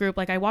specific age group.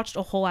 Like I watched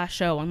a whole ass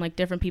show on like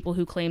different people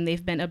who claim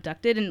they've been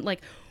abducted, and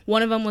like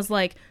one of them was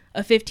like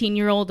a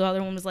 15-year-old, the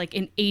other one was like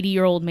an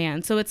 80-year-old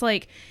man. So it's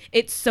like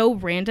it's so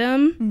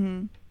random.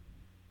 Mhm.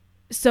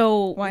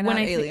 So Why when not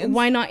I aliens?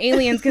 why not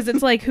aliens? Because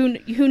it's like who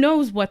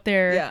knows what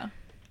they're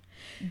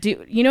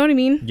do. You know what I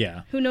mean?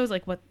 Yeah. Who knows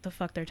like what the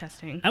fuck they're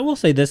testing? I will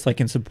say this, like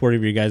in support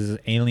of your guys'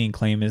 alien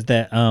claim, is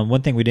that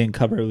one thing we didn't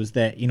cover was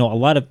that a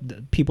lot of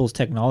people's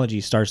technology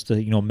starts to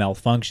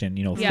malfunction.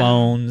 Yeah.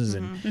 Phones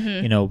and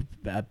Mhm.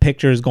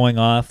 pictures going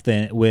off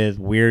with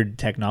weird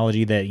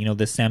technology that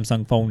this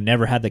Samsung phone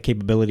never had the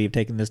capability of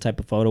taking this type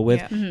of photo with,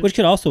 Yeah. Mhm. which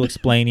could also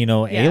explain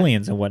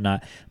aliens and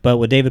whatnot. But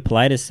what David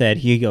Paulides said,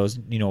 he goes,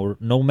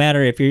 no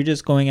matter if you're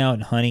just going out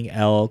and hunting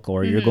elk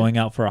or you're Mhm. going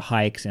out for a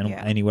hikes and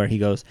Yeah. anywhere, he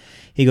goes,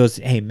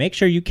 hey, make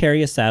sure you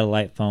carry a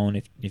satellite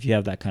phone if you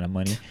have that kind of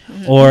money,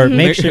 or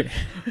make sure.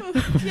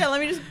 Yeah, let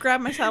me just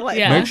grab my satellite.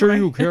 Yeah. phone. Make sure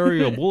you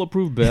carry a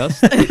bulletproof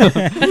vest.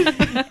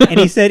 And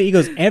he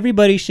goes,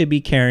 everybody should be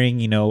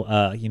carrying,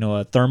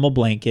 a thermal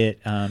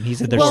blanket. He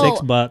said they're Well-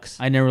 $6.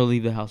 I never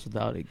leave the house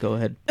without it. Go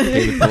ahead,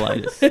 David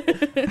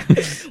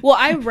Paulides. Well,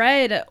 I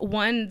read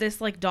this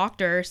like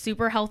doctor,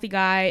 super healthy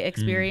guy,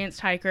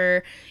 experienced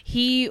hiker.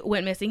 He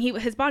went missing.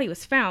 His body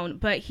was found,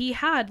 but he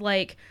had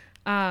like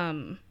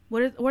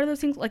what are those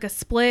things, like a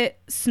split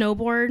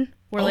snowboard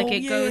where like Oh,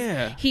 it yeah.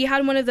 goes. He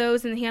had one of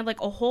those, and he had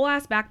like a whole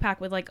ass backpack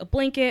with like a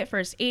blanket,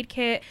 first aid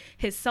kit,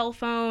 his cell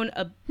phone,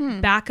 a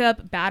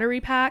backup battery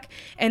pack,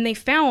 and they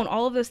found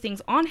all of those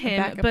things on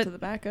him. Backup but to the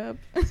backup.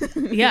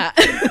 yeah,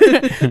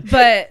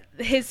 but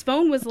his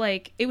phone was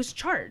like, it was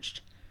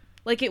charged,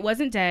 like it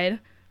wasn't dead.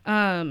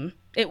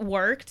 It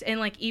worked, and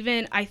like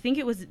even I think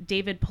it was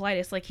David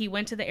Paulides, like he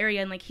went to the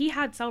area and like he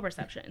had cell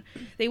reception.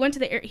 He went to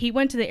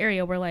the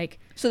area where like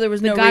So there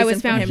was the no guy reason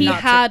was for found. him He not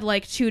to- had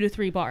like 2 to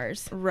 3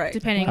 bars, Right.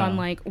 depending on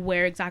Wow. like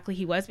where exactly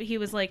he was. But he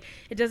was like,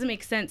 it doesn't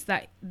make sense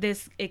that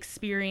this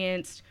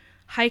experienced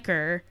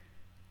hiker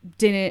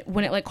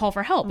wouldn't like call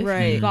for help if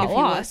Right, he got if he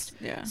was- lost.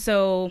 yeah.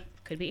 So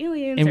could be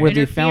aliens. And or where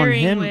they found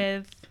interfering him,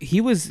 with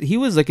he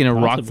was like in a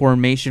rock Possibly.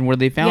 formation where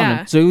they found Yeah.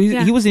 him. So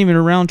Yeah. he wasn't even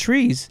around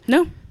trees.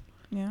 no.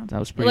 Yeah. That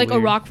was pretty Like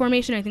weird. a rock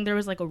formation. I think there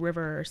was like a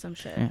river or some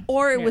shit. Yeah.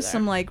 Or it near was there.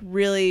 some like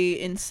really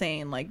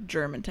insane like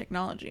German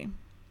technology.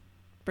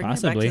 Bringing it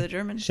back Possibly. to the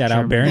Germans. Shout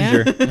out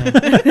German.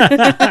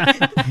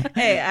 Behringer.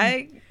 Hey,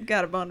 I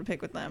got a bone to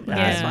pick with them. But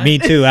Yeah. that's fine. Me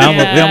too. We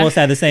Yeah. almost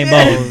had the same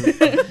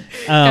bone.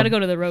 Gotta go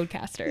to the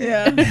Roadcaster.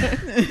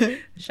 Yeah.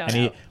 Shout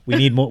out. We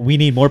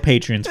need more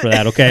patrons for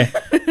that. Okay.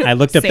 I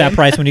looked up that Same.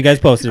 price when you guys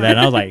posted that, and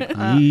I was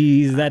like,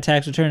 "Geez, that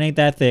tax return ain't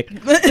that thick."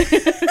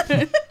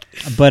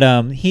 But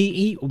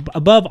he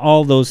above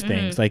all those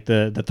things, like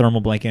the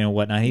thermal blanket and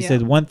whatnot, he Yeah.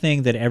 said one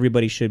thing that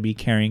everybody should be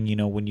carrying,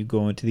 when you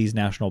go into these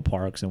national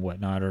parks and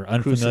whatnot, or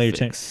unfamiliar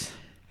Crucifix.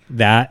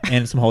 that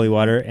and some holy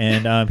water.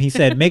 And he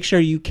said, make sure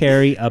you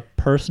carry a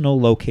personal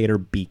locator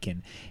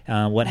beacon.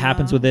 What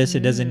happens with this,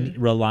 it doesn't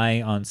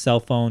rely on cell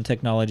phone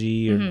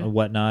technology or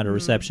whatnot or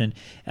reception.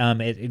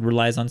 It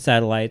relies on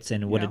satellites.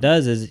 And what Yeah. it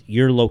does is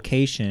your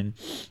location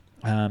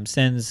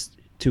sends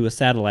to a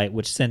satellite,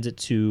 which sends it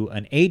to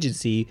an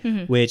agency,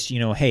 which,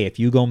 hey, if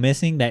you go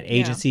missing, that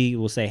agency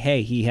will say,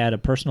 hey, he had a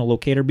personal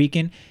locator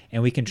beacon,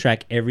 and we can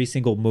track every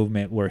single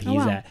movement where he's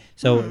wow. at.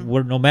 So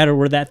no matter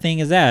where that thing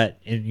is at,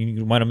 and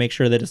you want to make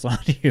sure that it's on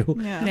you.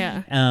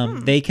 Yeah.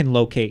 They can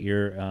locate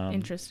your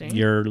Interesting.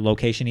 your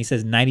location. He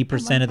says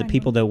 90% of the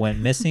people that went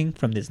missing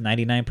from this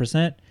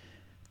 99%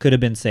 could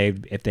have been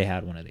saved if they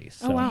had one of these.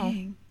 So, Oh wow.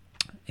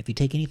 if you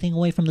take anything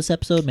away from this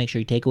episode, make sure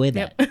you take away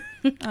that.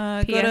 Go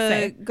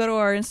to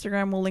our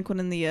Instagram. We'll link one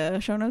in the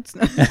show notes.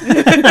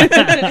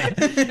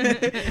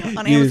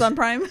 On Amazon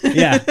Prime.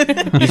 Yeah.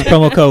 Use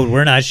promo code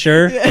We're Not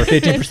Sure for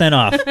 15%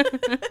 off.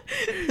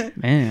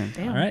 Man.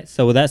 All right.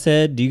 So with that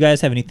said, do you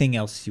guys have anything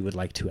else you would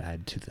like to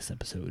add to this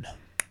episode?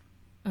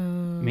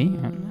 Me?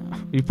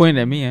 You pointed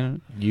at me. I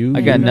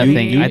got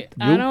nothing. I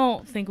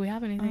don't think we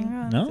have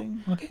anything. No?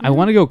 Okay. I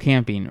want to go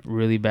camping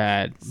really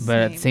bad, but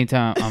at the same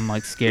time, I'm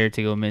like scared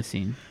to go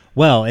missing.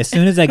 Well, as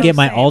soon as I get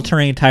my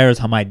all-terrain tires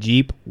on my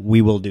Jeep,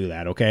 we will do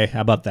that, okay?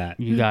 How about that?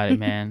 You got it,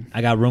 man.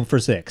 I got room for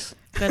 6.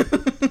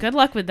 Good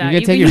luck with that.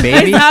 You're going to take your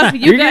baby?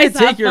 You're going to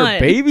take your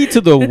baby to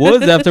the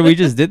woods after we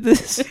just did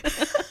this?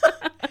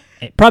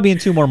 Probably in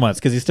 2 more months,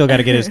 because he's still got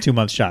to get his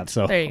 2-month shot.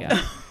 So there you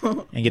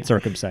go. And get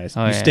circumcised.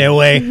 Oh, you yeah. stay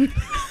away.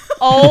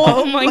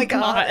 Oh my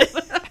god.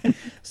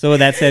 So with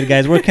that said,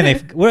 guys, where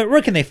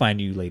can they find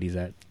you ladies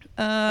at?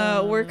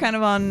 We're kind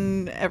of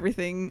on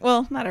everything.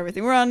 Well, not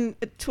everything. We're on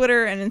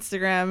Twitter and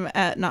Instagram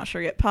at Not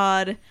Sure Yet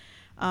Pod.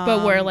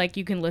 But where like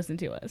you can listen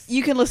to us.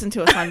 You can listen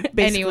to us on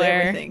basically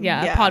anywhere. everything.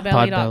 Yeah,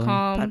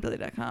 podbelly.com.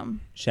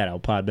 Podbelly.com. Shout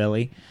out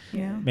Podbelly.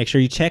 Yeah. Make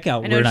sure you check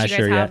out I know We're Not you guys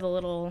Sure have Yet. the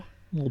little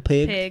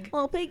pig.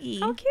 Little piggy.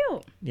 How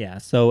cute. Yeah.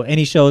 So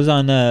any shows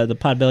on the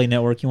Podbelly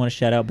Network you want to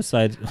shout out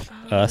besides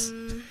us?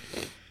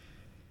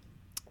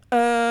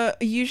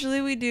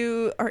 Usually we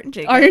do Art and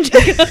Jacob.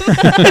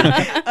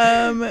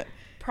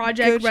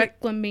 Project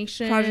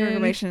Reclamation. Project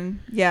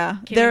Reclamation. Yeah.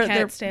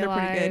 They're pretty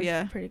good,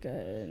 yeah. Pretty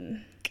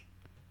good.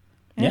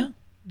 Yeah.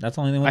 That's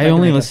the only thing I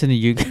only listen to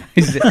you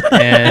guys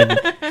and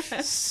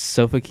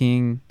Sofa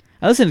King.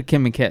 I listen to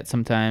Kim and Ket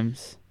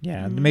sometimes.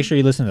 Yeah, make sure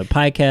you listen to the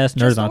podcast,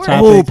 Nerds on Topic.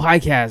 Topic. Oh,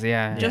 podcast,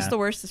 yeah. Just the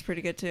Worst is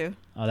pretty good too.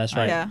 Oh, that's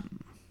right. Yeah.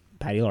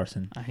 Patty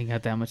Larson. I ain't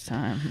got that much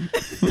time.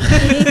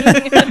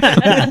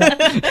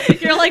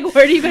 You're like,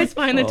 where do you guys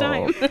find the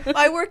time?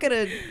 I work at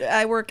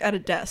a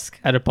desk.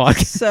 At a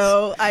podcast.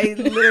 So I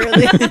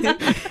literally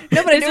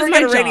no, but I do work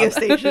at a radio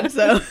station.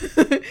 So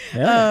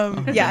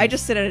Yeah. I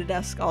just sit at a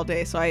desk all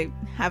day. So I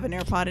have an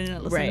AirPod in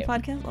and listen to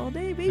podcasts all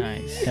day, baby.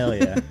 Nice. Hell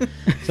yeah.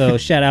 So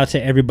shout out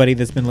to everybody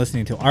that's been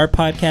listening to our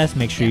podcast.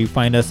 Make sure you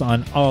find us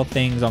on all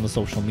things on the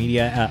social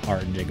media at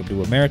Art and Jacob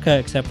Do America,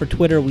 except for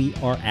Twitter. We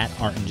are at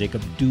Art and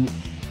Jacob Do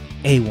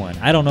A1.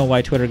 I don't know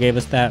why Twitter gave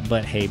us that,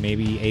 but hey,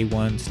 maybe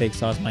A1 Steak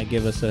Sauce might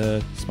give us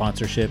a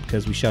sponsorship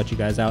because we shout you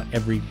guys out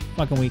every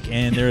fucking week,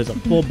 and there is a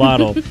full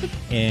bottle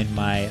in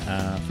my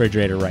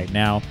refrigerator right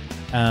now.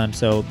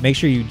 So make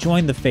sure you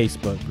join the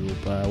Facebook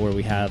group where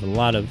we have a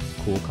lot of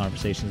cool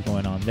conversations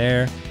going on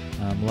there.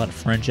 A lot of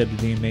friendships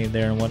being made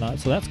there and whatnot.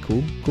 So that's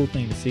cool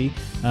thing to see.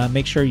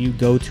 Make sure you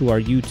go to our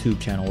YouTube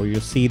channel where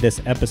you'll see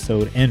this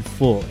episode in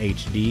full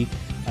HD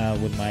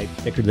with my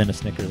thicker than a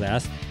Snickers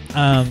ass.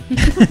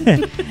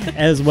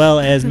 As well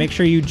as make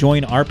sure you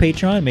join our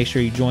Patreon. Make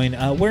sure you join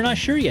We're Not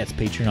Sure Yet's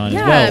Patreon as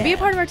well. Yeah, be a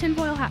part of our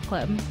tinfoil hat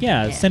club.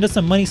 Yeah, send us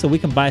some money so we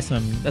can buy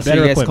some That's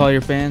better what you guys equipment. call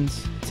your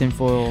fans?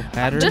 Tinfoil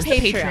hatters? Just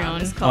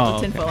Patreon. It's called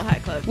the okay. Tinfoil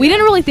Hat Club. We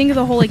didn't really think of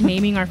the whole like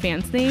naming our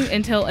fans thing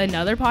until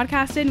another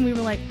podcast did, and we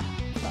were like,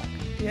 oh, fuck.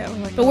 Yeah,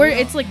 we're like, But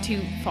it's like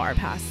too far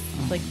past.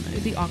 Like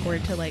it'd be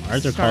awkward to like.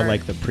 Ours are called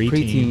like the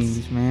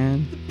preteens.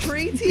 Man.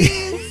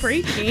 Preteens.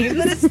 Preteens.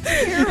 That is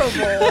terrible.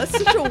 That's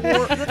such a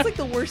that's like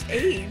the worst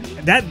age.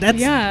 That's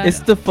yeah.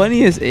 It's the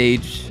funniest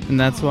age, and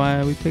that's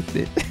why we picked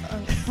it.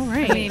 All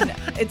right. I mean,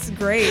 it's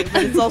great,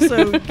 but it's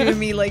also giving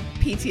me like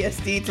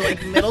PTSD to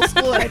like middle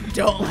school, and I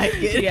don't like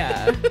it.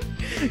 Yeah.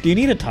 Do you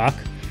need to talk?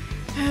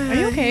 Are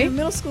you okay?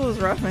 Middle school was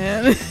rough,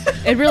 man.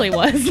 It really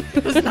was.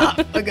 It was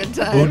not a good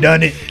time. Who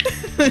done it?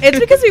 It's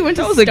because we went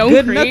to That was a Stone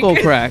good Creek. knuckle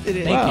crack. It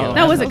is. Thank you.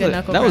 That was a good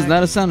knuckle That was crack.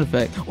 not a sound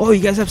effect. Oh,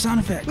 you guys have sound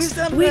effects.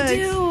 We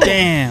do.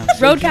 Damn.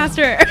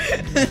 Roadcaster.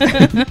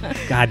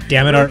 God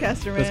damn it!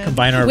 Roadcaster, Let's man.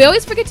 combine our. We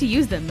always forget to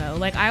use them though.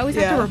 Like I always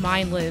have Yeah. to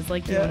remind Liz,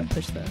 like, do you want to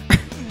push the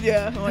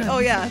Yeah. I'm like, oh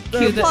yeah.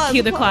 cue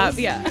the applause. clap?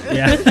 Yeah.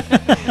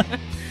 Yeah.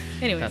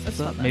 Anyways, That's that's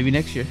what's up. fun. Maybe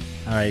next year.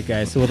 All right,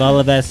 guys. So with all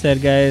of that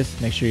said,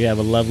 guys, make sure you have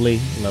a lovely,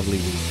 lovely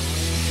week.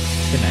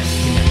 Good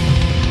night.